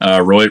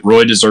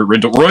 Roy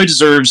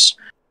deserves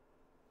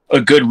a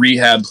good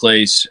rehab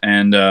place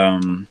and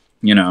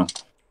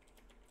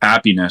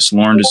happiness.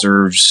 Lauren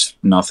deserves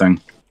nothing.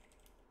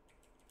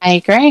 I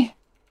agree.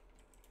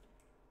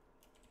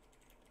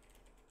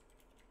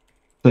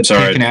 But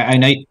sorry,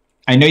 Tiffany,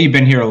 I know you've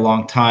been here a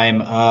long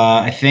time.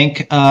 I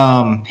think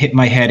Hit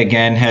My Head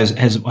Again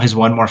has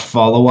one more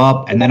follow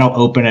up, and then I'll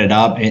open it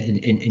up,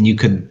 and you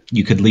could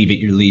leave at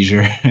your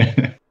leisure.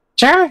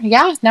 Sure.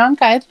 Yeah. No, I'm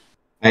good.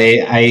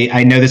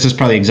 I know this is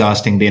probably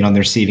exhausting being on the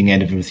receiving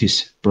end of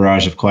this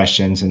barrage of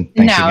questions, and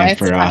thanks again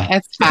for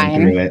it's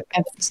fine. Through it.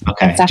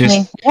 Okay,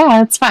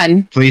 it's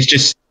fun. Please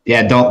just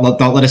don't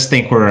let us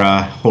think we're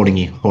holding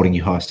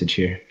you hostage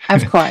here.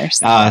 Of course.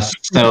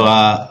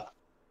 But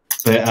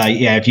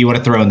if you want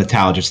to throw in the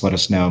towel, just let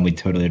us know, and we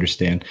totally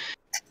understand.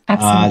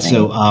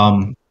 Absolutely.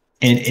 And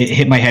it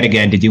hit my head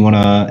again. Did you want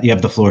to? You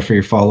have the floor for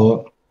your follow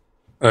up.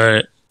 All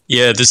right.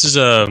 Yeah, this is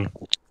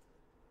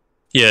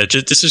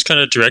this is kind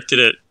of directed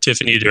at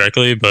Tiffany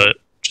directly, but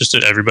just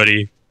at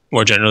everybody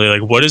more generally.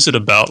 Like, what is it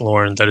about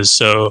Lauren that is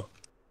so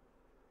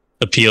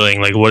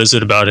appealing? Like, what is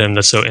it about him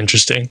that's so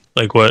interesting?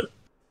 Like,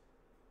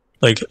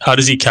 how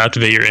does he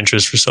captivate your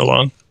interest for so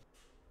long?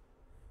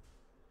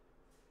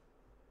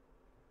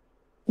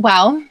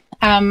 Well,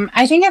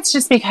 I think it's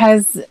just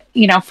because,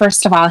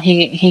 first of all,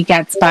 he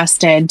gets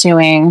busted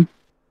doing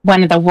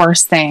one of the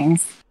worst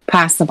things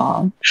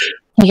possible.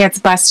 He gets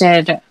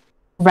busted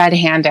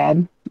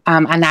red-handed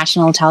on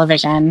national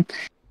television.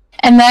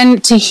 And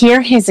then to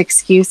hear his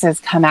excuses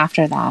come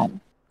after that.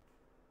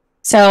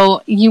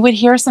 So you would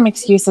hear some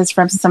excuses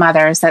from some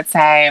others that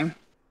say,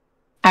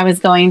 I was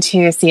going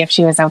to see if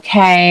she was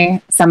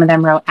okay. Some of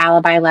them wrote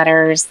alibi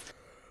letters.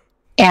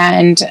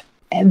 And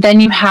then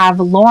you have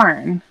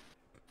Lauren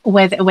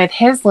with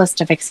his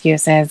list of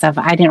excuses of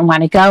I didn't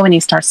want to go, and he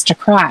starts to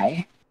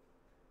cry.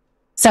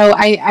 So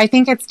I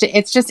think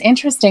it's just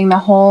interesting, the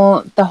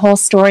whole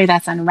story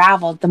that's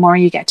unraveled the more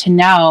you get to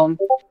know,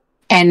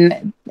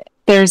 and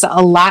there's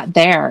a lot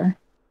there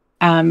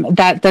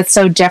that's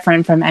so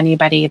different from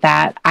anybody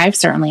that I've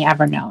certainly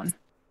ever known.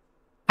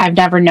 I've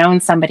never known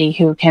somebody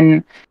who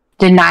can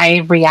deny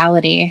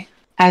reality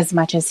as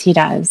much as he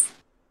does,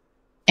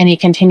 and he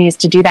continues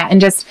to do that and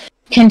just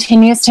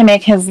continues to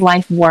make his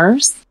life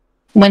worse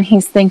when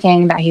he's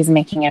thinking that he's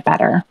making it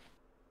better.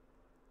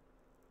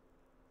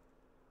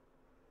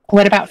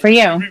 What about for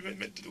you?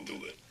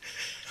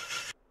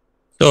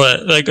 So,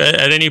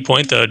 at any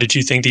point, though, did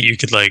you think that you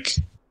could,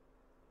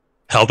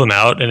 help him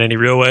out in any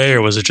real way?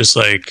 Or was it just,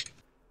 kind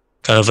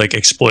of,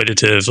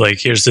 exploitative? Like,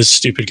 here's this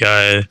stupid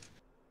guy,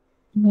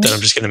 that I'm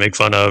just gonna make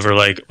fun of, or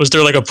like, was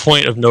there like a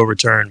point of no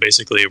return,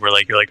 basically, where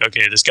like you're like,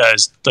 okay, this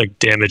guy's like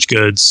damaged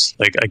goods,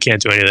 like I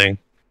can't do anything,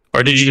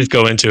 or did you just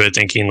go into it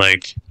thinking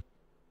like,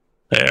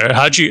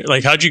 how'd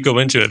you go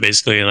into it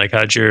basically, and like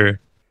how'd your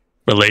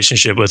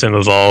relationship with him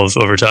evolve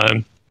over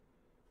time?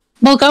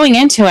 Well, going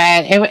into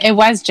it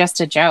was just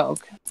a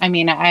joke. I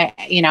mean,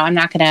 I'm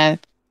not gonna,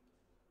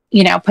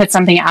 put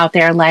something out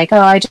there like, oh,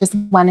 I just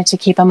wanted to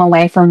keep him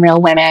away from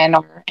real women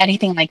or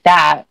anything like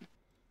that.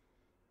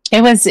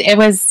 It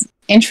was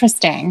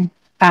interesting.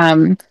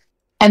 And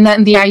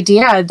then the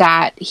idea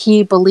that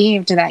he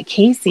believed that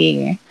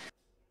Casey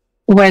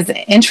was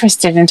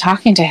interested in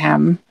talking to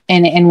him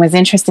and was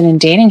interested in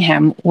dating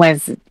him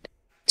was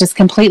just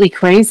completely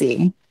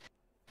crazy.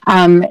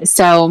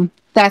 So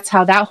that's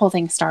how that whole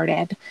thing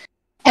started.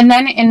 And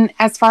then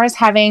as far as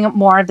having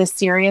more of the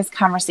serious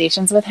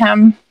conversations with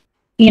him,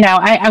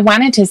 I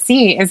wanted to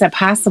see, is it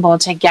possible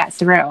to get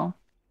through?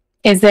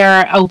 Is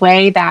there a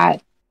way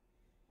that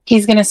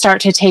he's going to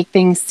start to take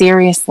things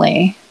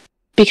seriously?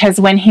 Because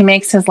when he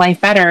makes his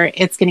life better,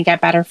 it's going to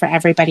get better for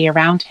everybody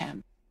around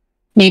him.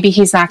 Maybe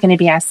he's not going to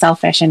be as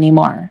selfish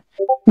anymore.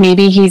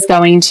 Maybe he's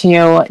going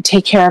to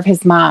take care of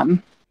his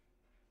mom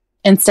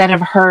instead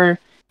of her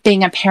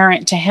being a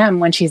parent to him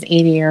when she's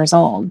 80 years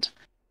old.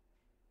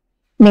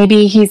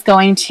 Maybe he's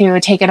going to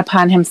take it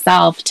upon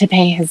himself to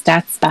pay his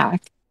debts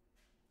back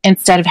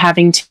instead of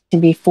having to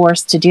be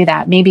forced to do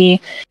that.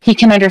 Maybe he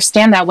can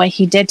understand that what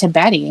he did to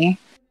Betty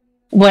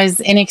was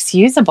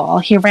inexcusable.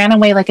 He ran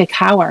away like a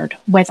coward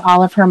with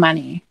all of her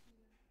money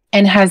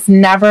and has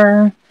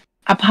never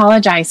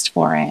apologized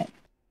for it.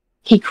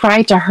 He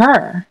cried to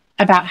her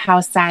about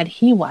how sad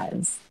he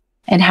was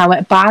and how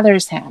it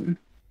bothers him,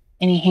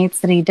 and he hates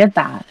that he did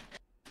that.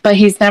 But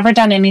he's never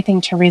done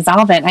anything to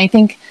resolve it. And I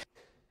think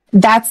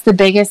that's the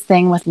biggest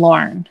thing with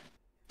Lorne,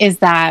 is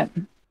that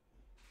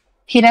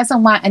he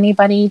doesn't want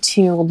anybody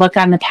to look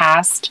on the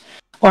past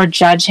or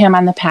judge him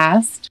on the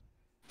past,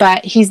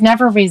 but he's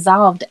never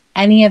resolved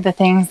any of the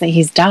things that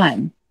he's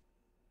done.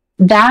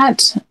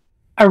 That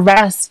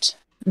arrest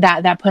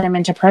that put him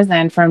into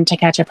prison from To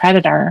Catch a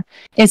Predator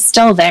is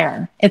still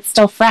there. It's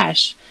still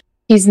fresh.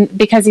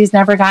 Because he's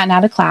never gotten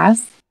out of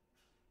class.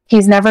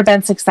 He's never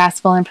been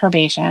successful in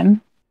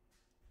probation.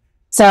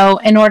 So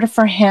in order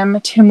for him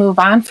to move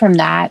on from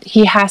that,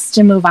 he has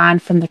to move on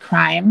from the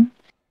crime,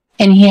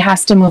 and he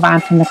has to move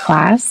on from the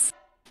class,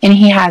 and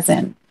he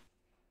hasn't.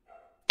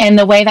 And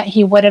the way that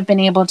he would have been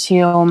able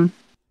to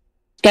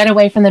get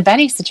away from the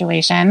Betty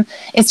situation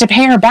is to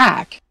pay her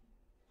back.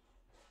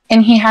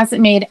 And he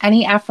hasn't made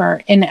any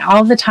effort in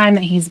all the time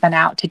that he's been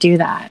out to do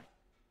that.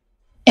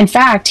 In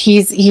fact,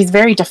 he's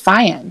very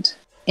defiant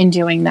in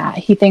doing that.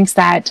 He thinks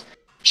that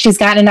she's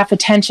got enough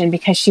attention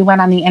because she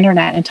went on the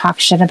internet and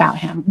talked shit about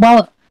him.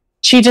 Well,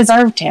 she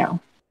deserved to.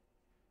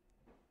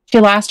 She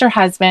lost her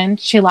husband.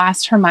 She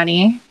lost her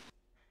money.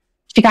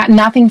 She got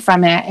nothing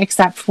from it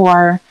except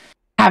for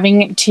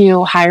having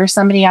to hire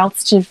somebody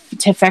else to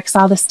fix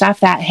all the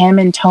stuff that him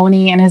and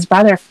Tony and his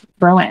brother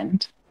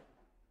ruined.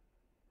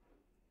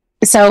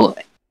 So,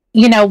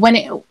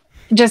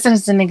 just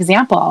as an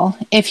example,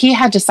 if he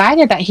had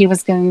decided that he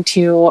was going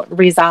to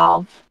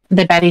resolve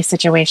the Betty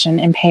situation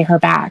and pay her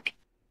back,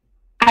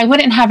 I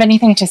wouldn't have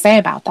anything to say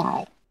about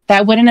that.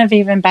 That wouldn't have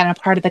even been a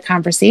part of the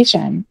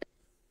conversation.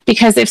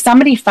 Because if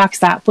somebody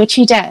fucks up, which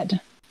he did,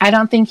 I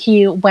don't think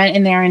he went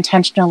in there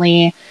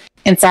intentionally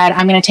and said,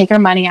 I'm going to take her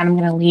money and I'm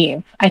going to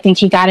leave. I think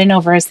he got in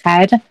over his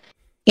head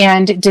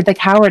and did the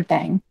coward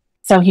thing.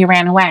 So he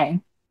ran away.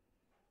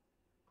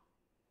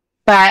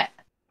 But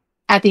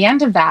at the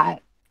end of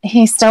that,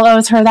 he still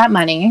owes her that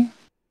money.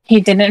 He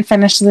didn't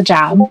finish the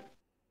job.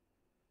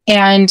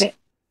 And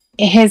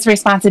his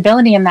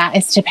responsibility in that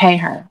is to pay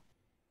her.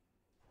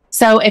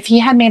 So if he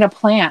had made a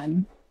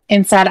plan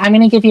and said, I'm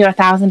going to give you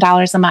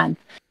 $1,000 a month,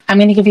 I'm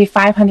going to give you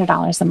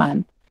 $500 a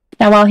month.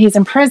 Now, while he's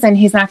in prison,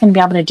 he's not going to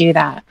be able to do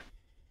that.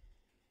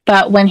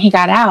 But when he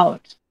got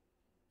out,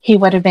 he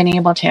would have been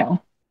able to.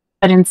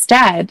 But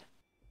instead,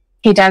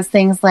 he does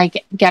things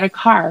like get a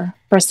car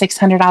for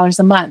 $600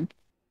 a month,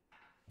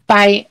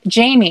 buy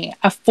Jamie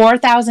a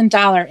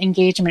 $4,000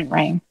 engagement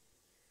ring,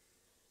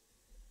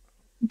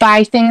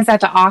 buy things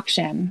at the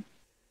auction.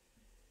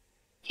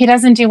 He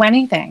doesn't do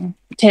anything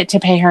to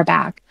pay her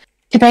back,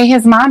 to pay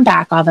his mom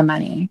back all the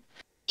money.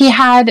 He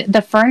had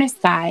the furnace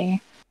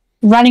guy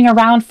running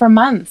around for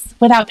months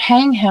without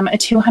paying him a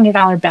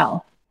 $200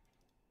 bill.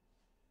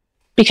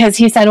 Because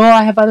he said,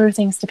 I have other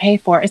things to pay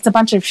for. It's a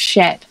bunch of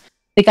shit.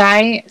 The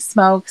guy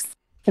smokes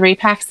 3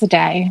 packs a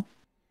day.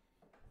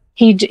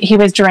 He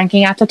was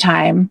drinking at the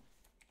time.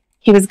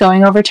 He was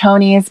going over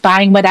Tony's,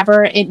 buying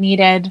whatever it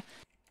needed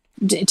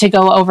to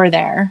go over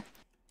there.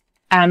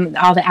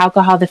 All the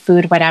alcohol, the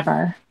food,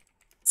 whatever.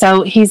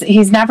 So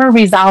he's never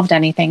resolved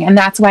anything, and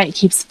that's why it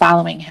keeps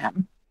following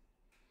him.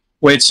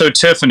 Wait, so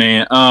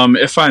Tiffany,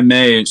 if I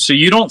may, so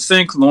you don't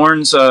think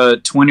Lorne's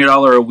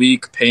 $20 a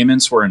week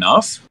payments were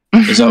enough?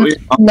 Is that what you're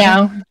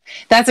No,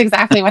 that's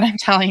exactly what I'm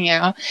telling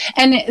you.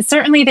 And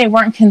certainly they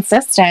weren't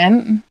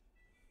consistent.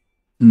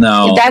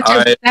 No.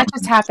 That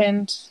just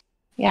happened.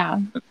 Yeah.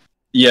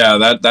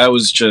 Yeah, that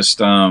was just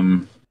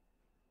that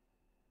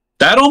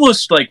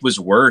almost like was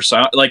worse.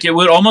 Like it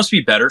would almost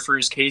be better for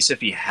his case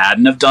if he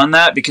hadn't have done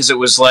that, because it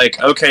was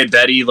like, okay,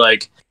 Betty,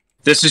 like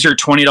this is your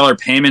 $20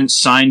 payment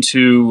signed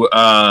to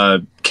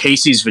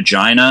Casey's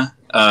vagina.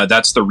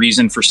 That's the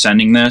reason for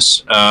sending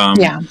this.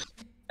 Yeah.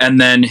 And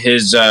then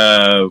his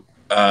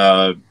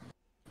what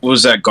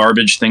was that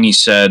garbage thing he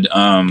said?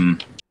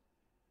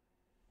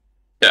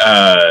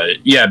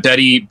 Yeah,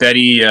 Betty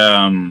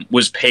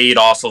was paid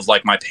off of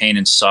like my pain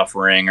and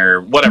suffering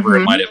or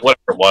whatever whatever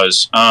it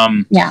was.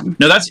 Yeah.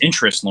 No, that's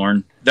interest,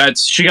 Lauren.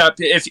 That's she got.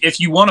 If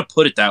you want to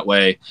put it that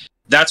way,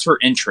 that's her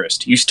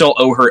interest. You still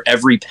owe her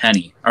every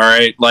penny. All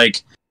right,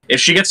 like if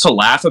she gets to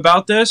laugh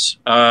about this,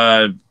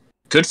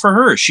 good for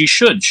her. She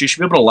should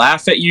be able to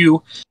laugh at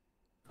you.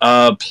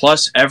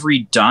 Plus every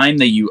dime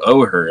that you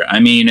owe her.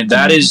 I mean,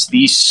 that is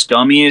the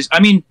scummiest.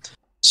 I mean,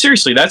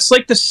 seriously, that's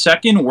like the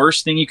second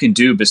worst thing you can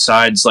do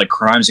besides like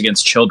crimes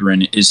against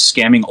children is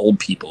scamming old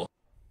people.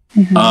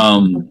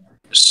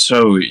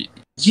 So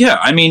yeah,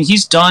 I mean,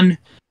 he's done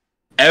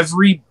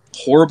every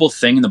horrible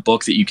thing in the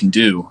book that you can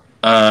do.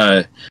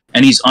 And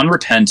he's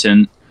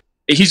unrepentant.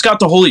 He's got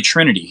the Holy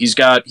Trinity. He's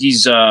a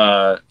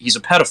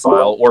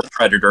pedophile or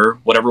predator,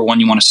 whatever one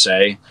you want to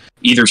say.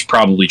 Either's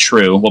probably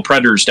true. Well,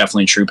 predator is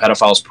definitely true.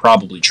 Pedophile is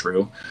probably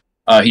true.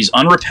 He's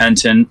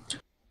unrepentant.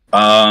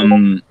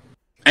 And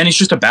he's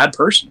just a bad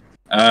person.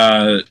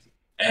 And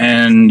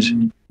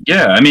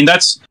yeah, I mean,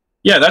 that's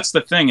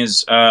the thing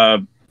is,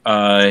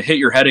 Hit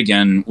Your Head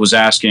Again was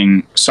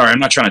asking, sorry, I'm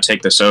not trying to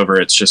take this over.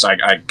 It's just,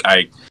 I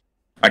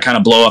kind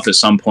of blow off at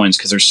some points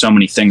because there's so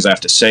many things I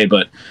have to say,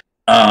 but,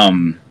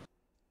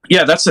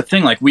 yeah, that's the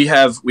thing. Like we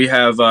have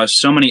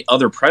so many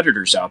other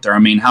predators out there. I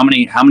mean, how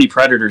many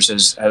predators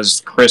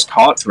has Chris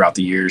caught throughout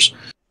the years?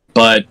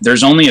 But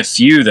there's only a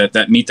few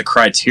that meet the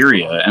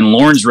criteria, and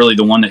Lauren's really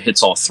the one that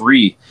hits all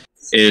three.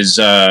 Is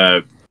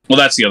well,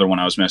 that's the other one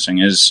I was missing.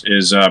 Is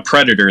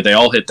predator? They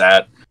all hit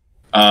that.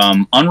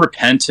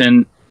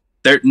 Unrepentant.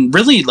 They're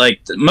really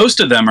like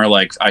most of them are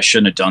like, I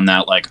shouldn't have done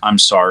that. Like, I'm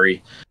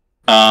sorry.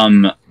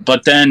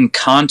 But then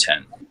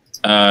content.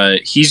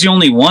 He's the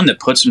only one that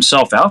puts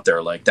himself out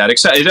there like that.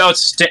 Except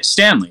it's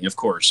Stanley, of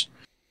course.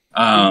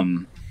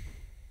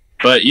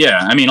 But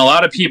yeah, I mean, a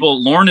lot of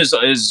people. Lauren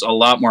is a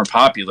lot more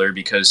popular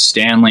because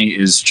Stanley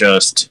is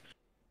just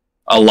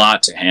a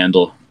lot to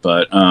handle.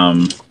 But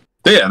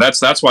yeah,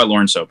 that's why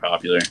Lauren's so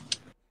popular.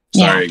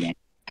 Sorry again.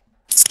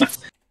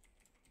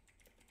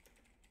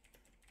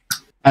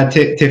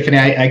 Tiffany,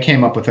 I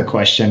came up with a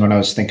question when I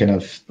was thinking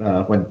of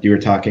when you were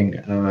talking.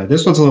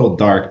 This one's a little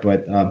dark,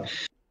 but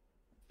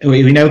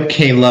we know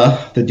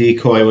Kayla, the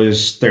decoy,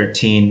 was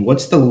 13.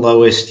 What's the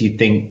lowest you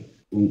think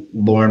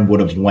Lauren would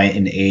have went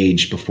in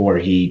age before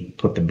he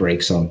put the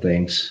brakes on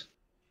things?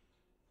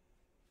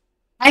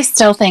 I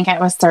still think it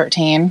was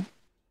 13.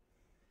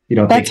 You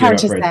don't That's think hard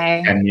to you're up for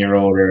say. a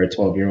 10-year-old or a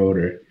 12-year-old?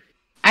 Or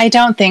I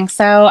don't think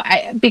so.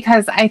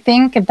 Because I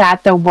think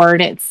that the word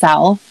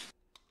itself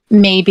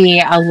may be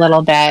a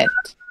little bit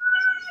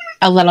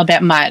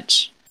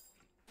much.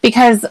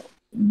 Because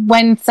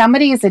when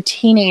somebody is a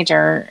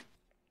teenager,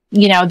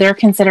 you know, they're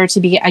considered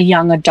to be a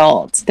young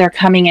adult. They're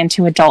coming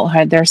into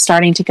adulthood. They're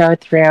starting to go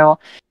through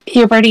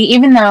puberty,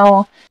 even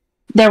though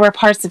there were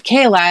parts of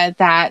Kayla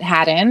that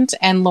hadn't,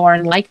 and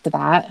Lauren liked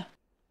that.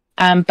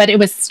 But it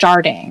was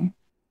starting.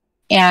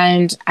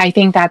 And I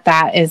think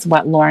that is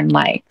what Lauren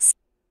likes.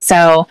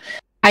 So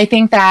I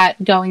think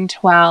that going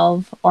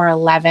 12 or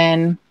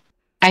 11,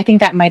 I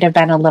think that might have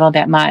been a little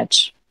bit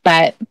much,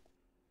 but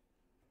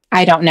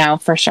I don't know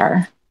for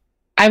sure.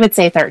 I would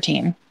say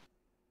 13.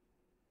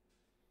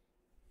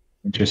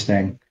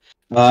 Interesting.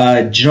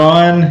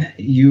 John,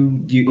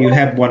 you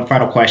have one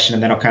final question,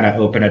 and then I'll kind of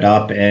open it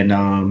up,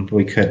 and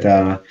we could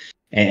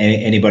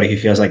anybody who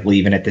feels like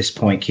leaving at this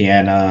point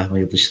can.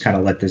 We'll just kind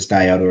of let this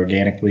die out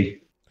organically.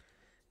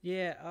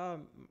 Yeah.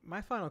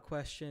 My final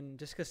question,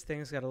 just because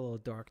things got a little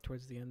dark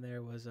towards the end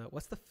there, was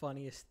what's the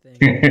funniest thing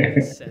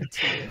that's said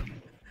to you,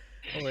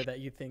 or that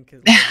you think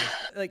is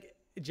like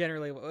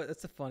generally,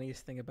 what's the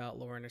funniest thing about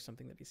Lauren, or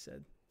something that he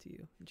said to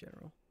you in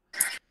general?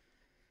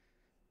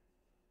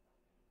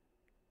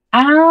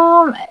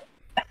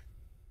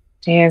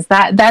 Geez,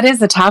 that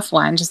is a tough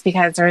one, just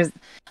because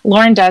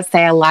Lauren does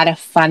say a lot of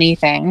funny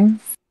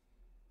things.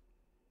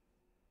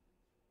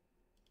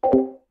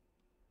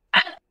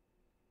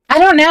 I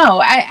don't know.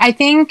 I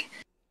think,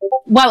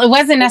 well, it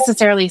wasn't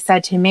necessarily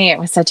said to me, it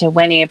was said to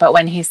Winnie, but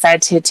when he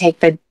said to take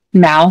the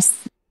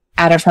mouse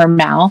out of her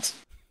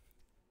mouth,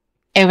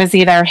 it was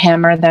either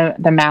him or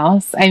the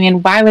mouse. I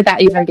mean, why would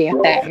that even be a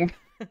thing?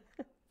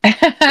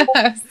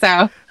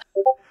 So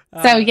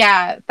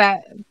yeah,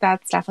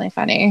 that's definitely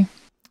funny.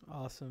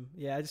 Awesome.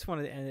 Yeah, I just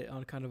wanted to end it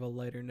on kind of a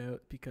lighter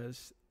note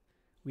because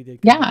we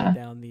did go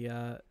down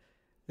the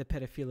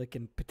pedophilic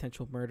and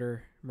potential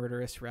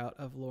murderous route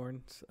of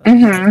Lauren's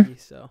psyche,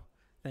 so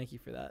thank you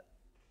for that.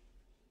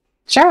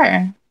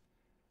 Sure.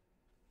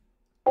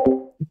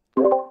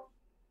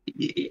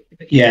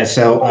 Yeah.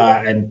 So,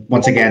 and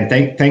once again,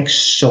 thanks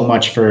so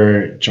much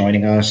for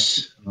joining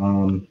us.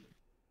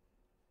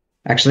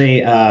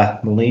 Actually,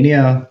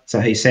 Melania, so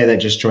how you say that,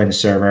 just joined the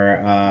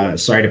server.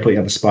 Sorry to put you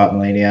on the spot,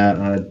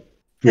 Melania.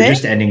 We're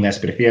just ending this,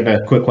 but if you have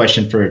a quick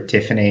question for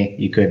Tiffany,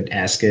 you could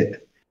ask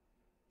it.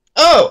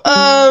 Oh,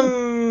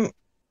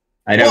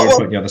 I know we're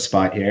putting you on the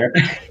spot here.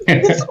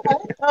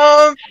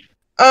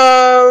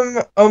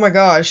 oh my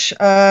gosh.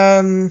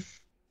 Hey,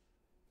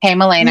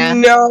 Melena.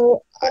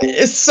 No,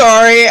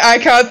 sorry, I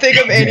can't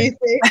think of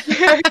anything.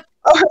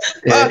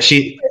 I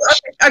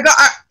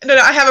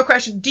have a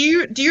question. Do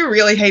you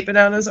really hate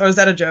bananas, or is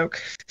that a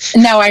joke?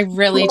 No, I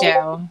really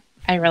do.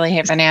 I really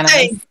hate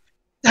bananas.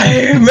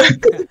 Damn.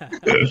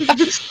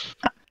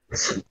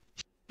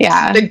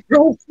 Yeah.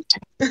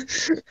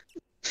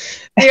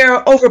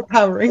 They're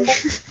overpowering.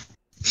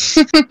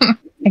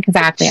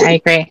 Exactly. I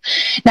agree.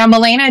 Now,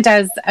 Melena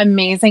does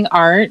amazing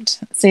art,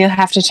 so you'll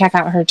have to check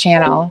out her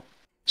channel.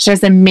 She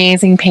does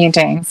amazing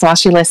paintings. While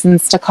she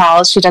listens to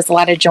calls, she does a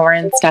lot of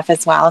Joran stuff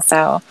as well,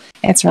 so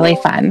it's really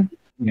fun.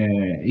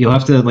 Yeah, you'll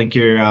have to link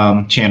your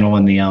channel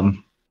in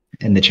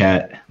the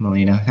chat,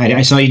 Melina.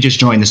 I saw you just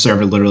joined the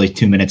server literally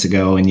 2 minutes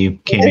ago, and you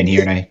came in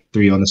here, and I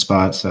threw you on the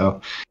spot. So,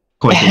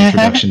 quite the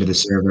introduction to the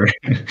server.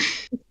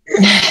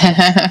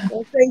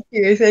 Well, thank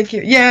you.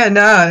 Yeah,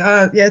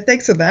 no, yeah,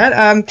 thanks for that.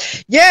 I'll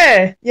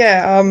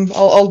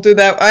do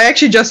that. I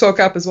actually just woke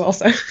up as well,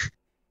 so.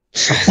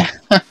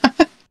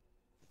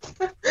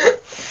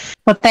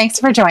 Well, thanks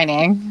for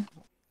joining.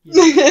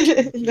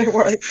 No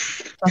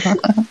worries.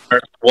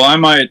 Well, I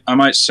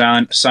might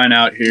sign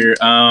out here.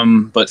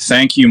 But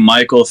thank you,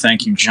 Michael.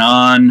 Thank you,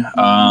 John.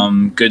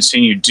 Good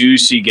seeing you,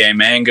 Deucey, Gay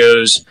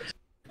Mangoes,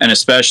 and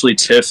especially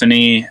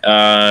Tiffany.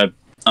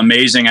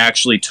 Amazing,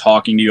 actually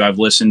talking to you. I've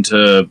listened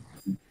to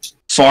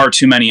far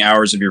too many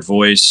hours of your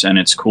voice, and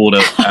it's cool to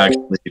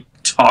actually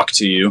talk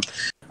to you.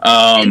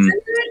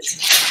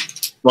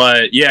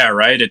 But yeah,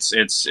 right.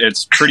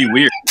 It's pretty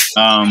weird.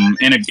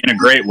 In a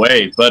great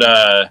way. But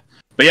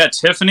yeah,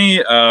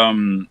 Tiffany.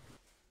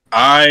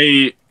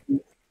 I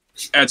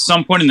at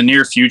some point in the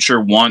near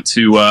future want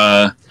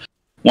to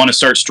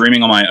start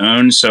streaming on my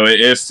own. So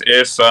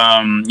if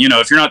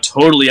you're not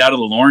totally out of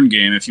the Lorne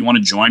game, if you want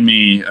to join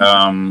me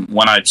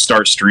when I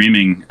start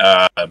streaming,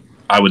 I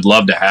would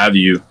love to have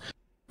you.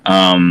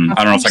 I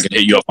don't know if I could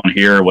hit you up on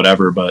here or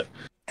whatever, but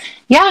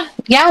yeah.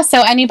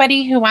 So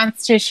anybody who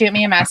wants to shoot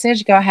me a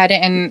message, go ahead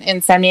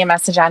and send me a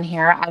message on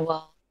here. I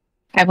will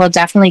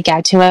definitely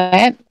get to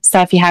it.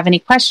 So if you have any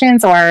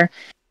questions, or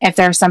if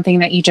there's something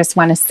that you just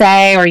want to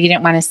say, or you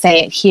didn't want to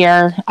say it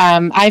here,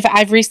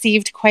 I've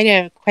received quite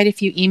a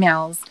few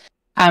emails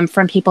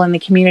from people in the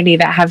community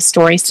that have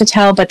stories to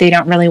tell, but they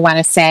don't really want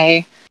to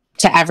say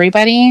to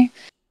everybody.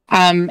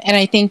 And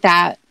I think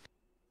that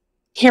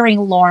hearing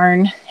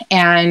Lorne,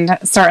 and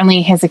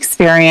certainly his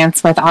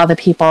experience with all the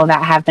people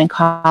that have been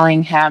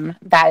calling him,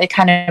 that it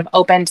kind of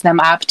opened them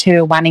up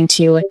to wanting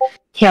to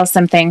heal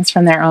some things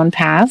from their own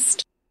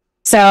past.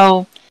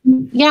 So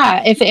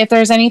yeah, if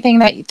there's anything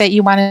that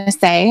you want to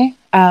say,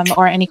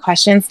 or any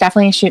questions,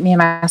 definitely shoot me a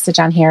message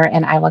on here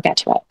and I will get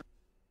to it.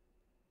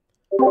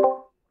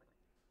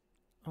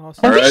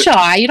 Awesome. Don't be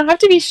shy. You don't have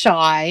to be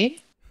shy.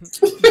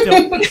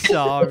 Don't be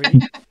sorry.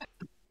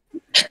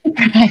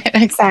 Right,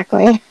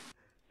 exactly.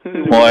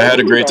 well, I had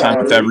a great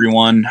time with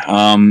everyone.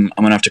 I'm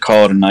gonna have to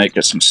call it a night,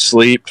 get some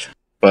sleep.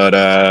 But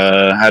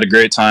had a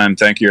great time.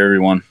 Thank you,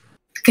 everyone.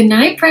 Good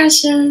night,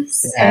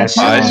 precious. Yes,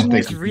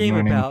 Dream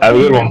about Have a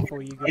good one.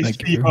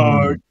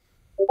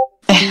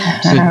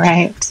 All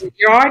right.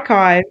 Your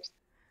archives.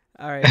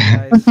 All right,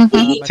 guys.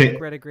 I think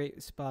we're at a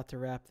great spot to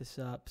wrap this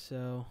up.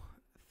 So,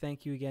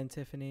 thank you again,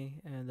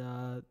 Tiffany,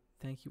 and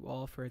thank you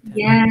all for attending.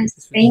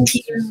 Yes, thank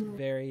you. This was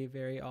very,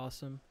 very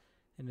awesome,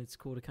 and it's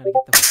cool to kind of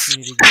get the whole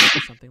community together for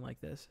something like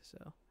this.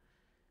 So.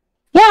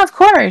 Yeah, of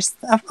course.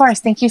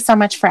 Thank you so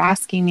much for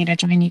asking me to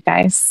join you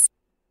guys.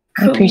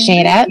 I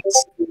appreciate it.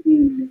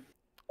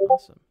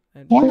 Awesome.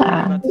 And yeah. Were you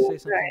about to say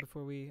something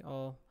before we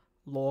all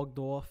logged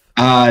off?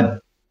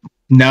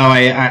 No,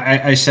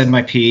 I said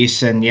my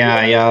piece, and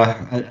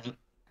yeah,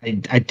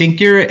 I think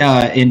you're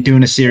in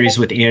doing a series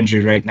with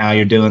Andrew right now.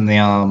 You're doing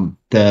the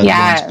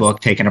Lawrence book,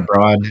 Taken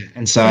Abroad,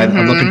 and so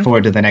I'm looking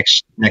forward to the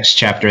next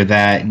chapter of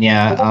that. And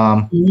yeah,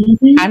 I'm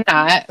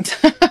not.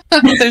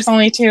 There's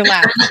only 2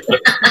 left,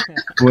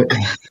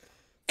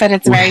 but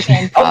it's very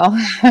painful.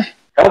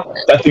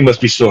 That thing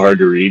must be so hard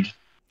to read.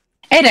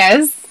 It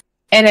is.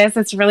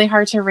 It's really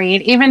hard to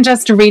read, even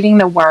just reading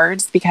the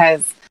words,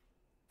 because,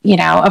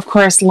 of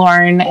course,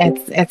 Lorne,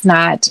 it's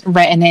not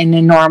written in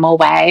a normal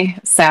way.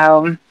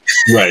 So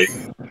right.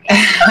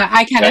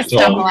 I kind of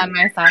stumble on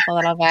myself a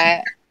little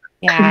bit.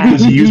 Yeah.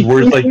 Does he use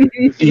words like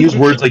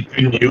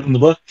 "been you" in the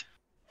book?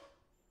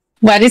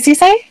 What does he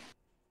say?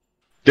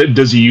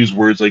 Does he use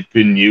words like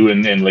 "been you"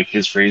 and like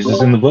his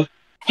phrases in the book?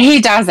 He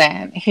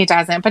doesn't,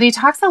 but he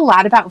talks a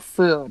lot about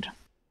food.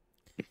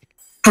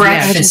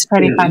 Which is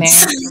pretty funny.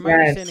 From my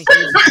understanding, he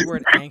uses the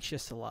word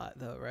anxious a lot,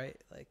 though, right?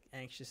 Like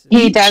anxious.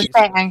 He does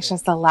say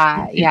anxious a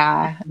lot.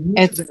 Yeah,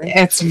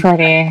 it's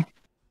pretty.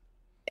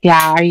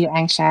 Yeah, are you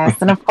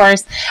anxious? And of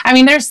course, I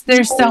mean, there's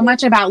so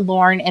much about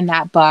Lorne in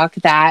that book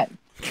that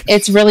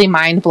it's really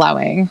mind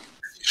blowing.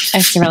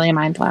 It's really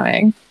mind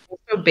blowing.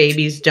 So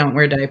babies don't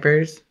wear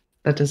diapers.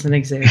 That doesn't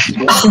exist.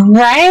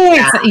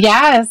 Right.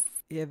 Yes.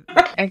 Yeah,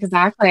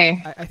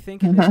 exactly. I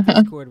think in this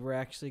Discord we're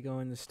actually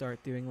going to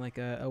start doing like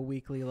a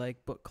weekly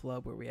like book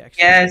club where we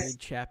actually read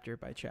chapter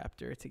by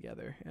chapter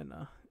together and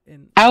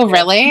Oh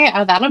really?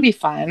 Oh, that'll be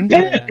fun.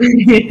 Yeah,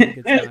 it's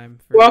a good time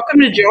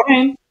Welcome to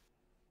join.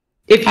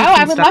 If you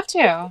I would love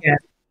to. Yeah.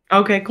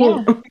 Okay,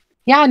 cool.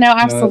 Yeah, no,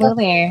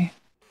 absolutely.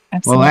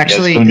 Well,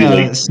 actually,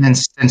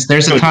 since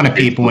there's a ton of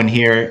people in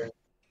here,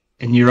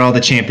 and you're all the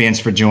champions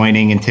for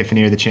joining, and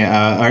Tiffany are the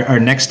our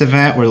next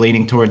event, we're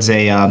leaning towards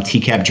a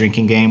TCAP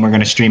drinking game. We're going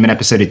to stream an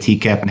episode of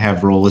TCAP and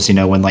have rules. You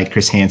know, when like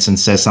Chris Hansen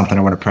says something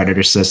or when a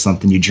Predator says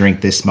something, you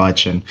drink this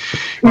much, and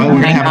we're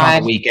going to have it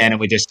on the weekend, and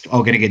we just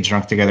all going to get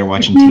drunk together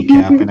watching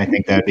TCAP, and I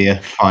think that'd be a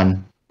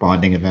fun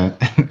bonding event.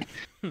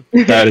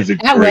 That is a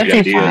That great would be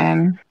idea.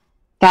 fun.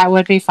 That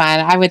would be fun.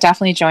 I would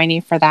definitely join you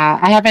for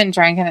that. I haven't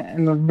drank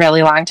in a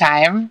really long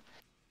time,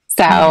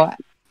 so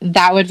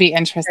that would be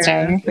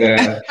interesting.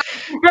 Yeah.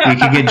 You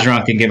can get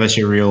drunk and give us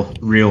your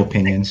real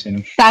opinions. You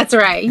know. That's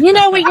right. You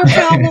know what your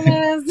problem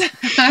is.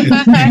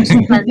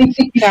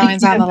 Going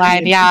down the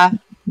line, yeah.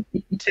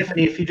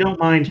 Tiffany, if you don't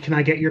mind, can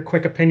I get your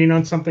quick opinion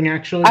on something?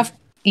 Actually,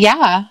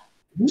 yeah.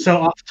 So,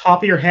 off the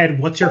top of your head,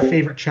 what's your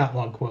favorite chat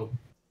log quote?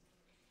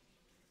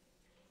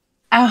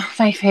 Oh,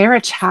 my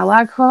favorite chat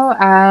log quote.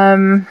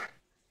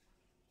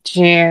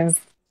 Jeez,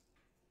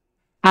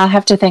 I'll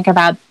have to think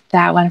about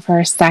that one for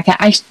a second.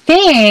 I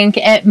think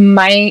it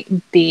might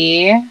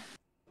be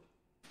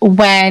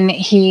when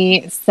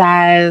he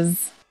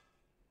says,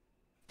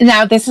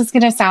 now this is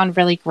going to sound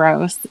really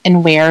gross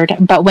and weird,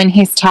 but when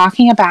he's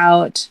talking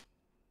about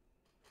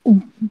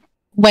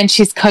when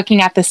she's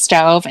cooking at the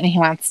stove and he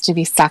wants to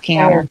be sucking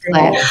on her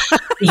clit.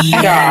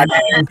 Yeah.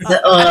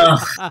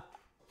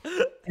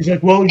 He's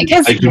like, well,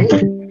 Because- I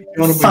completely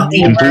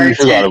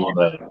forgot about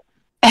that.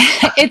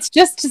 It's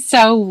just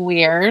so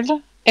weird.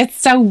 It's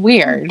so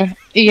weird,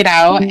 you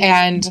know,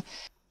 and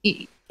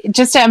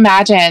just to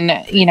imagine,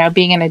 you know,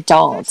 being an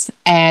adult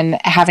and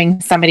having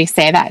somebody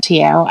say that to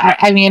you.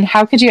 I mean,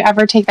 how could you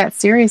ever take that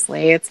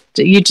seriously?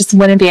 You just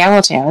wouldn't be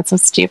able to. It's so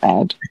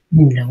stupid.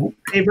 No.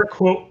 Favorite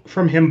quote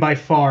from him by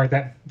far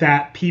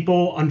that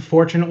people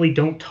unfortunately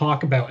don't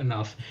talk about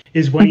enough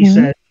is when he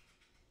said,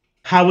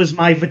 "How is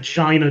my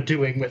vagina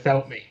doing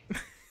without me?"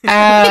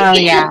 Oh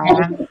yeah.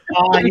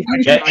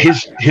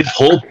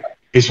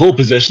 His whole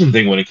possession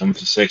thing when it comes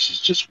to sex is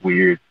just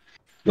weird.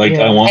 Like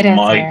Yeah. I want It is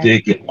my weird.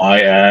 dick in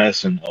my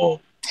ass, and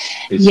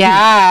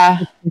Yeah.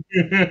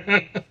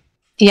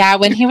 Yeah,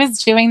 when he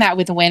was doing that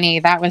with Winnie,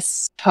 that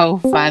was so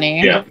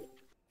funny. Yeah.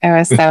 It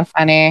was so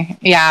funny.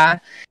 Yeah.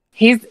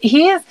 He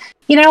is,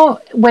 you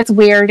know, what's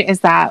weird is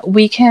that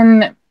we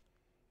can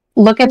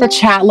look at the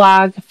chat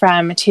log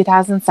from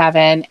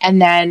 2007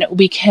 and then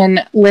we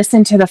can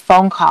listen to the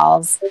phone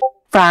calls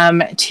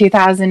from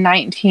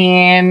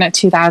 2019,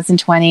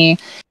 2020,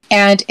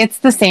 and it's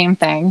the same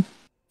thing.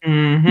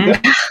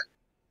 Mm-hmm.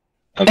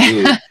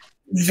 Absolutely.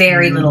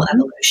 Very little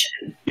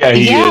evolution. Yeah,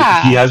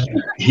 Yeah.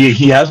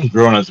 he hasn't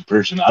grown as a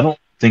person. I don't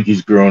think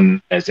he's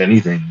grown as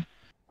anything.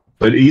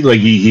 But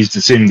he's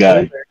the same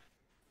guy.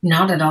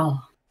 Not at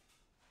all.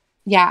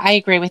 Yeah, I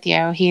agree with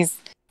you. He's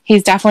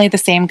definitely the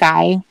same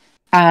guy.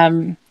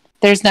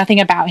 There's nothing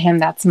about him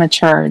that's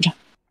matured.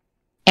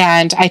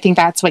 And I think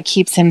that's what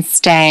keeps him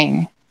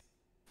staying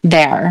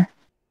there.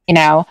 You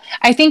know,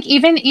 I think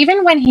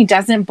even when he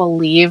doesn't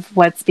believe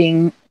what's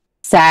being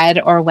said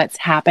or what's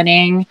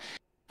happening,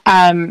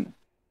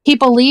 he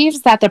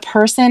believes that the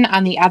person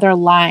on the other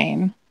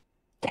line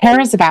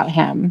cares about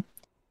him,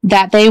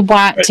 that they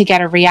want to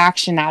get a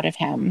reaction out of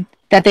him,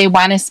 that they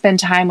want to spend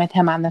time with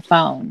him on the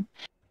phone.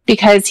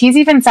 Because he's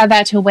even said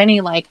that to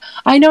Winnie, like,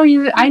 I know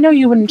you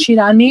wouldn't cheat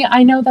on me.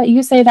 I know that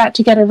you say that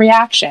to get a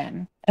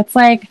reaction. It's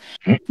like,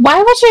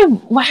 why would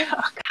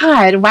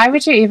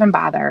you even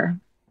bother?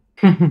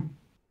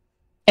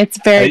 It's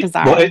very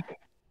bizarre.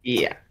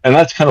 Yeah. And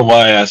that's kind of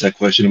why I asked that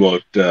question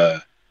about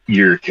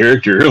your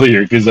character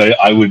earlier, because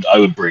I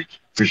would break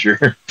for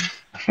sure.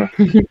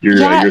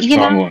 you're a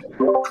strong one.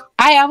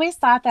 I always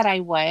thought that I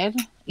would,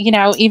 you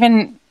know,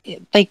 even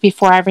like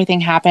before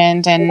everything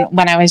happened and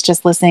when I was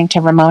just listening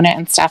to Ramona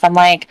and stuff, I'm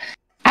like,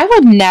 I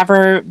would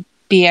never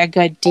be a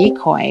good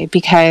decoy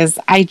because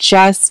I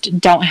just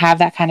don't have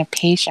that kind of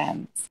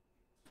patience.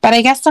 But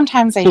I guess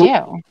sometimes I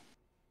do.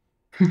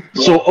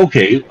 So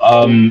okay,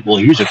 well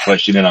here's a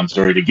question, and I'm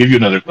sorry to give you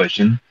another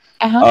question.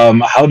 Uh-huh.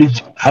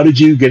 How did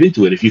you get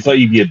into it? If you thought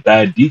you'd be a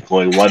bad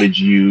decoy, why did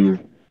you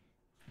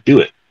do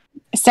it?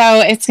 So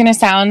it's going to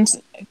sound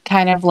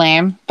kind of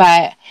lame,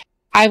 but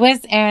I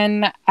was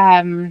in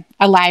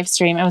a live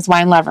stream. It was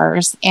Wine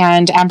Lovers,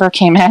 and Ember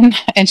came in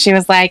and she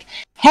was like,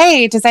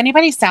 "Hey, does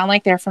anybody sound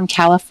like they're from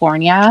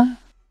California?"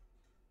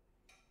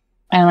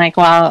 I'm like,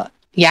 "Well,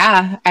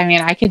 yeah. I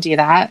mean, I could do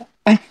that."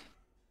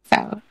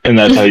 So. And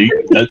that's how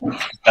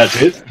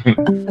that's it.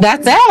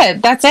 That's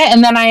it. That's it.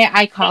 And then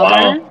I called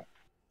Wow. her,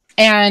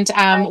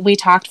 and we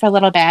talked for a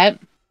little bit.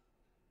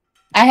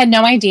 I had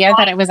no idea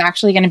that it was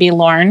actually going to be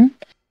Lorne.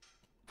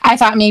 I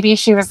thought maybe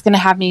she was going to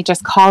have me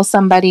just call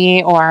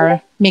somebody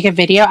or make a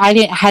video.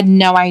 Had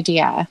no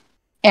idea.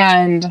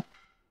 And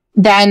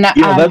then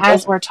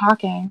as we're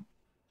talking,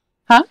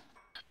 huh?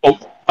 Oh,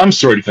 I'm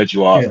sorry to cut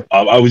you off. Yeah.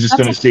 I was just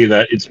going to say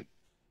that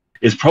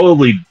it's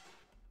probably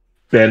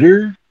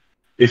better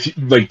if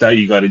like that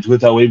you got into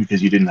it that way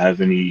because you didn't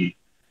have any,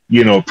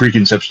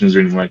 preconceptions or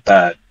anything like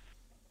that.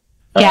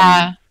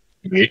 Yeah.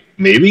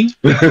 Maybe.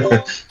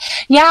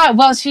 Yeah.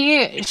 Well,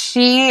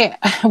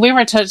 we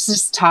were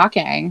just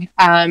talking,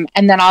 and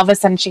then all of a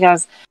sudden she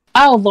goes,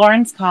 "Oh,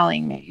 Lauren's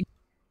calling me,"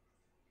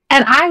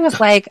 and I was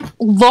like,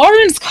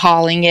 "Lauren's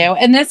calling you?"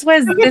 And this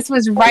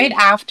was right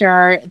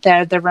after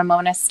the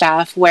Ramona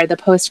stuff, where the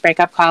post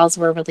breakup calls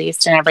were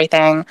released and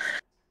everything.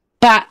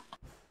 But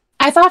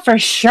I thought for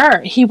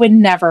sure he would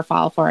never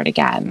fall for it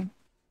again.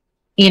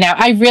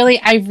 I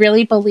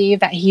really believe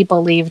that he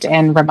believed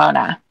in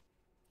Ramona.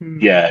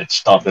 Yeah, it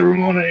stopped the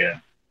Ramona. Yeah.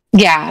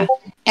 Yeah,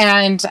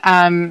 and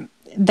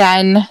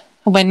then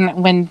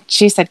when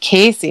she said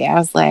Casey, I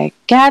was like,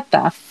 "Get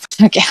the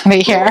fuck out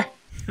of here!"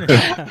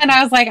 And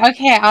I was like,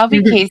 "Okay, I'll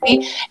be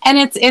Casey." And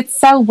it's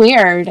so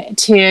weird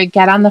to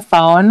get on the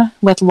phone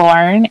with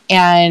Lauren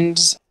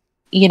and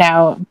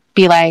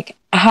be like,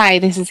 "Hi,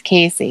 this is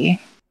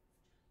Casey,"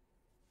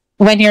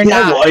 when you're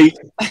not.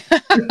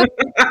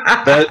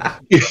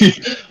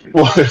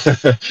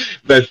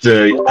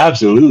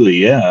 Absolutely,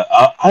 yeah.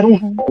 I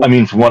don't. I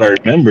mean, from what I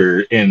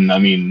remember, and I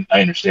mean,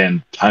 I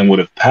understand time would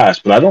have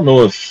passed, but I don't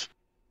know if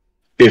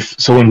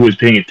someone who was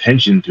paying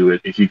attention to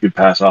it, if you could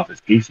pass off as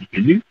Casey,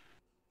 could you?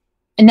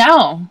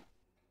 No,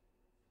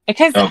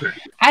 because Okay.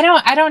 I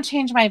don't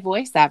change my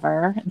voice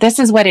ever. This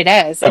is what it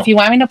is. If you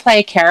want me to play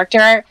a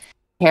character,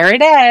 here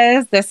it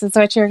is. This is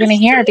what you're going to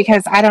hear,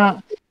 because I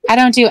don't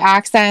do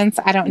accents.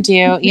 I don't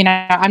do,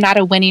 I'm not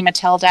a Winnie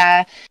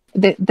Matilda.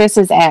 This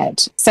is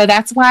it. So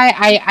that's why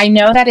I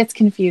know that it's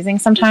confusing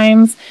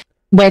sometimes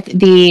with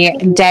the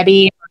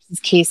Debbie versus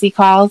Casey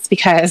calls,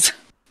 because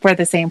we're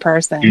the same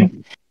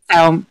person.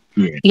 So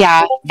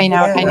yeah, I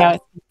know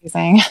it's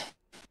confusing.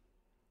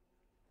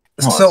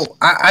 So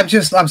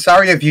I'm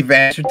sorry if you've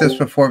answered this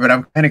before, but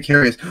I'm kind of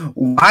curious.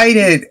 Why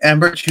did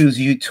Ember choose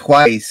you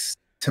twice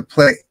to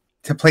play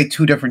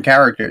two different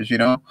characters?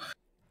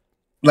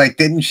 Like,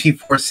 didn't she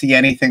foresee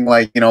anything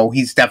like,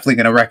 he's definitely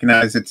going to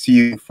recognize it's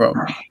you from,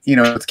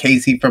 it's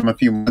Casey from a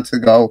few months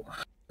ago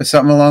or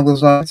something along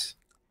those lines?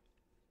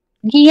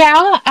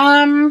 Yeah,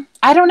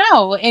 I don't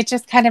know. It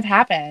just kind of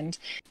happened.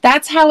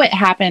 That's how it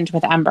happened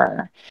with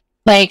Ember.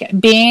 Like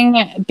being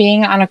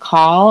on a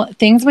call,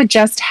 things would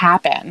just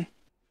happen.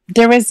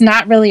 There was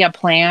not really a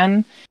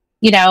plan.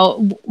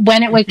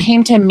 When it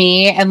came to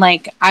me, and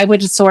like I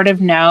would sort of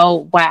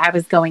know what I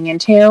was going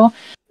into,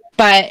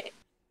 but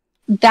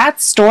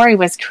that story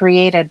was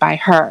created by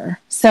her.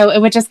 So it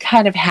would just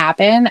kind of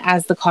happen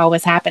as the call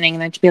was happening,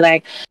 and then she'd be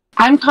like,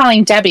 "I'm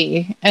calling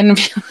Debbie," and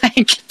be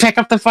like, pick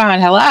up the phone,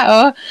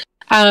 "Hello."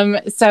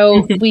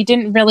 So we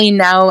didn't really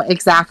know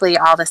exactly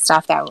all the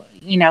stuff that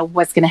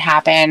was going to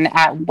happen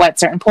at what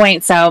certain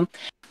point. So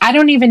I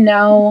don't even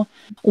know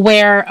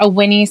where a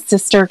Winnie's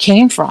sister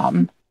came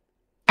from.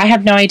 I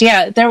have no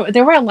idea.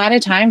 There were a lot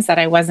of times that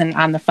I wasn't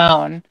on the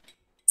phone,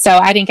 so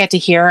I didn't get to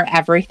hear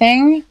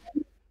everything,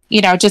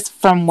 just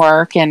from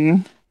work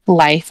and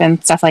life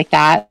and stuff like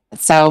that.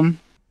 So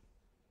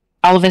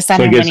all of a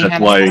sudden, Winnie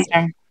had a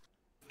sister.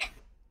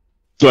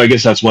 So I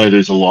guess that's why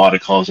there's a lot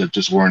of calls that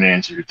just weren't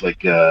answered. Like,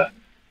 go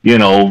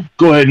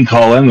ahead and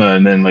call Emma,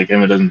 and then like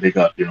Emma doesn't pick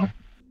up.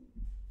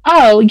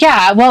 Oh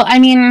yeah, well, I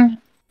mean,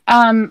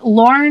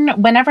 Lauren.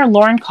 Whenever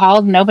Lauren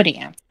called, nobody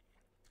answered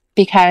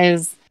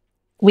because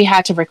we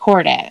had to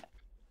record it.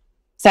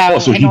 So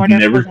he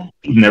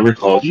never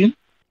called you?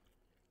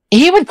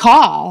 He would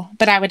call,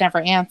 but I would never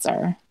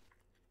answer.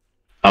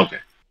 Okay.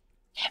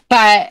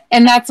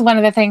 And that's one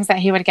of the things that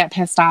he would get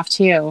pissed off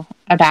too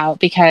about,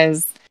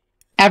 because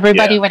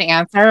everybody would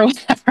answer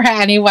whenever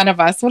any one of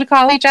us would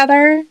call each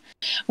other.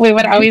 We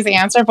would always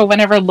answer, but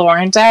whenever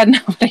Lauren did,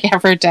 nobody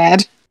ever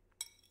did.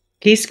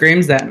 He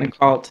screams that in the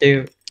call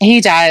too.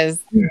 He does.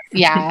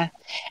 Yeah.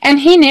 And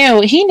he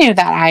knew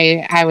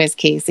that I was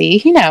Casey.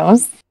 He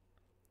knows.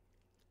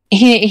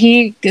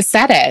 He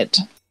said it.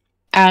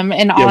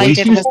 And all I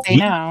did was say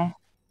no.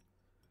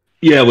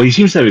 Yeah, well, he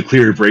seems to have a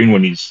clearer brain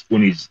when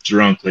he's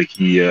drunk. Like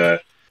he,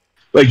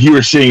 like you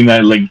were saying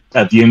that, like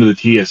at the end of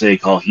the TSA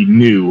call, he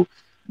knew.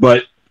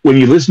 But when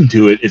you listen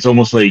to it, it's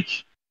almost like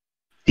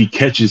he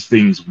catches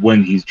things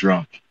when he's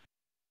drunk.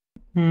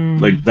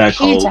 Like that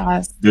call.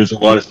 There's a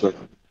lot of stuff.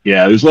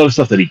 Yeah, there's a lot of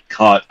stuff that he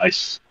caught.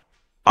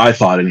 I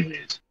thought,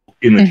 anyways,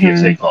 in the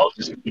TSA call,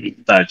 just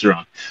that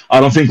drunk. I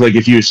don't think like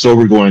if he was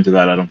sober going into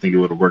that, I don't think it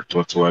would have worked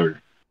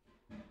whatsoever.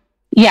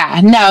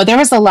 Yeah, no, there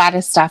was a lot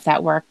of stuff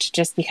that worked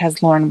just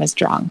because Lauren was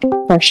drunk,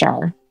 for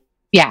sure.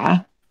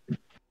 Yeah.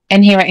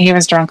 And he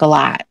was drunk a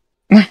lot.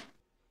 A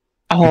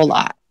whole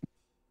lot.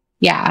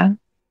 Yeah.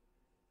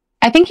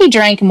 I think he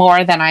drank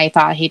more than I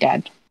thought he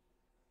did.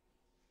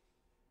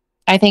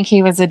 I think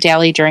he was a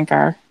daily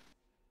drinker.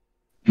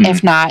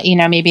 If not,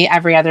 maybe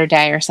every other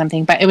day or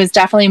something. But it was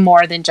definitely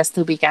more than just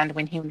the weekend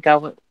when he would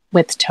go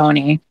with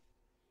Tony.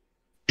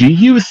 Do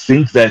you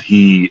think that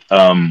he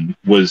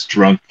was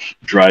drunk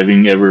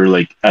driving ever,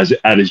 like as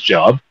at his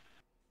job?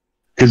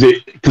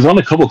 Because on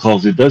a couple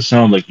calls it does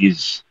sound like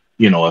he's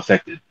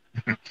affected.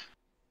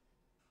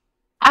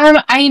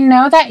 I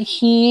know that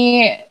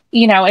he,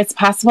 it's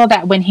possible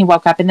that when he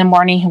woke up in the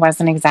morning he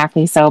wasn't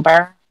exactly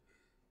sober.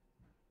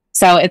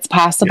 So it's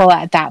possible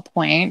at that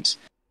point,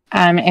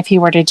 if he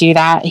were to do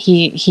that,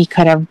 he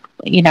could have,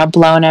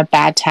 blown a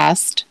bad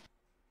test.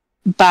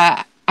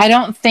 But I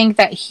don't think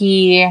that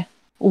he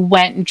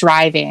went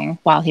driving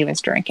while he was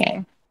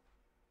drinking.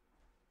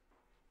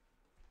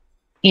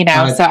 So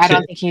I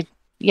don't think he.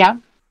 Yeah.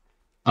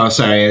 Oh,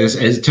 sorry.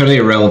 It's totally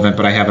irrelevant,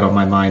 but I have it on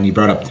my mind. You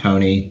brought up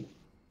Tony.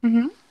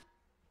 Mm-hmm.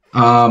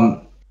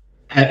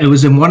 It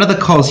was in one of the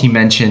calls he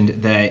mentioned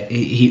that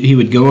he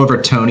would go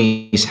over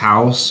Tony's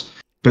house,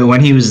 but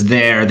when he was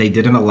there, they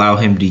didn't allow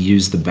him to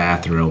use the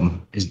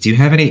bathroom. Do you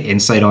have any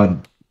insight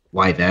on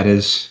why that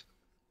is?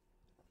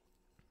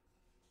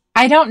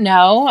 I don't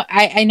know.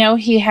 I know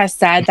he has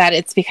said that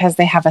it's because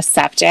they have a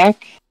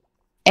septic,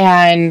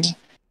 and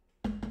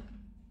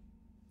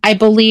I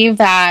believe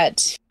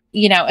that,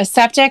 a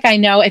septic, I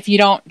know if you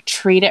don't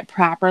treat it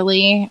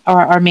properly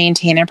or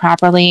maintain it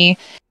properly,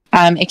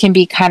 it can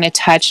be kind of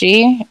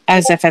touchy,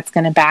 as if it's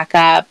going to back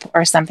up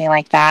or something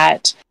like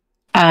that.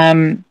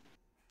 And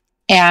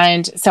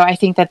so I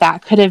think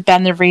that could have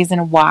been the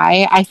reason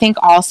why. I think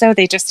also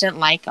they just didn't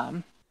like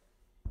him.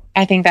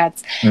 I think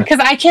that's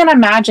because I can't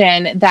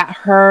imagine that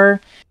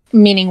her,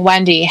 meaning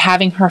Wendy,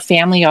 having her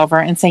family over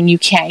and saying you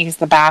can't use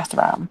the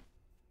bathroom,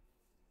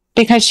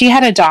 because she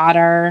had a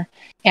daughter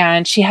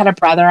and she had a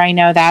brother, I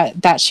know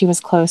that she was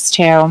close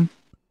to.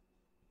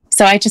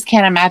 So I just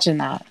can't imagine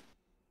that.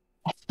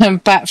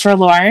 But for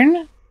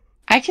Lauren,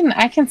 I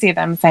can see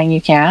them saying you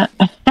can't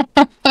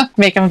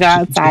make them go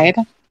outside.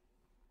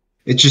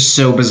 It's just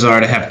so bizarre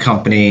to have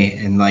company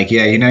and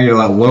you're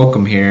like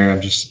welcome here.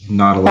 I'm just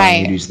not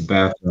allowing you to use the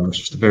bathroom. It's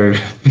just a very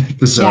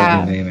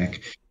bizarre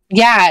dynamic.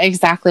 Yeah,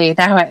 exactly.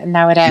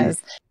 Now it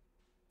is.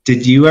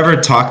 Did you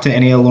ever talk to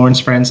any of Lauren's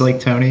friends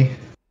like Tony?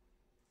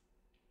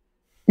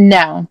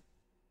 No,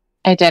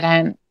 I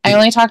didn't. I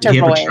only talked to Roy.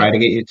 Did he ever try to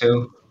get you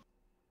to?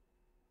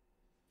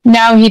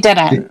 No, he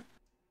didn't.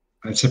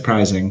 That's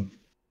surprising.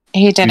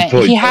 He didn't.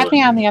 He had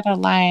me on the other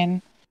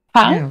line.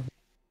 Huh? Yeah.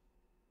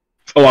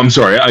 Oh, I'm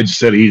sorry. I just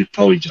said he's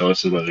probably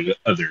jealous of other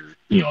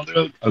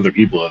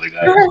people, other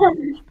guys.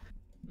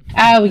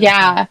 Oh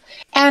yeah,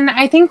 and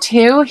I think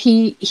too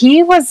he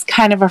was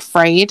kind of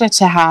afraid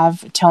to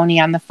have Tony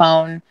on the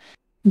phone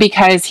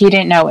because he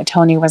didn't know what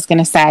Tony was going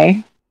to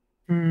say.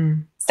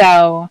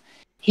 So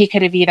he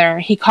could have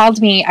he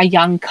called me a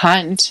young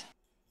cunt.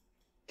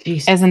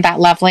 Jeez. Isn't that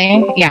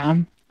lovely? Yeah.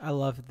 I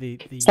love the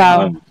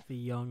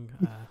young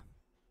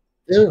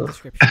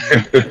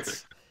description.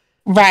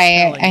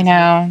 Right. I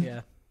know.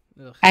 Yeah.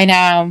 I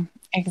know.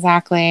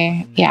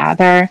 Exactly. Yeah.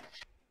 They're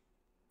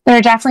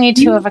definitely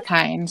two of a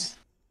kind.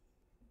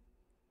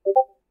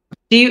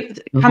 Do you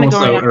kind of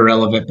also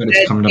irrelevant, but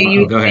it's coming to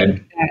mind. Go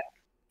ahead.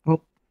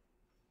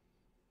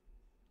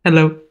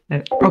 Hello.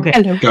 Okay.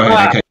 Hello. Go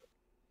ahead. Okay.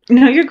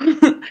 No, you're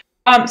cool.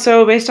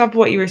 So based off of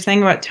what you were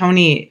saying about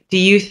Tony, do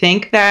you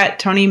think that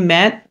Tony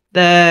met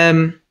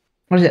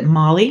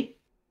Molly?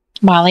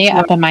 Molly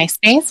up in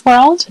MySpace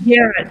world?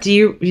 Yeah. Do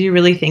you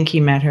really think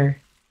he met her?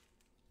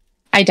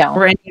 I don't.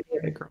 Or any of the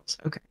other girls?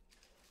 Okay.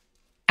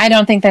 I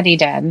don't think that he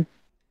did.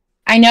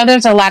 I know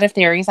there's a lot of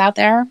theories out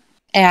there,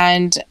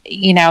 and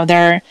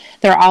they're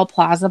all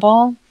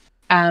plausible.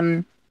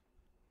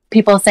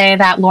 People say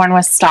that Lauren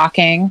was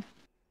stalking,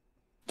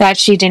 that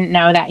she didn't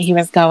know that he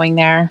was going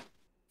there.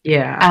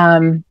 Yeah.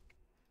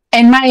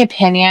 In my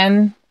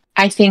opinion,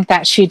 I think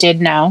that she did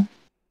know.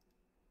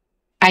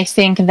 I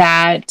think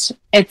that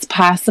it's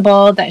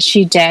possible that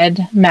she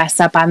did mess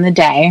up on the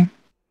day.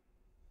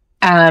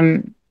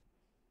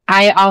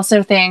 I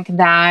also think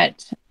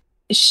that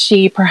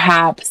she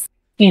perhaps,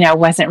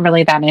 wasn't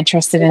really that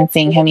interested in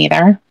seeing him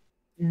either.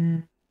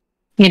 And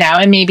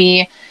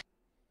maybe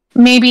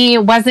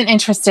wasn't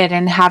interested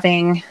in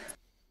having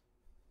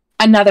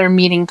another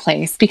meeting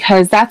place,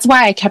 because that's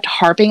why I kept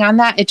harping on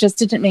that. It just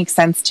didn't make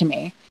sense to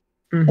me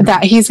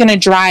that he's going to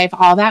drive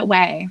all that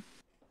way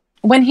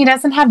when he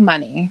doesn't have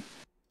money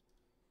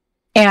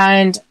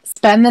and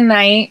spend the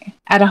night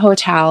at a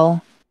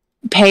hotel,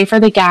 pay for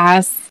the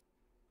gas.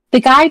 The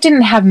guy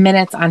didn't have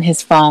minutes on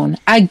his phone.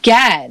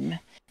 Again,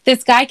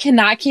 this guy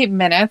cannot keep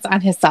minutes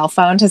on his cell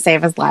phone to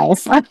save his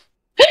life.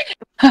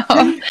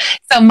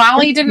 So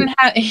Molly didn't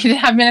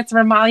have minutes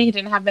for Molly. He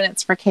didn't have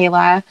minutes for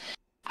Kayla.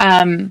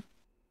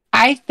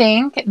 I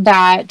think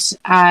that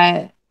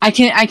I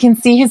can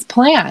see his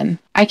plan.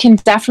 I can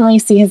definitely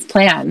see his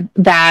plan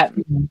that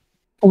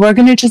we're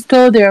going to just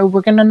go there.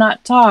 We're going to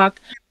not talk,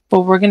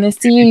 but we're going to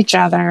see each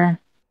other.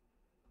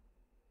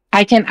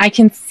 I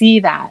can see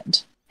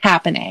that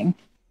happening.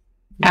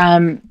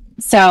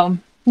 So,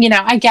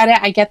 I get it.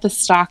 I get the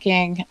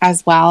stalking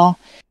as well.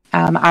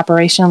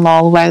 Operation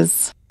Lol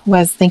was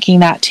thinking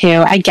that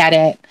too. I get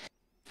it.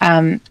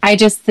 I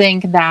just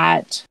think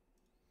that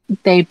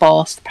they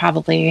both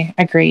probably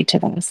agreed to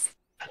this.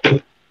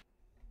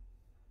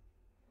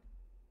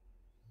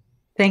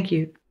 Thank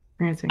you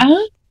for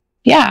answering.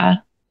 Yeah.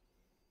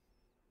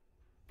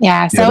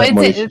 Yeah. So that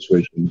money it's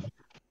situation.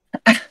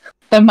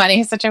 the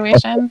money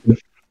situation.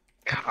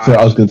 So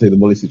I was going to say the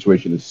Molly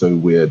situation is so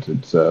weird.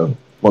 It's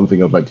one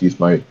thing I'd like to use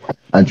my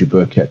Andrew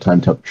Burkett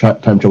time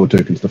travel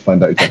tokens to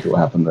find out exactly what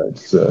happened there.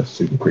 It's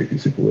super creepy,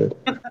 super weird.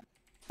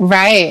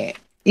 Right.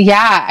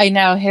 Yeah, I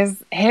know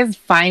his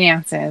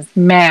finances,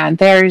 man,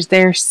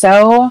 they're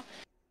so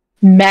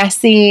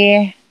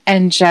messy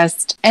and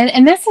just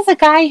and this is a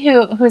guy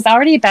who's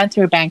already been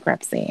through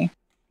bankruptcy.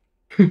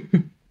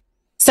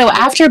 So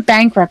after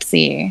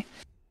bankruptcy,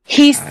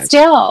 he's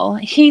still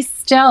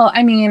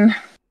I mean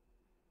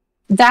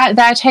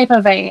that type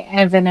of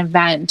an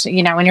event,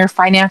 you know, in your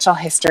financial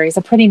history is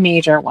a pretty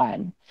major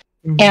one.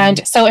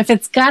 And so if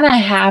it's gonna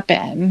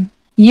happen,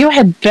 you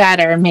had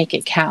better make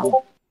it count.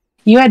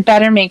 You had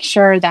better make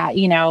sure that,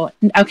 you know,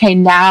 okay,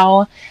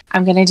 now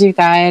I'm going to do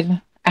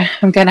good.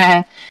 I'm going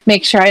to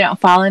make sure I don't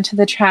fall into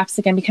the traps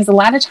again. Because a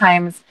lot of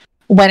times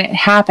when it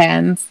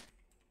happens,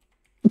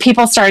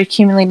 people start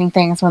accumulating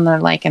things when they're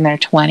like in their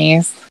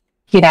 20s,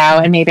 you know,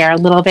 and maybe are a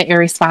little bit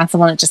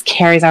irresponsible and it just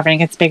carries over and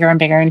gets bigger and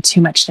bigger and too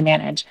much to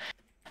manage.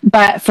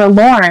 But for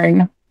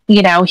Lorne,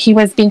 you know, he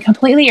was being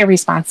completely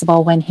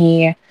irresponsible when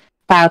he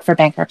filed for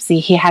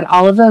bankruptcy. He had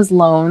all of those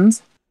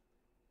loans.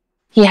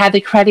 He had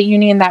the credit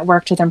union that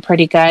worked with him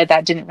pretty good.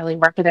 That didn't really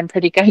work with him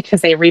pretty good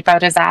because they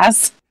repoed his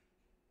ass.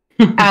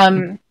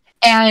 And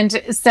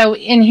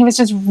he was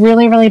just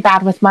really, really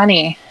bad with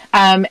money.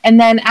 And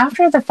then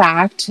after the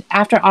fact,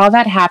 after all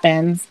that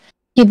happens,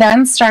 he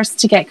then starts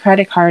to get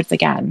credit cards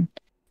again.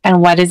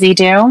 And what does he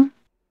do?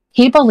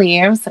 He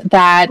believes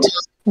that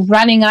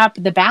running up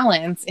the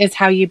balance is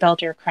how you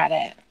build your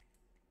credit.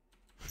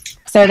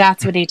 So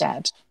that's what he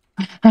did.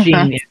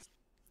 Genius.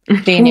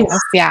 Genius,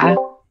 yeah.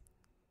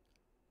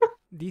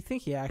 Do you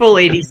think he Full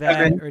actually did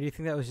that, 87. or do you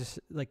think that was just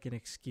like an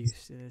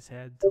excuse in his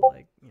head to,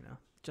 like, you know,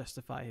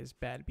 justify his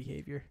bad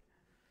behavior?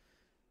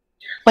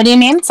 What do you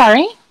mean?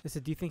 Sorry? I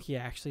said, do you think he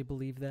actually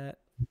believed that?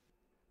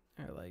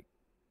 Or like,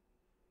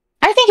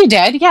 I think he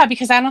did, yeah,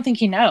 because I don't think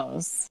he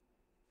knows.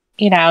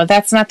 You know,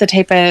 that's not the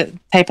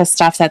type of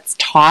stuff that's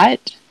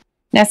taught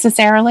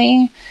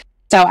necessarily.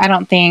 So I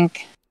don't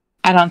think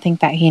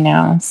that he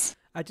knows.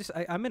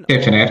 I'm in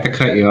Tiffany, I have to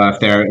cut you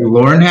off there.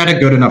 Lauren had a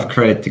good enough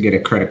credit to get a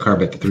credit card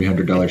with the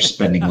 $300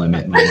 spending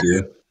limit, mind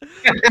you.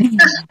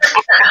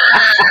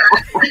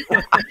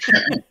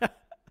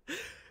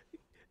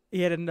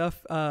 He had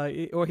enough,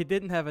 or he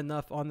didn't have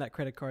enough on that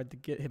credit card to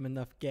get him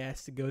enough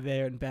gas to go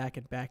there and back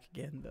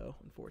again, though,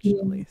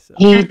 unfortunately. So.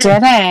 He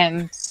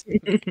didn't.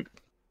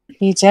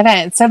 He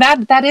didn't. So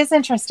that is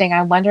interesting.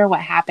 I wonder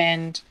what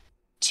happened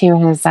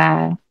to his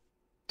that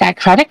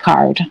credit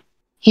card.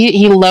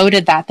 He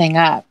loaded that thing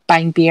up,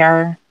 buying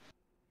beer.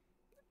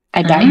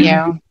 I bet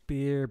you.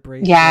 Beer,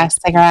 bracelets, yeah,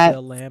 cigarettes,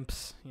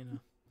 lamps. You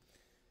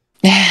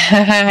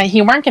know,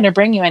 he weren't going to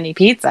bring you any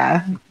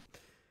pizza.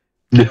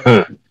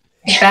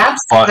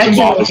 That's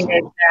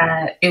speculated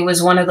that it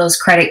was one of those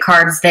credit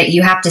cards that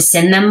you have to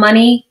send them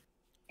money,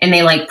 and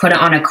they like put it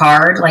on a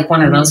card, like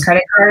one of those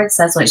credit cards.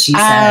 That's what she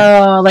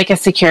said. Oh, like a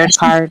secured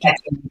card.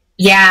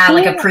 Yeah,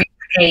 like a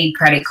prepaid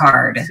credit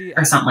card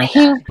or something like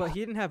that. But he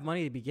didn't have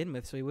money to begin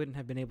with, so he wouldn't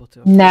have been able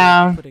to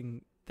afford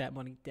putting that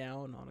money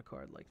down on a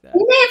card like that.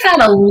 He may have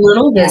had a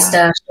little bit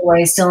stashed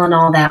away still in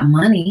all that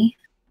money.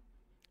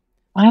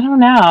 I don't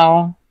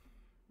know.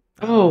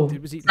 Oh, he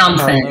was eating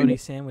bologna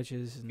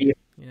sandwiches, and, you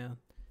know.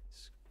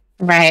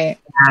 Right.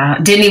 Yeah,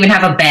 didn't even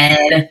have a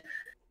bed.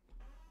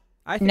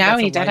 I think no,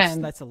 he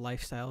didn't. That's a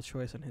lifestyle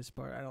choice on his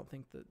part. I don't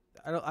think that.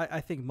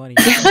 I think money.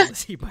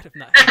 He might have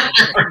not.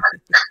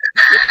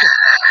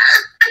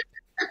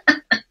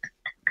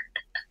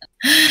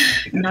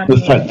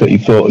 The fact that he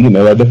thought, you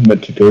know, I never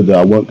meant to go there.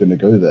 I weren't going to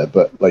go there,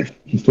 but like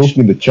he's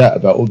talking in the chat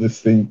about all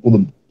this thing, all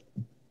the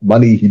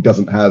money he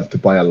doesn't have to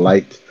buy a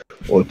light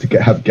or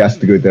to have gas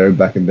to go there and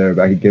back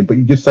again. But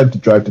you just had to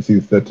drive to see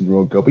the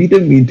 13-year-old girl. But you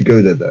didn't mean to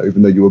go there though,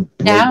 even though you were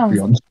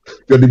beyond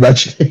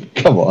imagining.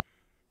 Come on.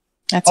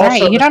 That's also,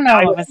 right. You don't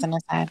know what was in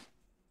his head.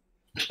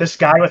 This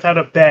guy without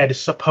a bed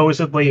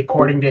supposedly,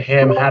 according to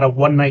him, had a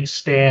one-night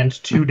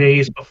stand 2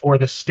 days before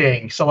the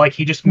sting. So, like,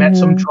 he just met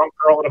some drunk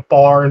girl at a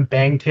bar and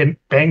banged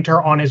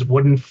her on his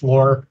wooden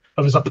floor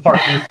of his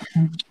apartment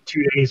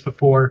 2 days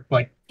before.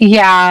 Like,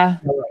 yeah,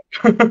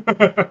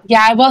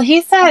 yeah. Well,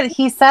 he said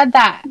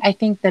that I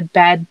think the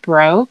bed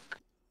broke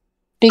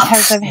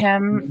because of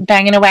him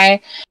banging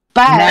away,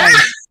 but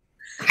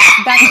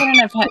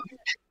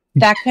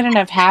that couldn't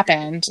have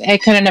happened.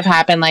 It couldn't have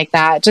happened like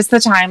that. Just the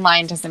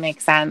timeline doesn't make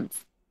sense.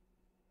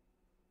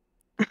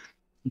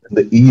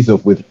 The ease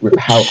of with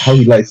how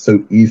he lies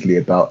so easily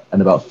about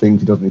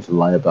things he doesn't need to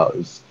lie about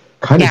is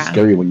kind of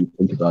scary when you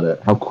think about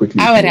it. How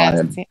quickly he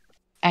can lie.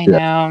 I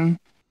know.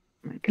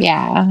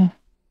 Yeah.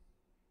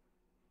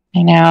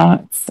 I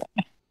know.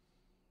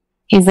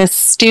 He's a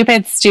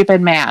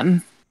stupid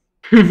man.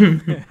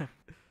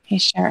 He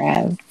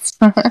sure is.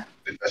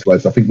 best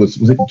lines. I think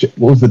was it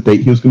what was the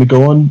date he was going to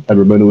go on, and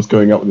Ramona was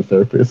going out with the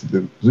therapist.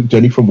 Was it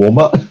Jenny from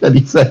Walmart? And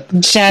he said,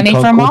 Jenny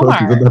from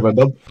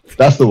Walmart.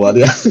 That's the one.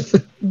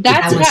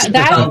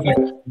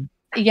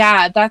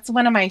 Yeah. That's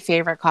one of my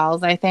favorite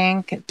calls, I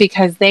think,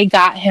 because they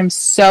got him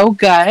so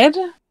good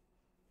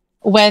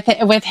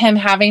with him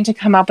having to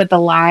come up with the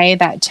lie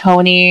that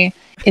Tony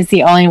is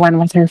the only one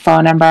with her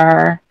phone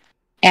number,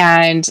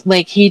 and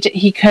like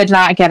he could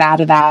not get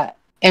out of that.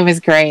 It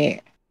was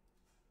great.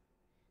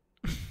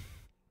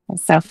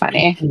 It's so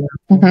funny.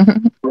 Yeah,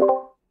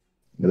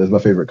 that's my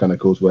favorite kind of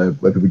calls where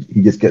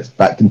he just gets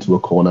backed into a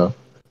corner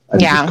and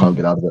he just can't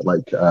get out of it.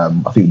 Like I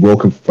think Will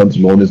confronts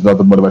Lorne is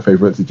another one of my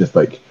favorites. It's just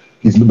like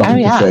he's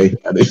nothing to say,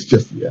 and it's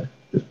just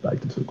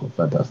backed into a corner.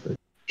 Fantastic.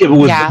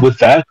 Yeah, but with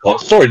that call,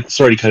 sorry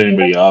to cut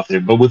anybody off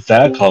there, but with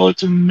that call,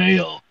 it's a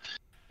male,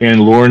 and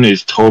Lorne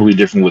is totally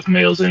different with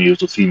males than he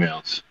is with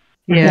females.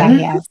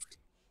 Yeah.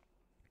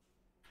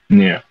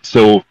 Yeah,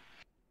 so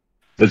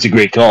that's a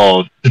great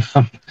call.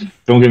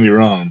 Don't get me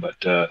wrong, but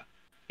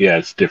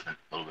it's different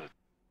a little bit.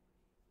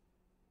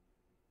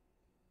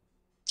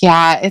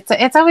 Yeah,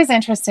 it's always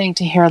interesting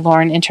to hear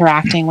Lorne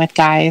interacting with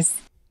guys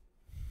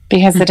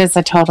because it is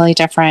a totally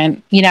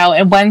different. You know,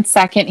 in 1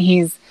 second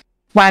he's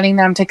wanting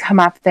them to come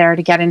up there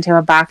to get into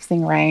a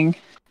boxing ring,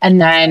 and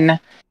then,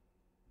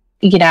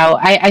 you know,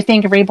 I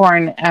think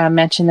Reborn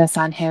mentioned this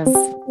on his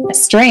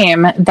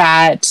stream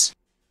that,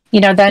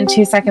 you know, then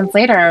 2 seconds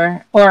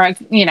later, or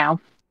you know,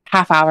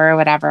 half hour or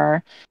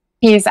whatever,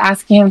 he's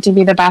asking him to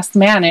be the best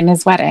man in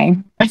his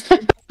wedding.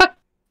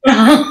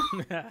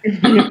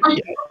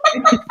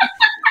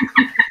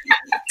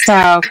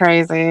 So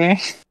crazy.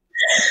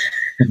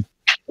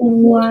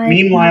 What?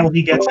 Meanwhile,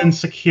 he gets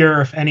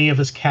insecure if any of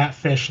his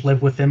catfish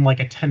live within like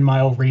a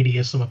 10-mile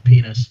radius of a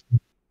penis.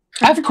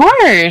 Of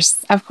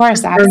course,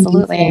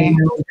 absolutely.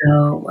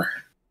 Oh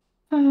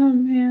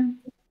man.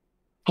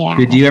 Yeah.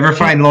 Did you ever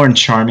find Lorne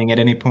charming at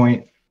any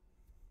point?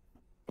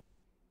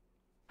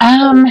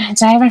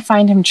 Did I ever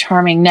find him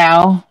charming?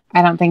 No,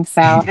 I don't think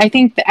so. I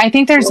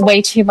think there's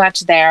way too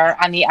much there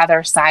on the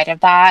other side of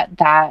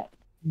that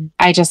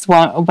I just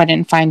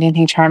wouldn't find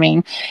anything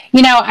charming.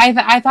 You know,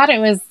 I thought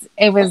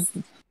it was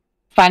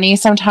funny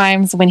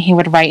sometimes when he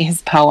would write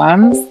his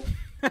poems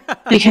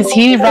because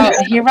he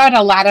wrote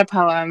a lot of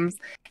poems,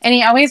 and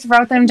he always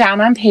wrote them down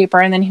on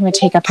paper and then he would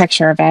take a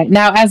picture of it.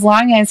 Now, as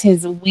long as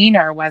his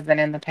wiener wasn't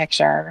in the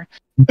picture,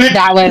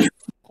 that was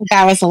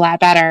a lot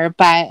better.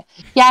 But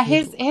yeah,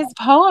 his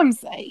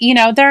poems, you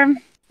know,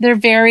 they're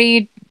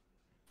very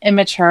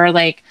immature.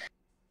 Like,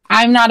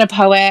 I'm not a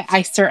poet.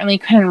 I certainly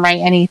couldn't write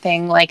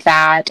anything like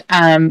that.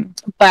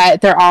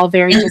 But they're all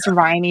very just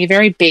rhymey,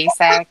 very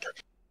basic.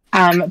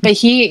 But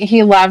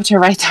he loved to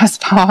write those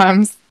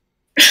poems.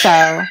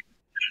 So,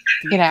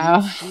 you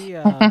know.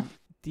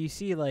 Do you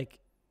see, like,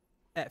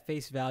 at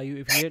face value,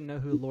 if you didn't know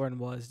who Lorne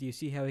was, do you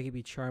see how he could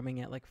be charming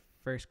at, like,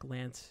 first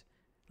glance?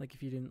 Like,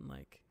 if you didn't,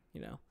 like,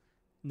 you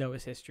know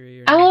his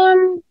history or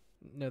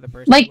know the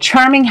person. Like,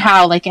 charming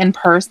how? Like, in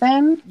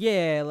person?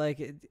 Yeah,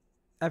 like,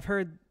 I've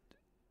heard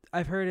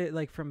it,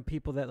 like, from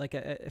people that, like,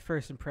 at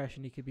first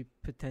impression, he could be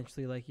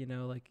potentially, like, you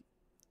know, like,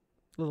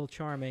 a little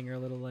charming or a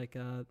little, like,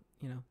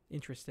 you know,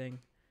 interesting.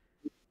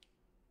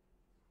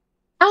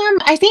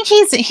 I think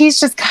he's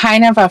just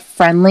kind of a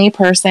friendly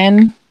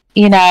person,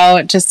 you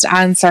know, just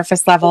on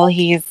surface level.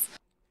 He's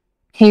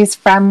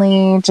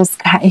friendly, just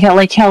he'll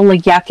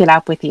yuck it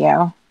up with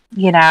you,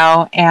 you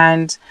know,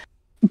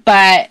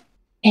 but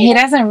he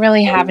doesn't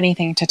really have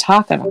anything to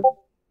talk about.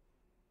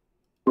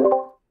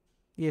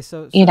 Yeah,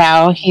 so you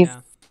know, he's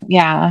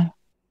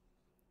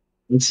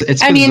It's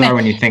bizarre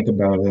when you think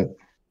about it.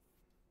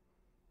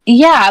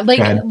 Yeah,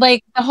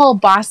 like the whole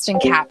Boston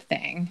cap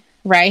thing,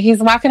 right? He's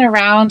walking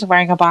around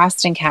wearing a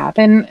Boston cap,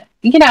 and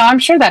you know, I'm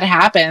sure that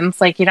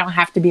happens. Like, you don't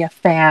have to be a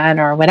fan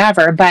or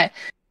whatever, but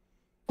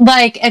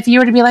like, if you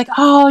were to be like,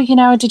 oh, you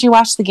know, did you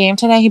watch the game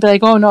today? He'd be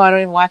like, oh no, I don't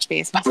even watch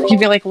baseball. You'd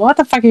be like, well, what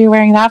the fuck are you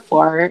wearing that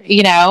for?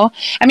 You know,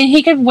 I mean,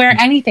 he could wear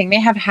anything. They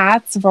have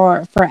hats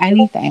for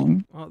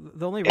anything,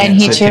 and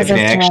he chooses to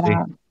wear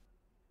that.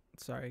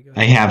 Sorry, go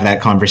ahead. I have that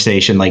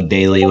conversation like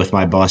daily with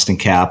my Boston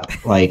cap.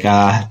 Like,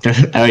 are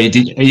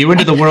you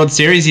into the World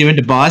Series? Are you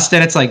into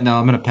Boston? It's like, no,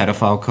 I'm in a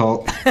pedophile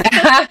cult.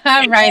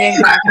 Right,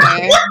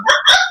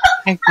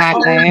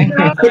 exactly.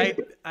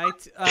 I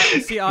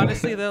see.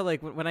 Honestly, though,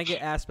 like when I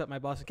get asked about my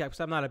Boston cap, because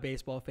I'm not a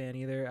baseball fan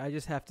either, I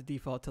just have to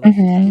default to like,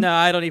 no,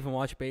 I don't even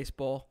watch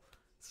baseball.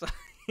 So.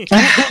 See, you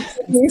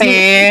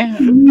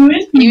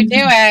do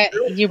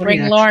it. You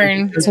bring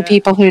Lorne to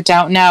people who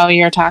don't know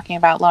you're talking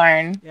about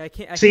Lorne. Yeah, I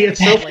can't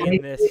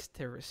explain this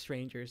to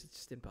strangers. It's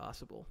just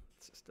impossible.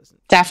 It just doesn't.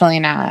 Definitely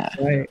not.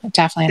 Right.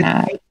 Definitely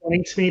not. It's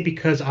funny to me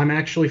because I'm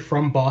actually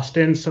from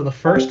Boston, so the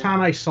first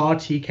time I saw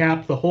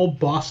T-Cap, the whole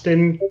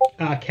Boston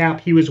cap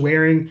he was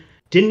wearing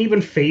didn't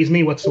even faze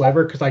me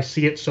whatsoever because I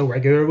see it so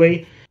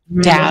regularly.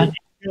 Yeah.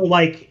 Until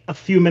like a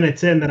few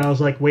minutes in, that I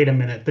was like, wait a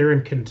minute, they're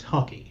in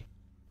Kentucky.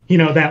 You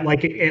know, that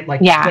like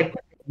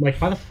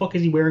why the fuck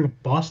is he wearing a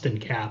Boston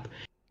cap?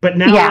 But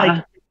now,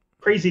 like,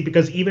 crazy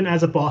because even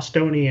as a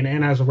Bostonian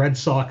and as a Red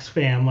Sox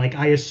fan, like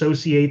I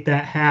associate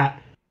that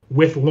hat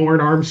with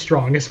Lauren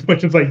Armstrong as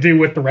much as I do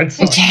with the Red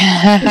Sox. Dude,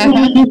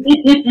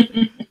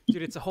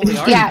 it's a holy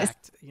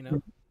artifact, you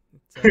know.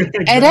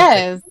 It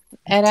is.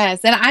 It is.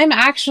 And I'm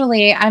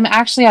actually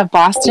a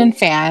Boston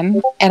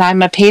fan and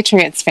I'm a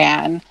Patriots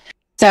fan.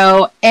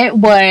 So it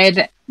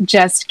would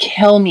just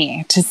kill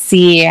me to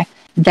see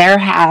their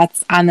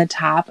hats on the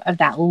top of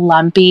that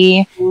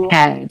lumpy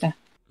head.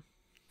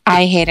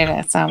 I hated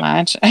it so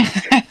much. And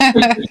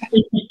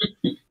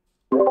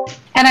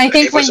I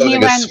think when he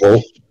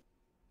went...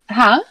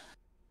 Huh?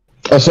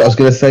 That's what I was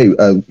going to say.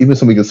 Even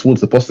something as small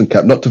as the Boston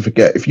cap, not to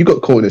forget, if you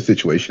got caught in a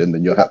situation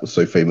and your hat was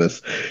so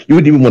famous, you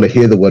wouldn't even want to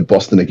hear the word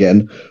Boston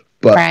again.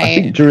 But I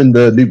think during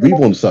the new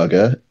Reborn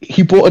saga,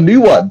 he bought a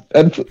new one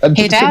and he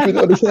put something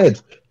on his head.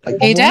 Like,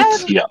 he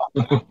did? Yeah.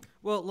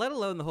 Well, let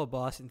alone the whole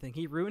Boston thing.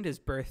 He ruined his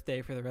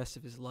birthday for the rest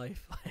of his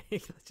life.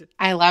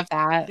 I love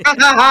that.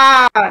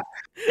 I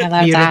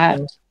love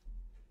that.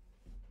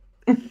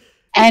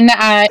 And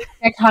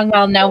Nick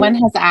Hungwell, no one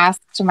has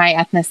asked my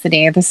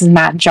ethnicity. This is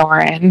not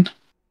Joran.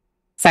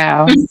 So.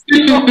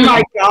 Oh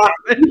my god.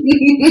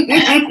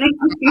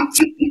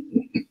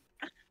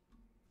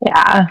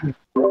 Yeah.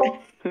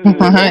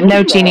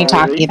 No genie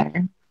talk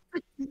either.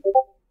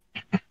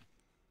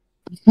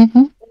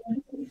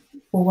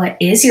 Well, what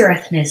is your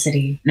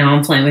ethnicity? No,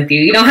 I'm playing with you.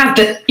 You don't have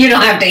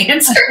to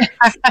answer.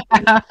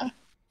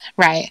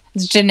 Right.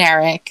 It's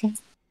generic.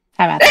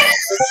 How about that?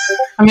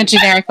 I'm a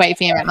generic white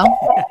female.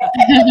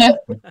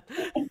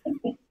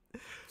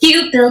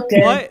 Cute, Bill.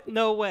 Good. What?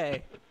 No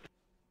way.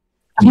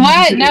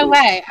 What? No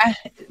way.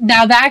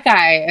 Now that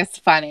guy is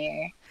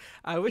funny.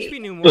 I wish we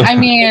knew more. I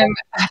mean,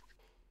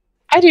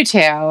 I do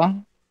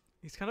too.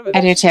 He's kind of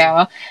I do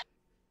too.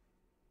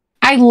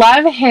 I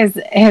love his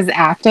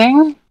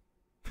acting.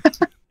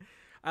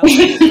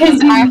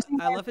 I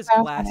love his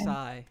glass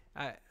eye.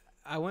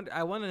 I want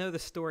to know the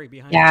story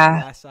behind his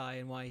glass eye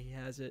and why he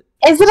has it.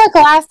 Is it a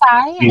glass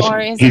eye or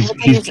is it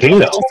just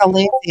a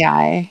lazy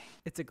eye?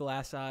 It's a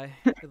glass eye,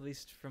 at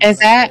least from. Is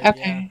it?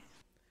 Okay.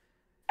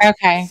 Yeah.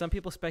 Okay. Some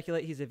people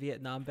speculate he's a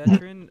Vietnam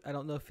veteran. I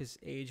don't know if his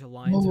age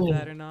aligns with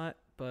that or not,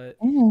 but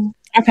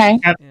okay.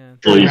 Yeah.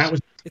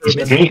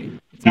 He's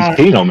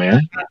Kano,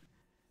 man.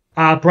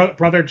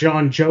 Brother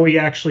John, Joey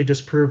actually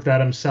disproved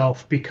that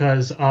himself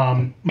because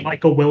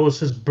Michael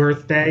Willis's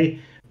birthday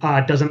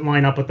doesn't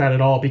line up with that at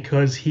all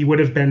because he would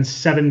have been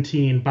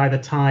 17 by the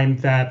time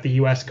that the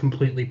U.S.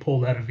 completely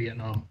pulled out of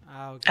Vietnam.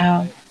 Oh,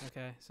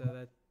 okay. So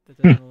that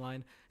doesn't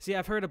align. See,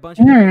 I've heard a bunch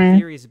of different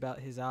theories about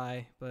his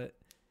eye, but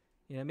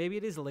maybe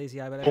it is a lazy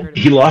eye. But I've heard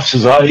he lost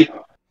his eye.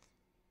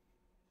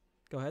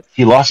 Go ahead.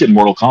 He lost it in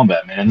Mortal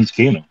Kombat, man. He's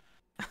Kano.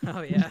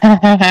 Oh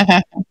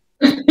yeah.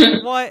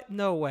 What?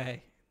 No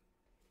way.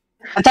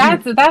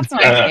 That's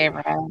my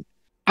favorite.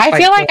 I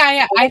feel like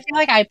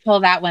I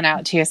pull that one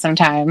out too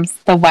sometimes.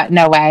 The what?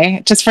 No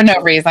way, just for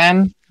no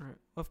reason.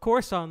 Of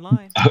course,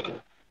 online.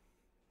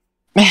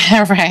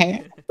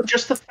 Right.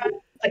 Just the fact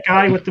that the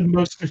guy with the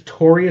most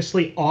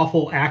notoriously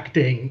awful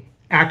acting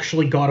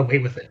actually got away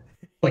with it,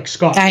 like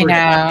Scott. I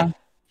know.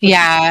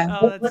 Yeah.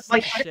 Oh, I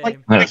can't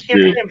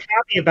be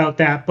happy about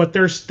that, but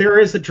there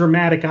is a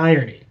dramatic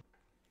irony.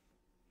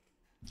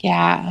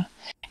 Yeah.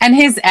 And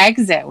his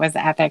exit was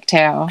epic too.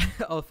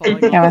 Oh,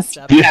 falling it off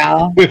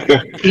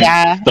was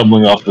yeah.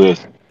 Stumbling off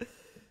this.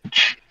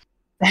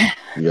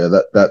 Yeah,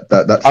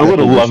 that's. I would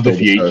have loved if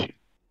he.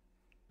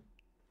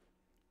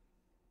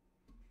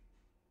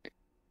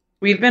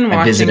 We've been watching.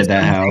 I visited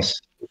that house.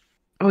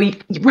 Oh,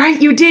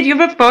 right, you did. You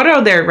have a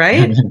photo there,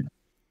 right?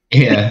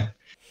 Yeah.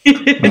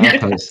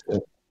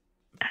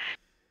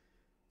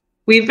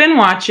 We've been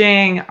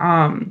watching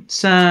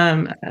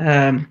some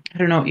I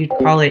don't know what you'd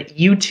call it,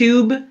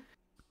 YouTube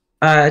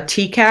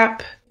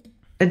TCAP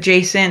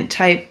adjacent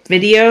type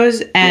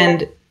videos,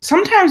 and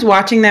sometimes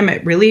watching them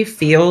it really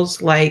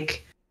feels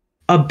like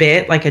a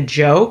bit like a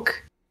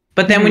joke,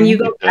 but then when you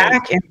go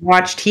back and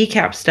watch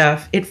TCAP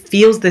stuff it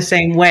feels the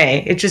same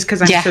way. It's just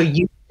because I'm so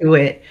used to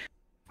it.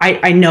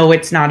 I know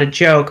it's not a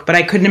joke, but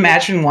I couldn't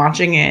imagine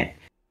watching it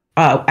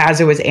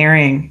as it was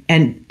airing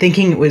and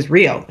thinking it was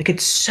real. Like,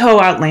 it's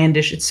so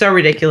outlandish, it's so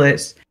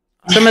ridiculous.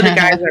 Some of the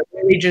guys are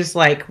really just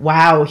like,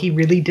 wow, he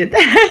really did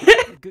that.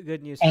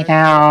 Good news. I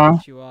know.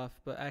 Cut you off,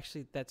 but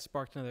actually, that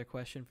sparked another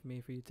question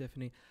for you,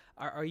 Tiffany.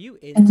 Are you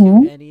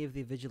into any of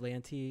the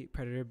vigilante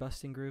predator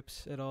busting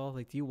groups at all?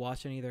 Like, do you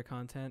watch any of their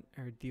content,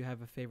 or do you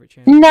have a favorite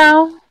channel?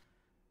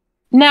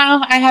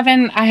 No, I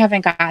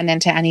haven't gotten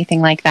into anything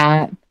like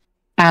that.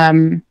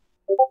 I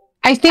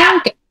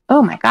think.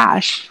 Oh my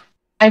gosh,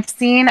 I've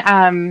seen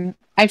some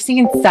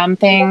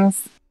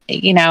things,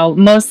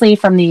 mostly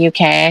from the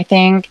UK, I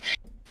think,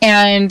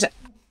 and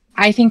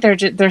I think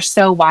they're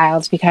so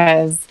wild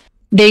because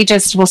they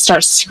just will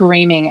start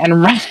screaming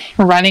and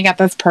running at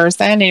this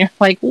person, and you're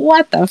like,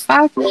 what the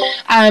fuck?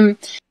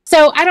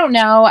 So I don't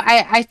know.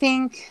 I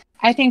think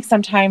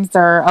sometimes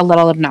they're a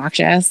little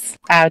obnoxious,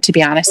 to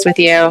be honest with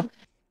you,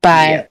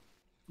 but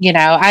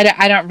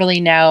I don't really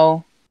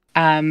know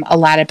a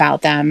lot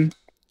about them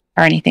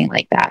or anything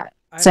like that.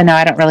 So no,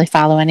 I don't really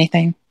follow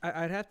anything.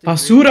 I'd have to.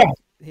 Basura.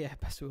 Yeah,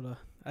 basura.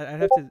 I'd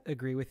have to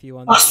agree with you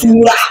on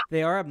that.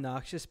 They are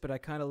obnoxious, but I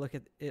kind of look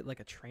at it like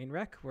a train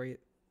wreck, where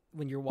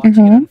when you're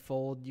watching it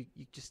unfold, you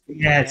just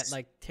can't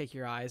like take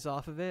your eyes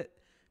off of it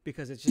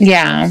because it's just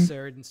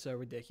absurd and so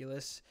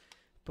ridiculous.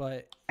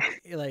 But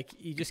like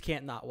you just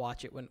can't not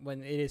watch it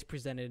when it is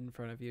presented in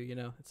front of you. You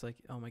know, it's like,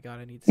 oh my god,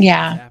 I need to see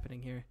what's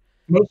happening here.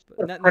 Most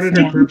of the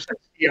predator groups I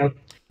see out,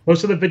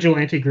 most of the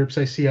vigilante groups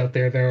I see out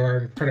there, they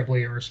are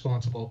incredibly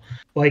irresponsible.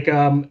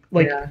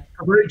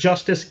 Perverted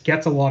Justice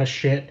gets a lot of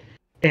shit,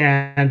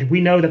 and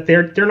we know that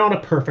they're not a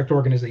perfect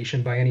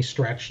organization by any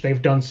stretch.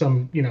 They've done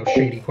some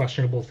shady,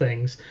 questionable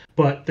things.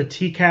 But the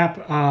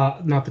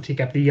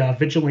the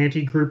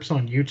vigilante groups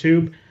on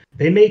YouTube,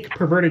 they make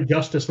Perverted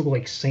Justice look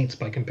like saints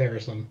by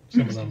comparison.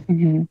 Some of them.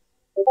 Mm-hmm.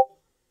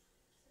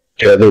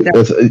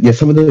 Yeah,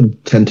 some of them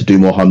tend to do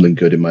more harm than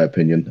good, in my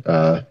opinion.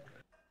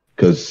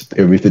 Because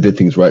if they did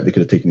things right, they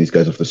could have taken these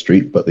guys off the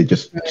street, but they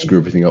just screw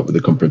everything up with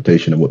the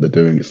confrontation and what they're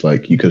doing. It's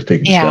like you could have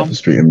taken this guy off the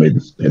street and made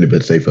this a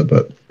bit safer,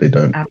 but they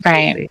don't.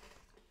 Right.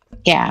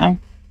 Yeah.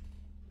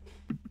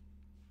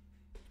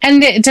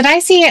 And did I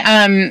see?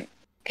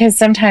 Because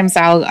sometimes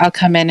I'll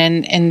come in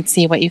and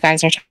see what you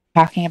guys are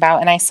talking about,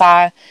 and I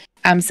saw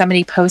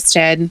somebody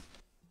posted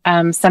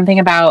something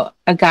about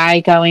a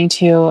guy going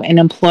to an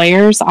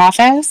employer's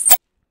office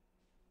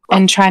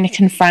and trying to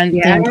confront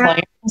the employer.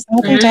 Is that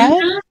what they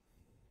did?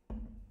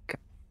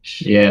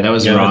 Yeah, that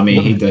was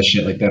Rami. He does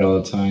shit like that all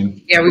the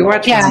time. Yeah, we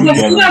watch. Yeah.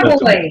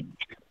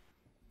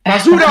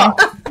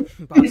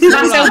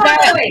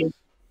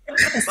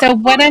 So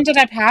what ended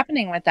up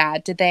happening with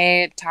that? Did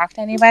they talk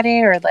to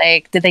anybody, or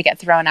did they get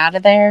thrown out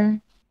of there?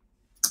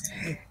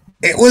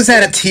 It was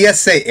at a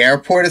TSA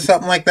airport or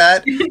something like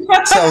that.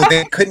 So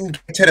they couldn't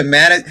get to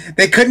the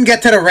They couldn't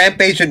get to the ramp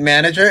agent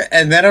manager,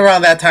 and then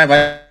around that time,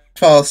 I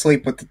fell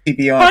asleep with the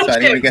TV on, so I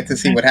didn't even get to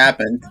see what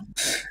happened.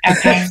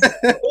 Okay.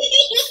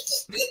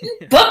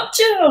 Punch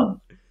him!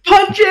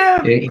 Punch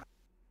him!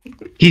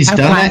 He's done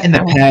that in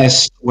the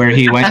past where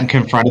he went and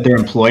confronted their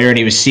employer and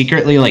he was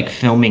secretly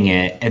filming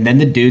it. And then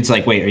the dude's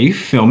like, wait, are you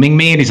filming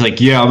me? And he's like,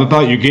 yeah, I'm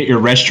about to get your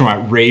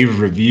restaurant rave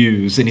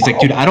reviews. And he's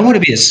like, dude, I don't want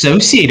to be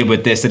associated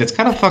with this. And it's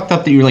kind of fucked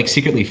up that you're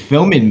secretly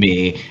filming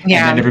me. Yeah.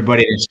 And then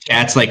everybody in his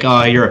chat's like,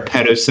 oh, you're a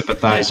pedo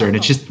sympathizer. And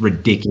it's just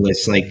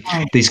ridiculous.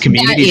 These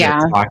communities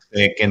are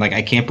toxic. And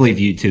I can't believe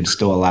YouTube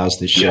still allows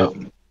this shit.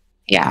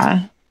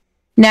 Yeah.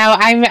 Now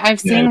I've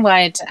seen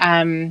what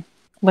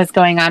was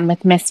going on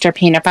with Mr.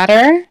 Peanut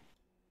Butter,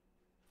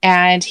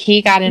 and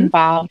he got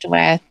involved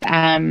with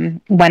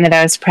one of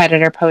those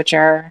predator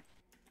poacher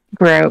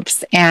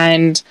groups,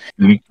 and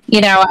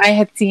I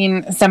had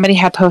seen somebody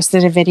had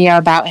posted a video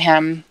about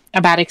him,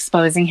 about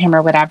exposing him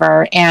or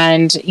whatever,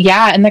 and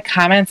in the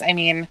comments, I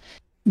mean,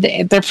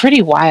 they're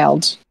pretty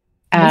wild.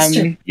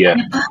 Mr.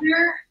 Peanut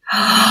Butter?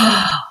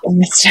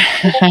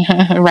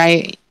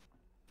 Right.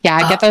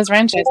 Yeah, get those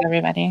wrenches,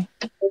 everybody.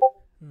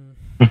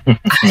 I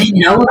didn't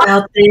know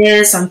about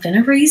this. I'm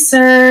gonna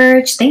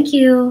research. Thank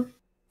you.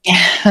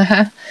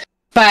 Yeah.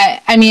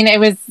 But I mean, it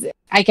was,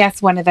 I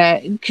guess,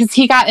 because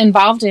he got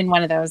involved in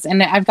one of those.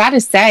 And I've got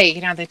to say,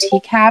 the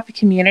TCAP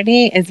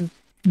community is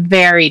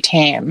very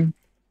tame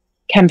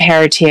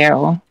compared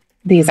to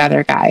these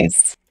other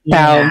guys.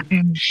 Yeah.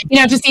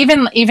 So, just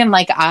even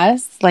like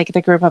us, like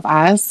the group of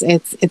us,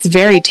 it's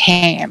very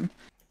tame.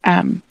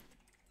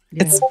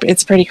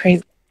 It's pretty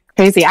crazy.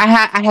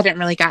 I hadn't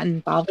really gotten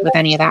involved with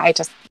any of that. I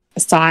just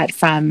saw it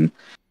from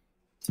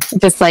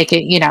just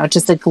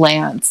just a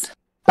glance,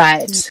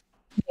 but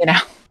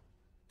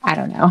I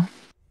don't know.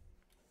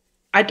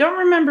 I don't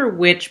remember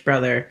which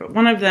brother, but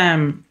one of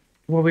them,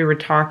 while we were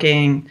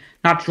talking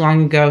not too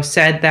long ago,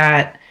 said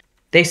that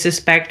they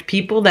suspect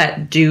people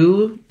that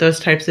do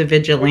those types of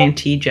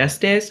vigilante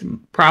justice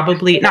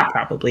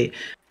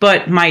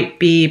but might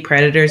be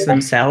predators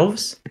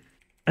themselves,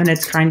 and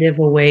it's kind of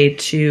a way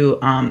to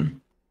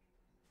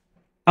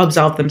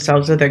absolve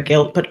themselves of their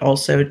guilt, but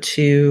also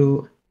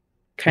to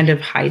kind of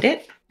hide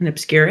it and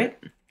obscure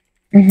it.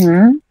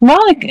 Mm-hmm. Well,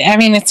 I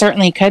mean, it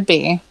certainly could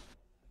be.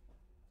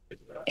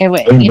 It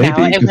would, it wouldn't be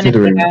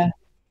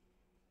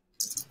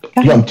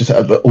just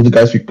all the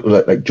guys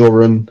like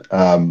Joran,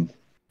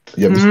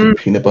 Mr.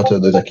 Peanut Butter,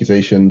 those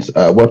accusations.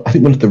 I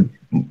think one of the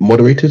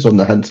moderators on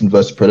the Hanson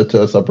vs.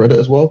 Predator subreddit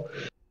as well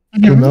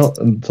came out,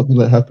 and something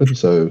that happened.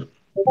 So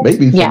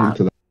maybe something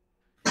to that.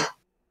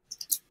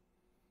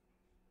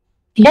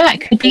 Yeah,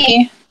 it could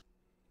be.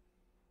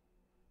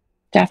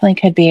 Definitely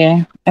could be.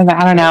 I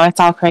don't know. It's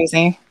all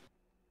crazy.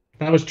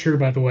 That was true,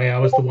 by the way. I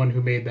was the one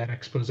who made that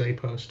expose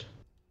post.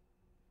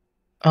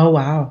 Oh,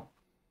 wow.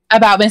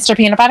 About Mr.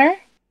 Peanut Butter?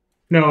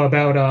 No,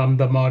 about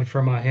the mod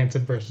from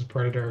Hanson versus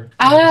Predator.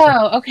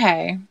 Oh,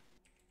 okay.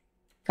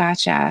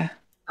 Gotcha.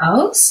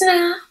 Oh,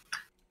 snap.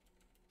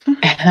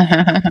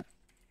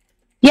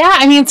 Yeah,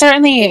 I mean,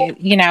 certainly,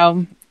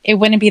 it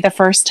wouldn't be the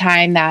first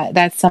time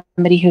that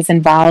somebody who's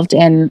involved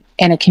in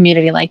a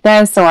community like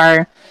this,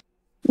 or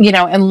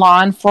in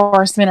law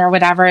enforcement or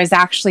whatever, is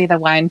actually the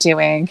one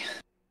doing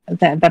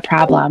the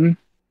problem.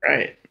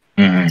 Right.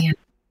 Mm-hmm.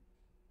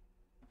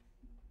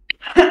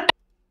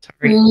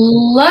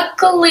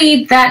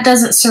 Luckily, that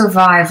doesn't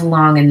survive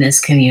long in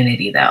this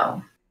community,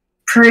 though.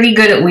 Pretty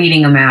good at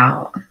weeding them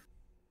out.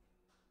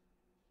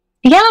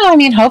 Yeah, I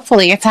mean,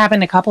 hopefully it's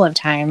happened a couple of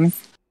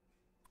times.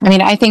 I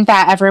mean, I think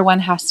that everyone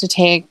has to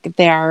take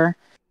their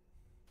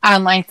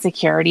online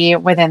security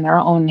within their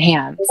own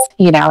hands.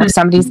 You know, if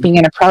somebody's being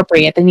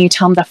inappropriate, then you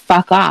tell them to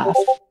fuck off.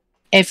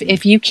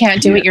 If you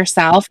can't do it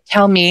yourself,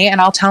 tell me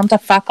and I'll tell them to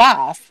fuck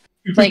off.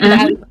 Like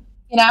that,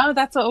 you know,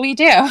 that's what we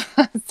do.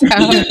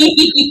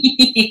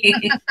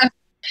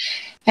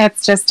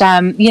 It's just,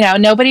 you know,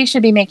 nobody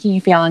should be making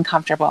you feel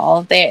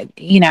uncomfortable. They,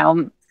 you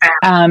know,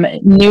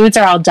 nudes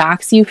are all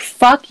docs you.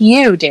 Fuck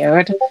you,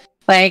 dude.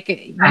 Like,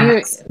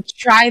 you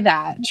try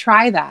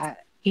that,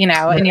 you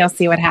know, and you'll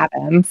see what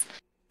happens.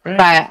 Right.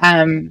 But,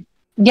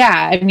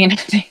 yeah, I mean,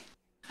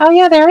 oh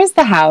yeah, there is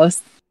the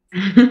house.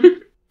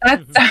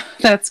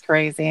 That's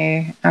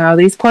crazy. Oh,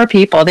 these poor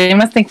people. They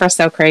must think we're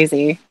so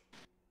crazy.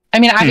 I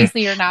mean,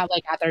 obviously you're not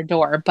like at their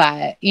door,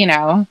 but you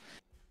know.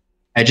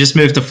 I just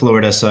moved to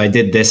Florida, so I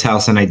did this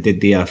house and I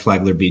did the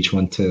Flagler Beach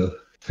one too.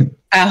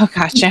 Oh,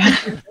 gotcha.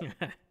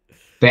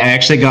 I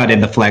actually got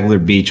in the Flagler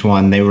Beach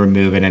one. They were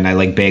moving, and I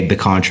like begged the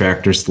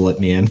contractors to let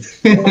me in.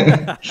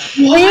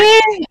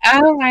 Really?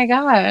 Oh my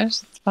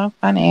gosh, it's so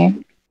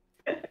funny.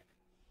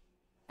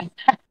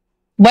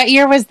 What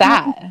year was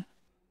that?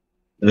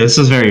 This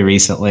was very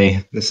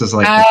recently. This is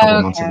like a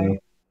couple months ago.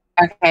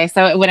 Okay,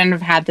 so it wouldn't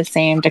have had the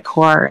same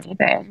decor or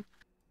anything.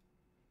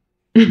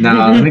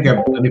 No,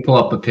 let me pull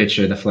up a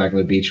picture of the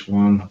Flagler Beach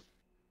one.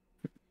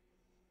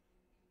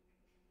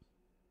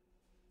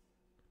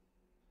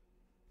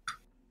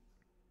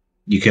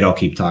 You could all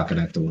keep talking.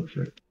 I have to look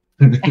for it.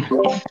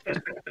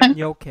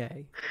 You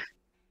okay?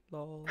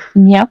 Lol.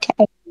 Yeah,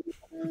 okay.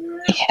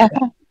 Yeah.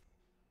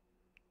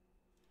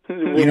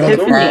 You know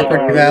the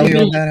property value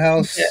on that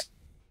house?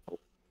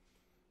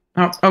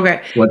 Oh,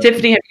 okay.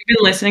 Tiffany, have you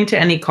been listening to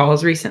any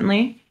calls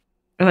recently?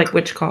 Or like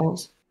which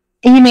calls?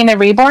 You mean the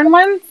Reborn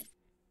ones?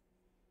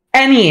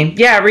 Any.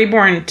 Yeah,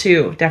 Reborn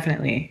too,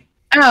 definitely.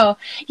 Oh,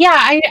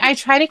 yeah, I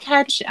try to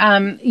catch,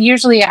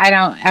 usually I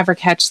don't ever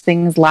catch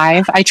things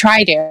live. I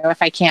try to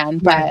if I can,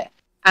 but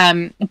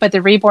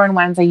the Reborn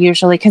ones I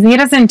usually, because he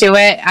doesn't do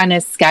it on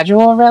his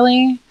schedule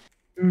really.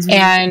 Mm-hmm.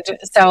 And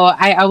so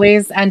I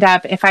always end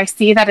up, if I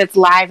see that it's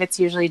live, it's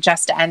usually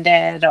just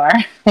ended or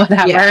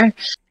whatever.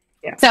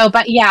 Yeah. So,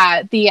 but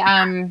yeah, the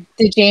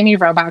Jamie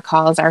robot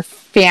calls are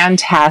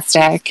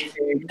fantastic.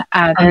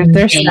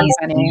 They're so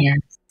funny.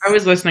 I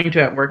was listening to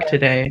it at work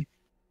today.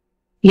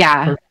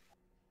 Yeah.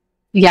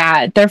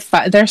 Yeah,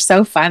 they're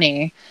so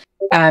funny.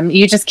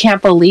 You just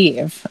can't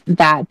believe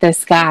that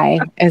this guy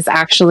is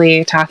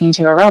actually talking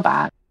to a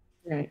robot.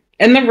 Right.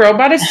 And the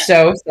robot is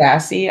so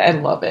sassy. I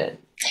love it.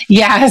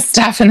 Yes,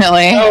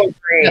 definitely. Oh,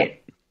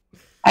 great.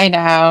 I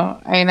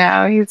know.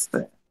 He's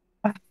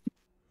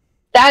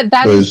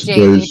that is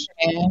Jamie.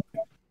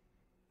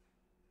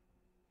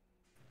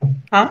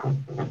 Huh?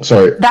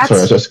 Sorry, I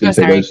was just going to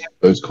say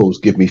those calls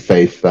give me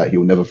faith that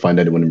he'll never find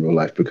anyone in real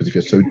life, because if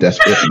you're so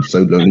desperate and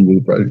so lonely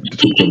to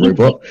talk to a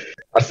robot,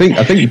 I think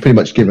you've pretty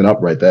much given up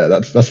right there.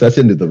 That's the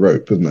end of the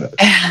rope, isn't it?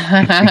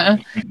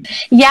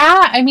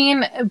 Yeah, I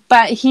mean,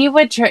 but he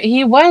would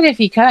if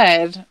he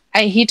could.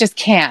 He just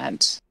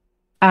can't.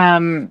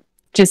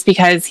 Just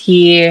because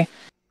he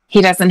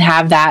doesn't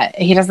have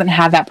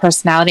that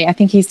personality. I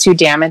think he's too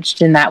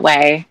damaged in that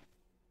way.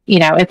 You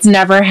know, it's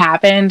never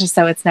happened,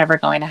 so it's never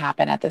going to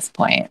happen at this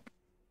point.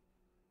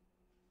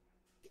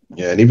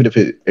 Yeah, and even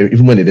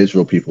when it is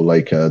real people,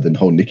 like the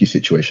whole Nikki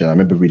situation, I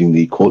remember reading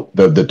the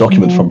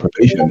document from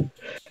probation,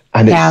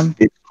 and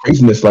it's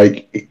craziness.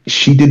 Like,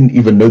 she didn't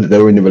even know that they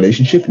were in a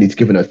relationship, and he's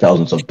given her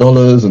thousands of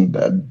dollars and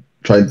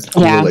tried to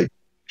call her, like,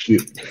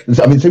 shoot.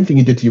 I mean, same thing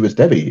he did to you as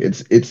Debbie.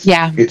 It's crazy.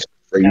 Yeah.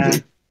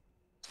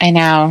 I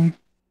know.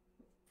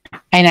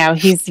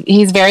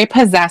 He's very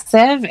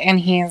possessive, and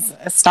he's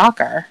a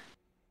stalker.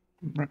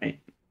 Right.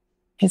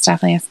 He's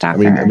definitely a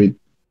stalker. I mean,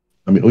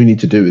 all you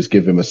need to do is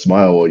give him a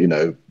smile, or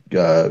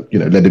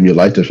lend him your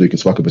lighter so you can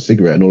spark up a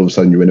cigarette, and all of a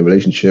sudden you're in a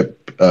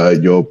relationship.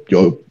 You're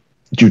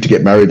due to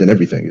get married and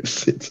everything.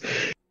 It's one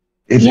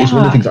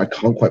of the things I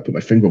can't quite put my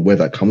finger on where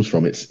that comes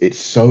from. It's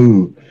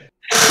so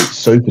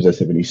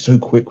possessive, and he's so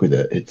quick with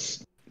it.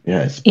 It's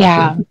no,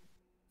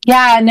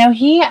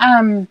 he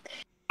I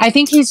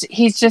think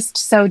he's just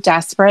so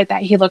desperate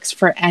that he looks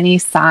for any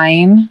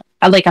sign,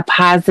 like a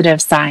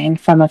positive sign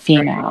from a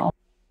female.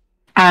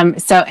 And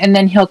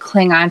then he'll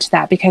cling on to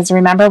that, because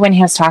remember when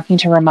he was talking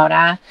to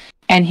Ramona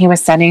and he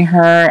was sending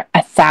her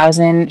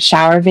 1,000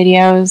 shower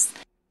videos,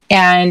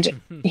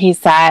 and he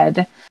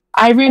said,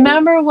 "I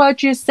remember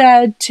what you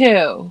said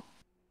too.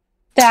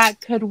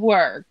 That could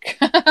work."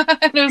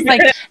 And it was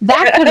like,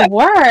 that could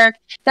work.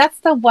 That's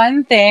the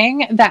one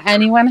thing that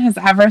anyone has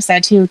ever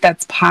said to you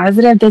that's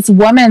positive. This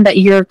woman that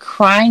you're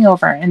crying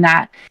over and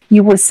that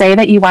you would say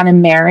that you want to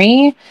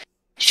marry,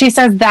 she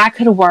says that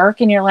could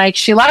work, and you're like,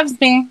 she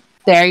loves me.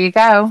 There you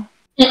go.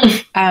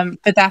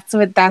 But that's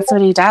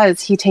what he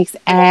does. He takes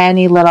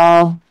any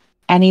little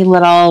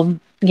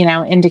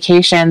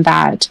indication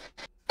that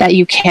that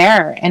you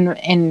care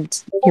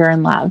and you're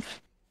in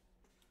love.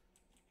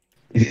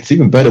 It's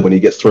even better when he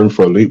gets thrown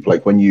for a loop,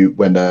 like when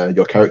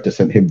your character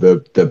sent him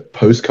the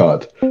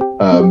postcard,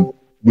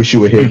 wish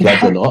you were here,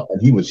 glad you're not,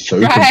 and he was so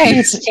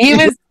confused. He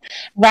was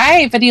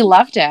right, but he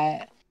loved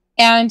it.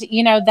 And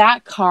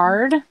that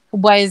card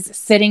was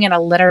sitting in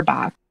a litter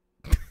box.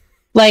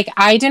 Like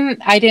I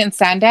didn't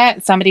send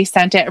it. Somebody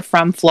sent it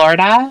from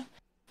Florida,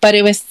 but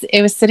it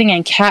was sitting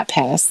in cat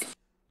piss.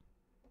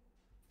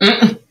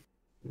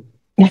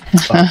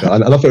 I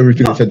love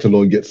everything that sent to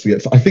Lauren gets.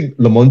 I think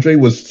Lamondre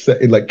was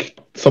set in like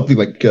something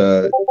like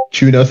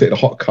tuna set in a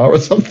hot car or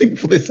something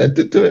before they sent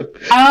it to him.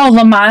 Oh,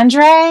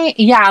 Lamondre.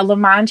 Yeah,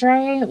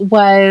 Lamondre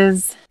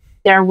was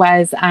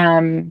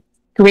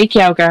Greek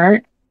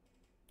yogurt,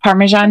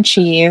 Parmesan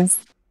cheese,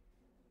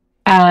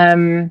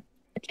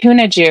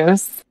 tuna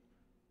juice.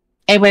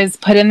 It was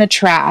put in the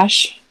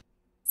trash,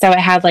 so it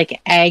had like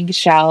egg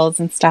shells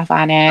and stuff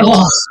on it.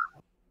 Ugh.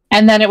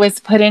 And then it was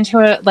put into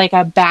a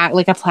bag,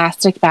 like a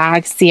plastic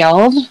bag,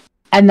 sealed.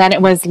 And then it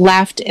was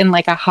left in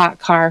like a hot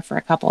car for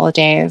a couple of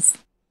days.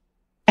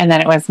 And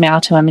then it was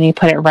mailed to him, and he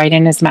put it right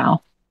in his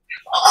mouth.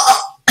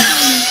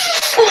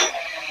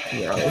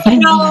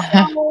 No,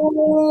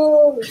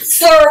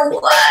 for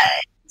what,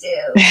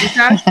 dude?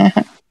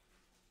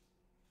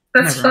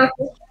 That's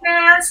fucking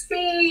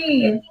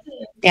nasty.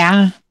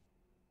 Yeah.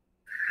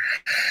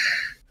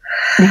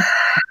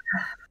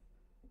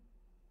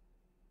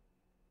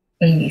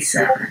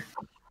 '87.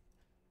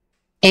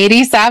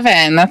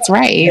 87. That's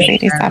right. He's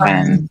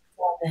 87.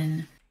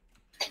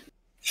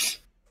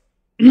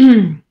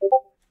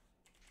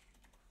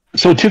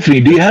 So, Tiffany,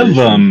 do you have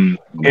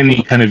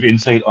any kind of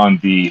insight on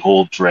the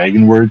whole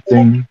dragon word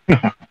thing?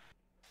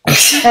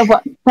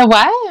 The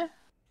what?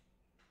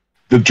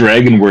 The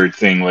dragon word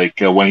thing, like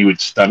when he would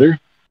stutter.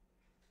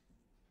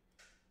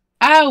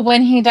 Oh,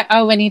 when he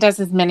does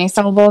his mini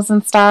syllables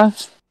and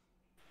stuff.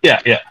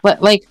 Yeah.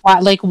 Like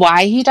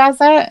why he does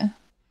it?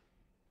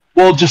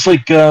 Well, just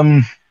like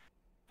yeah,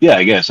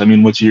 I guess. I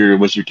mean, what's your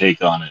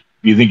take on it?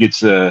 Do you think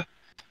it's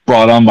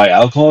brought on by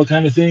alcohol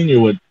kind of thing,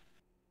 or what?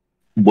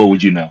 What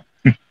would you know?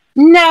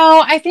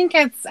 No, I think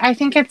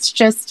it's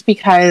just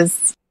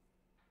because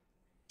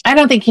I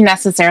don't think he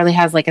necessarily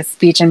has like a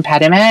speech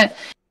impediment.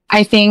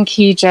 I think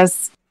he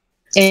just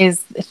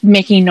is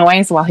making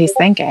noise while he's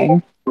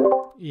thinking.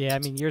 Yeah, I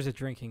mean, years of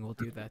drinking will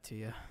do that to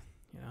you.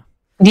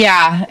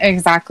 Yeah,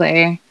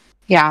 exactly.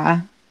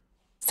 Yeah.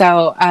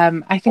 So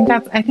I think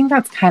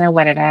that's kind of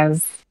what it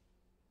is.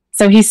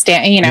 So he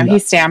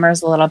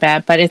stammers a little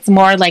bit, but it's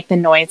more like the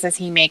noises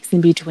he makes in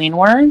between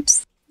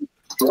words.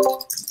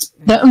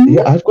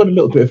 Yeah, I've got a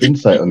little bit of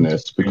insight on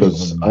this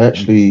because I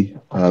actually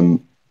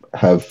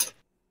have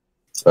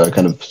a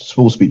kind of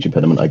small speech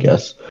impediment, I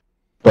guess.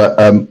 But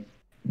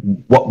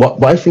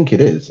what I think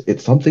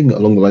it's something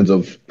along the lines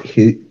of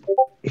his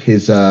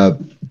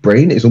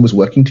brain is almost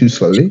working too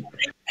slowly.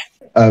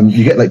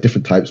 You get like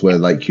different types where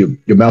like your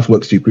mouth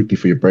works too quickly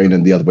for your brain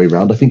and the other way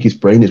around. I think his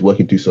brain is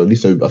working too slowly.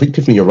 So I think,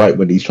 Tiffany, you're right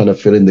when he's trying to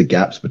fill in the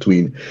gaps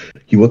between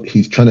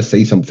he's trying to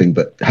say something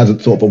but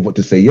hasn't thought of what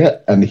to say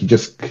yet, and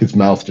his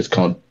mouth just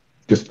can't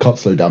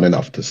slow down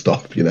enough to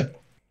stop.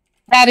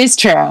 That is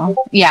true.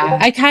 Yeah,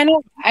 I don't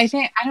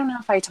know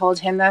if I told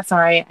him this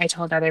or I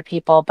told other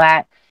people,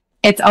 but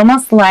it's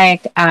almost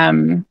like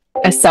a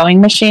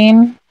sewing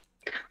machine.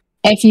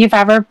 If you've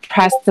ever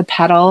pressed the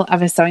pedal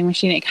of a sewing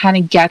machine, it kind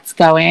of gets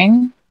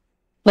going.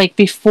 Like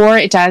before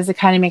it does, it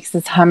kind of makes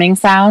this humming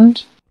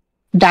sound.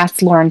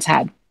 That's Lauren's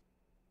head.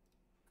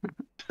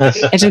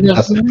 That's a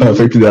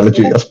perfect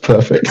analogy. That's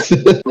perfect.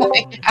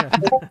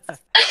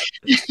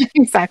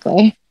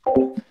 Exactly.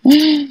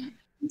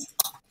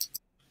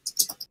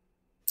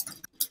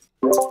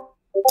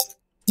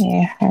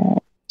 Yeah.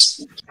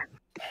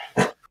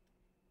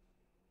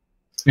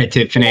 Hey,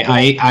 Tiffany,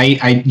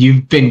 I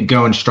you've been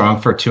going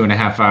strong for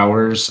 2.5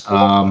 hours.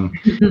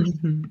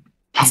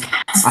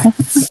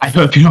 I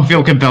hope you don't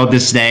feel compelled to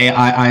stay.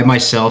 I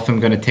myself am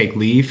going to take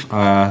leave.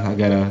 I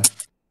gotta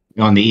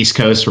on the East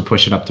Coast. We're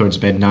pushing up towards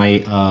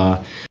midnight.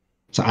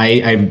 So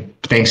I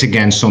thanks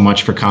again so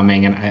much for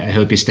coming, and I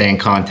hope you stay in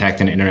contact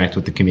and interact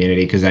with the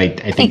community because I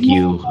think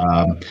you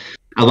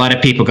a lot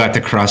of people got the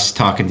crust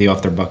talking to you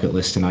off their bucket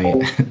list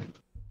tonight.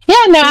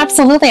 Yeah, no,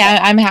 absolutely.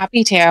 I'm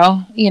happy to,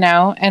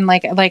 and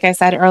like I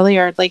said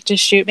earlier, like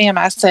just shoot me a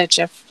message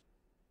if,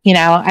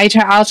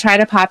 I'll try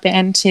to pop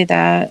into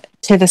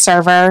the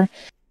server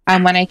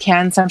when I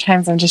can.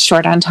 Sometimes I'm just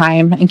short on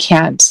time and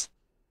can't,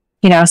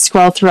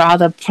 scroll through all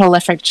the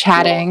prolific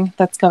chatting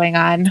that's going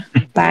on.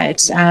 But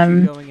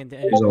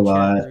there's a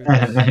lot.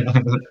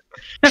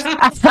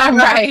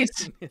 Right.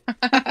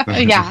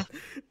 Yeah.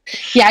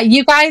 Yeah,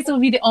 you guys will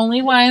be the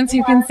only ones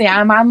who can say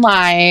I'm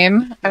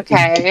online.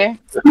 Okay.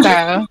 So do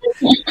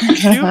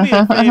me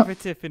a favor,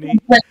 Tiffany.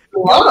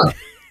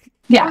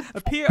 Yeah.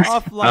 Appear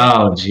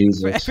offline. Oh,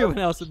 Jesus. For everyone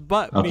else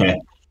but okay.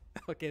 me.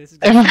 Okay, this is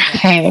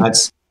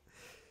right.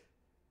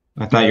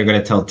 I thought you were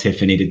gonna tell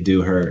Tiffany to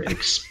do her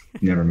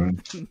never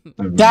mind.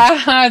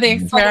 The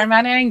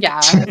experimenting, yeah.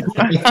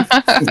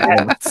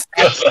 That's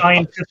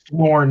scientist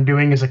Lauren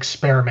doing his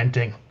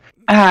experimenting.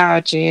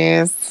 Oh,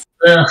 jeez.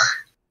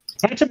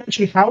 Not to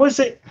mention, how is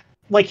it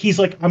like he's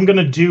like, I'm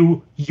gonna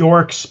do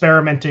your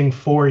experimenting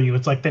for you?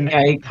 It's like, then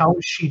how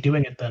is she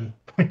doing it then?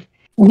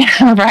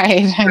 Yeah,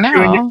 right. I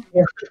know.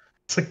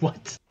 It's like,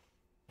 what?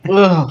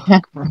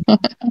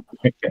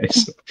 Okay,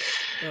 so,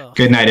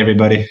 good night,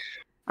 everybody.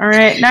 All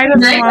right. Night,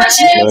 Night, everyone.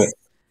 precious.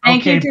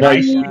 Thank you,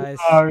 Tiffany.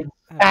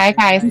 Bye,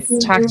 guys.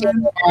 Talk to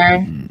you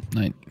later.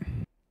 Night.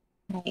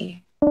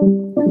 Bye.